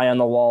fly on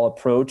the wall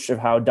approach of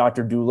how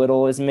Dr.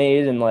 Dolittle is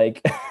made, and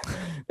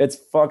it's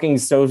fucking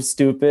so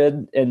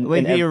stupid. And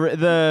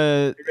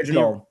the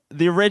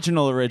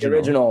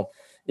original.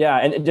 Yeah,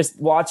 and just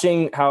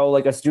watching how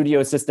a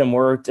studio system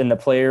worked, and the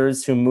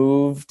players who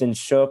moved and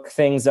shook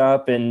things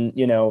up, and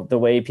the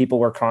way people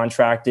were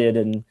contracted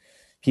and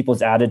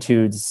people's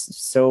attitudes,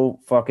 so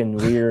fucking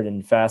weird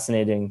and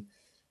fascinating.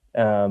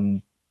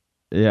 Anyway,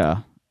 I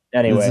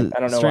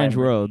don't know. Strange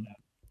world.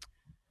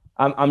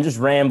 I'm just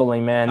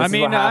rambling, man.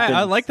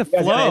 I like the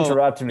flow.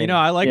 Interrupt me.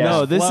 I like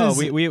no. This flow.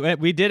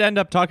 We did end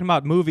up talking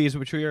about movies,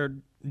 which we were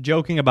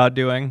joking about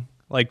doing,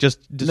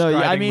 just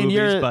describing movies.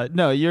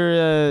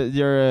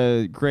 You're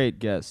a great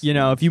guest.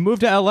 If you move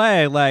to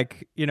LA,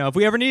 if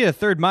we ever need a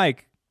third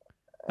mic,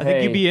 I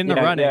think you'd be in the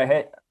running. Yeah,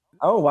 hey.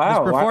 Oh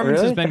wow! His performance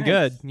really? has been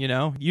good. You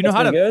know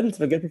how to. Good. It's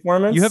been a good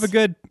performance. You have a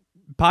good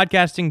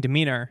podcasting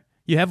demeanor.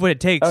 You have what it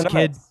takes,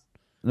 kid.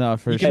 No,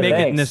 for you sure. can make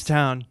it in this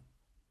town.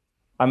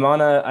 I'm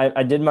on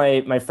I did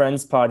my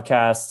friend's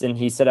podcast, and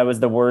he said I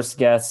was the worst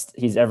guest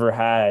he's ever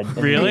had. And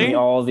really?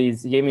 He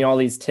gave me all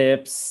these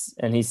tips,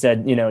 and he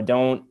said,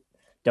 don't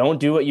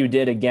Don't do what you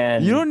did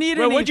again. You don't need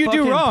any what'd you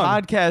do wrong?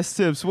 podcast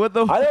tips. What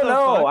the? I don't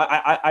know. Fuck?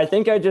 I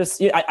think I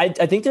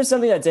think there's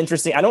something that's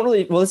interesting. I don't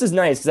really. Well, this is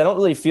nice because I don't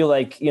really feel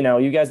like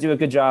you guys do a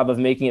good job of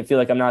making it feel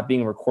like I'm not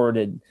being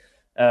recorded.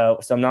 So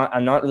I'm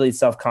not really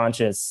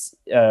self-conscious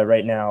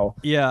right now.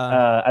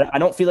 Yeah. I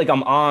don't feel like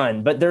I'm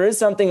on, but there is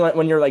something like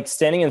when you're like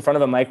standing in front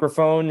of a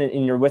microphone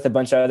and you're with a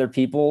bunch of other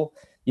people,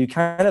 you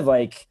kind of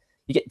like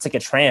it's like a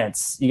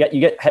trance. You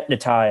get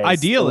hypnotized.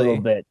 Ideally. A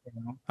little bit.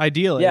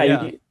 Ideally.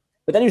 Yeah.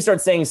 But then you start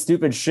saying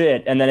stupid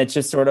shit, and then it's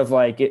just sort of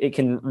like it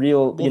can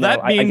real. Well,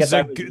 that means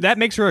that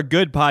makes for a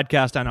good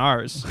podcast on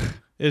ours.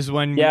 Is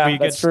when we that's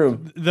get true.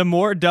 The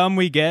more dumb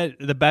we get,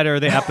 the better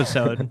the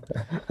episode.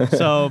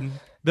 So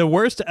the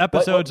worst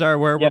episodes are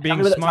where we're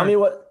being smart. Tell me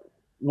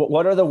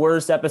what are the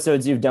worst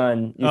episodes you've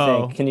done? You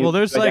think? Can you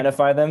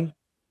identify them?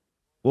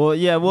 Well,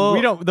 yeah. Well,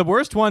 we don't. The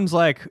worst ones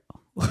like.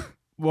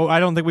 Well,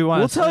 I don't think we want.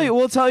 We'll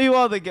tell you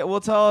all the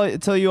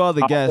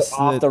guests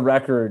off the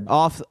record.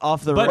 Off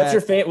the. But what's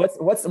your favorite?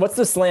 What's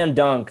the slam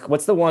dunk?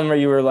 What's the one where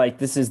you were like,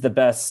 this is the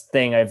best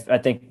thing I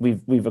think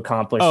we've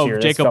accomplished here?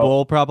 Jacob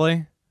Bull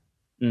probably.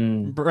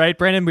 Right,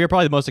 Brandon. We were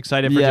probably the most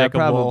exted for Jacob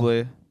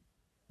probably. Bull.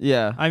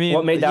 Yeah. I mean,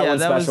 what made that one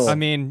special? I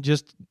mean,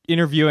 just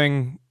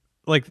interviewing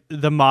like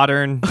the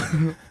modern.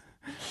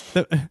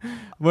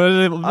 One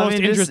of the most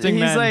interesting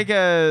men. He's like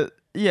a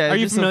Are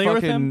you familiar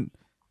with him?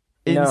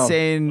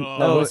 Insane.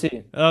 No.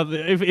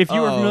 If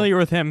you were familiar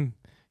with him,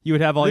 you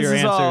would have all your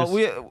answers.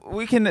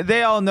 We can.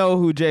 They all know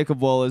who Jacob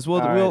Bull is.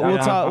 We'll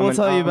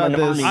tell you about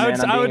this.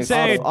 I would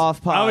say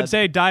off pod. I would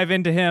say dive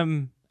into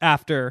him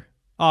after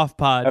off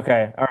pod.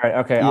 Okay. All right.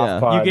 Okay. Yeah.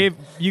 Off pod.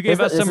 You gave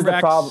us some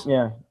Rex.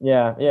 Yeah.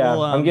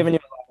 Well, I'm giving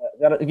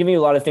you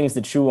a lot of things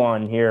to chew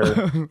on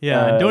here.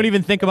 Yeah. Don't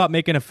even think about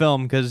making a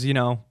film because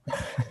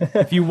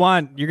if you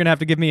want, you're gonna have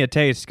to give me a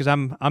taste because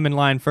I'm in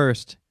line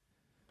first.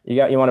 You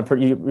want to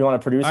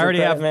produce? I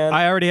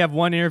already have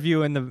one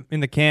interview in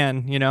the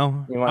can. I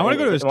want to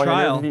go to his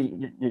trial.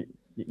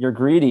 You're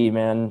greedy,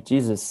 man.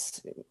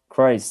 Jesus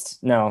Christ.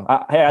 No.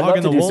 I'd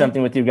love to do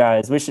something with you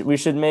guys. We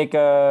should make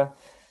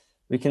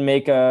we can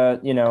make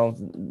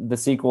the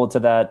sequel to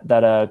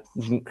that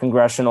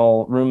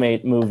congressional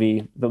roommate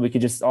movie, but we could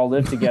just all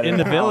live together in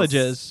the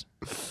villages.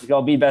 We could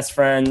all be best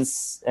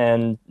friends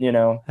and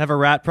have a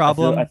rat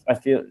problem. I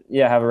feel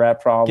have a rat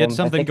problem. Get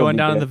something going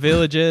down in the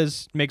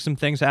villages, make some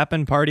things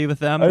happen, party with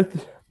them. I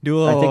think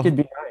it'd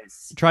be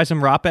nice. Try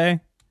some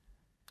rape.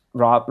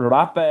 Rape with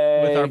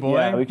our boy.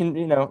 Yeah, we can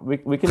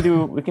we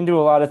can do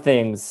a lot of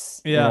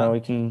things. Yeah.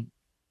 We can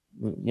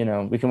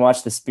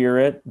watch The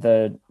Spirit,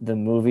 the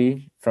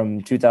movie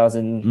from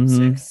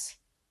 2006,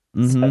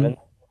 7.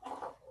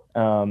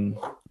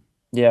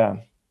 Yeah.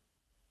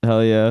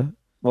 Hell yeah.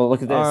 Well,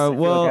 look at this.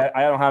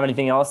 I don't have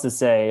anything else to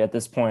say at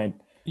this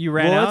point. You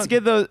ran out? Let's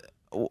get those.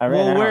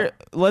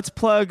 Let's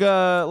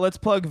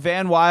plug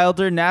Van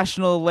Wilder,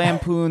 National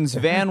Lampoon's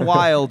Van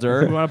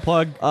Wilder. We want to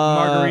plug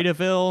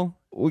Margaritaville.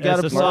 We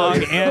got a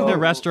song and a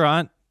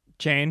restaurant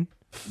chain.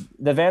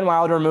 The Van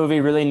Wilder movie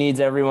really needs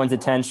everyone's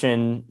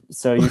attention,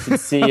 so you should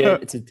see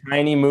it. It's a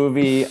tiny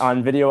movie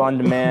on video on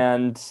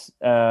demand.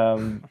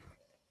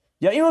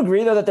 Don't you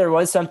agree though that there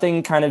was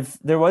something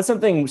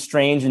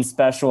strange and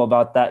special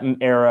about that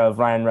era of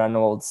Ryan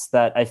Reynolds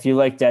that I feel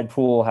like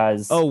Deadpool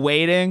has? Oh,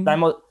 Waiting.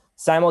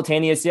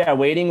 Simultaneous, yeah.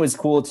 Waiting was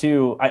cool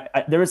too.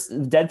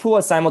 Deadpool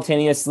has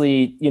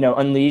simultaneously,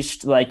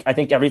 unleashed like I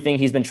think everything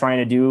he's been trying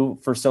to do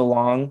for so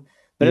long,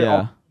 but it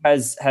all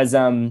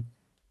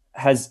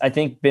has I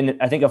think been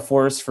a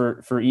force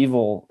for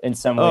evil in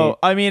some way. Oh,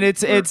 I mean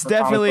it's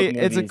definitely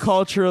it's a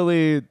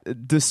culturally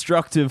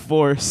destructive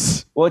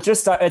force. Well,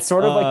 it's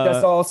sort of like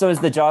this also is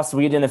the Joss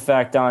Whedon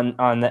effect on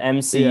the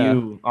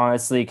MCU,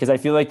 honestly, because I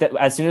feel like that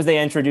as soon as they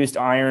introduced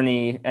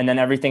irony and then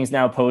everything's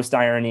now post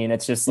irony and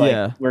it's just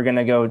like we're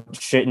gonna go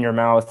shit in your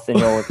mouth and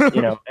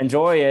you'll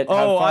enjoy it.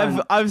 Oh,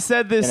 I've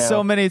said this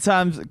so many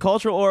times.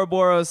 Cultural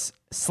Ouroboros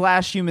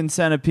 / Human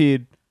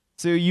Centipede.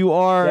 So you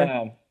are.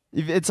 Yeah.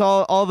 It's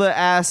all the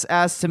ass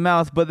to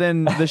mouth, but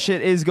then the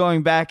shit is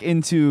going back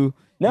into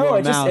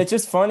it's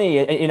just funny,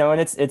 and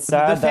it's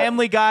sad. The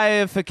Family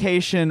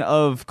Guyification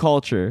of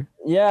culture.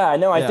 Yeah,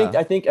 no,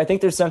 I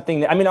think there's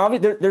something. I mean,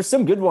 there's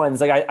some good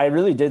ones. Like I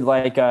really did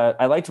like.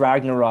 I liked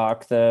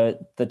Ragnarok, the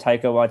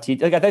Taika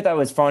Waititi. Like I think that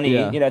was funny.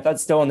 Yeah.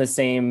 That's still in the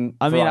same.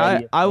 I mean,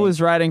 I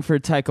was writing for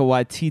Taika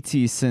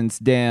Waititi since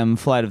damn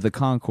Flight of the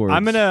Conchords.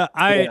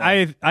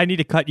 I need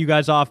to cut you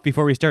guys off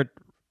before we start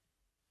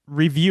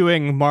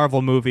reviewing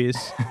Marvel movies.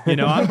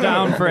 I'm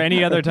down for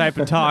any other type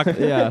of talk.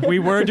 Yeah. We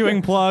were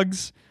doing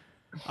plugs.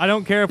 I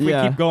don't care if we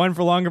keep going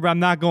for longer, but I'm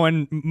not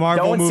going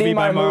Marvel movie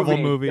by Marvel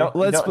movie.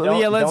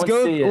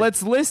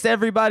 Let's list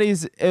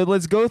everybody's.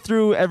 Let's go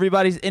through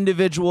everybody's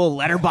individual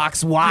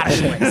Letterboxd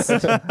watch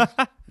list.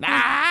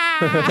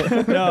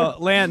 No,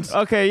 Lance.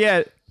 Okay,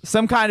 yeah,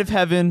 Some Kind of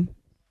Heaven.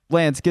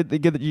 Lance, get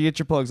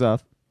your plugs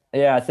off.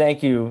 Yeah,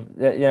 thank you.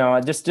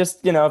 Just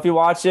if you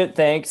watch it,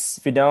 thanks.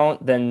 If you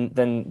don't,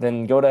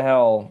 then go to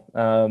hell.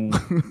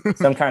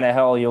 Some kind of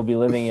hell you'll be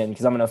living in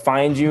because I'm gonna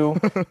find you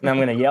and I'm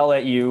gonna yell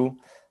at you.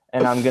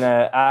 and I'm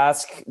gonna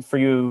ask for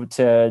you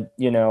to,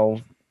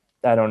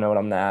 I don't know what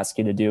I'm gonna ask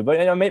you to do,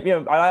 but maybe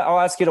I'll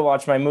ask you to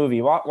watch my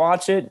movie.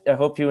 Watch it. I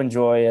hope you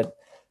enjoy it.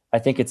 I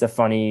think it's a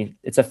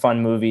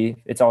fun movie.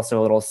 It's also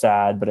a little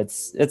sad, but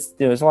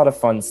there's a lot of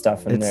fun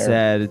stuff in there. It's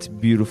sad. It's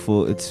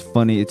beautiful. It's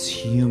funny. It's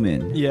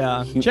human.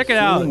 Yeah, check it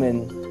out.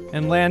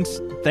 And Lance,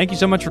 thank you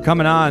so much for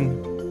coming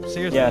on.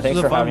 Seriously, yeah,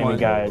 thanks for having me,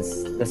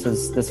 guys. This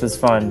was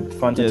fun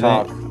to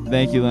talk.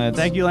 Thank you, Lance.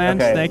 Thank you,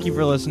 Lance. Okay. Thank you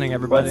for listening,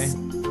 everybody.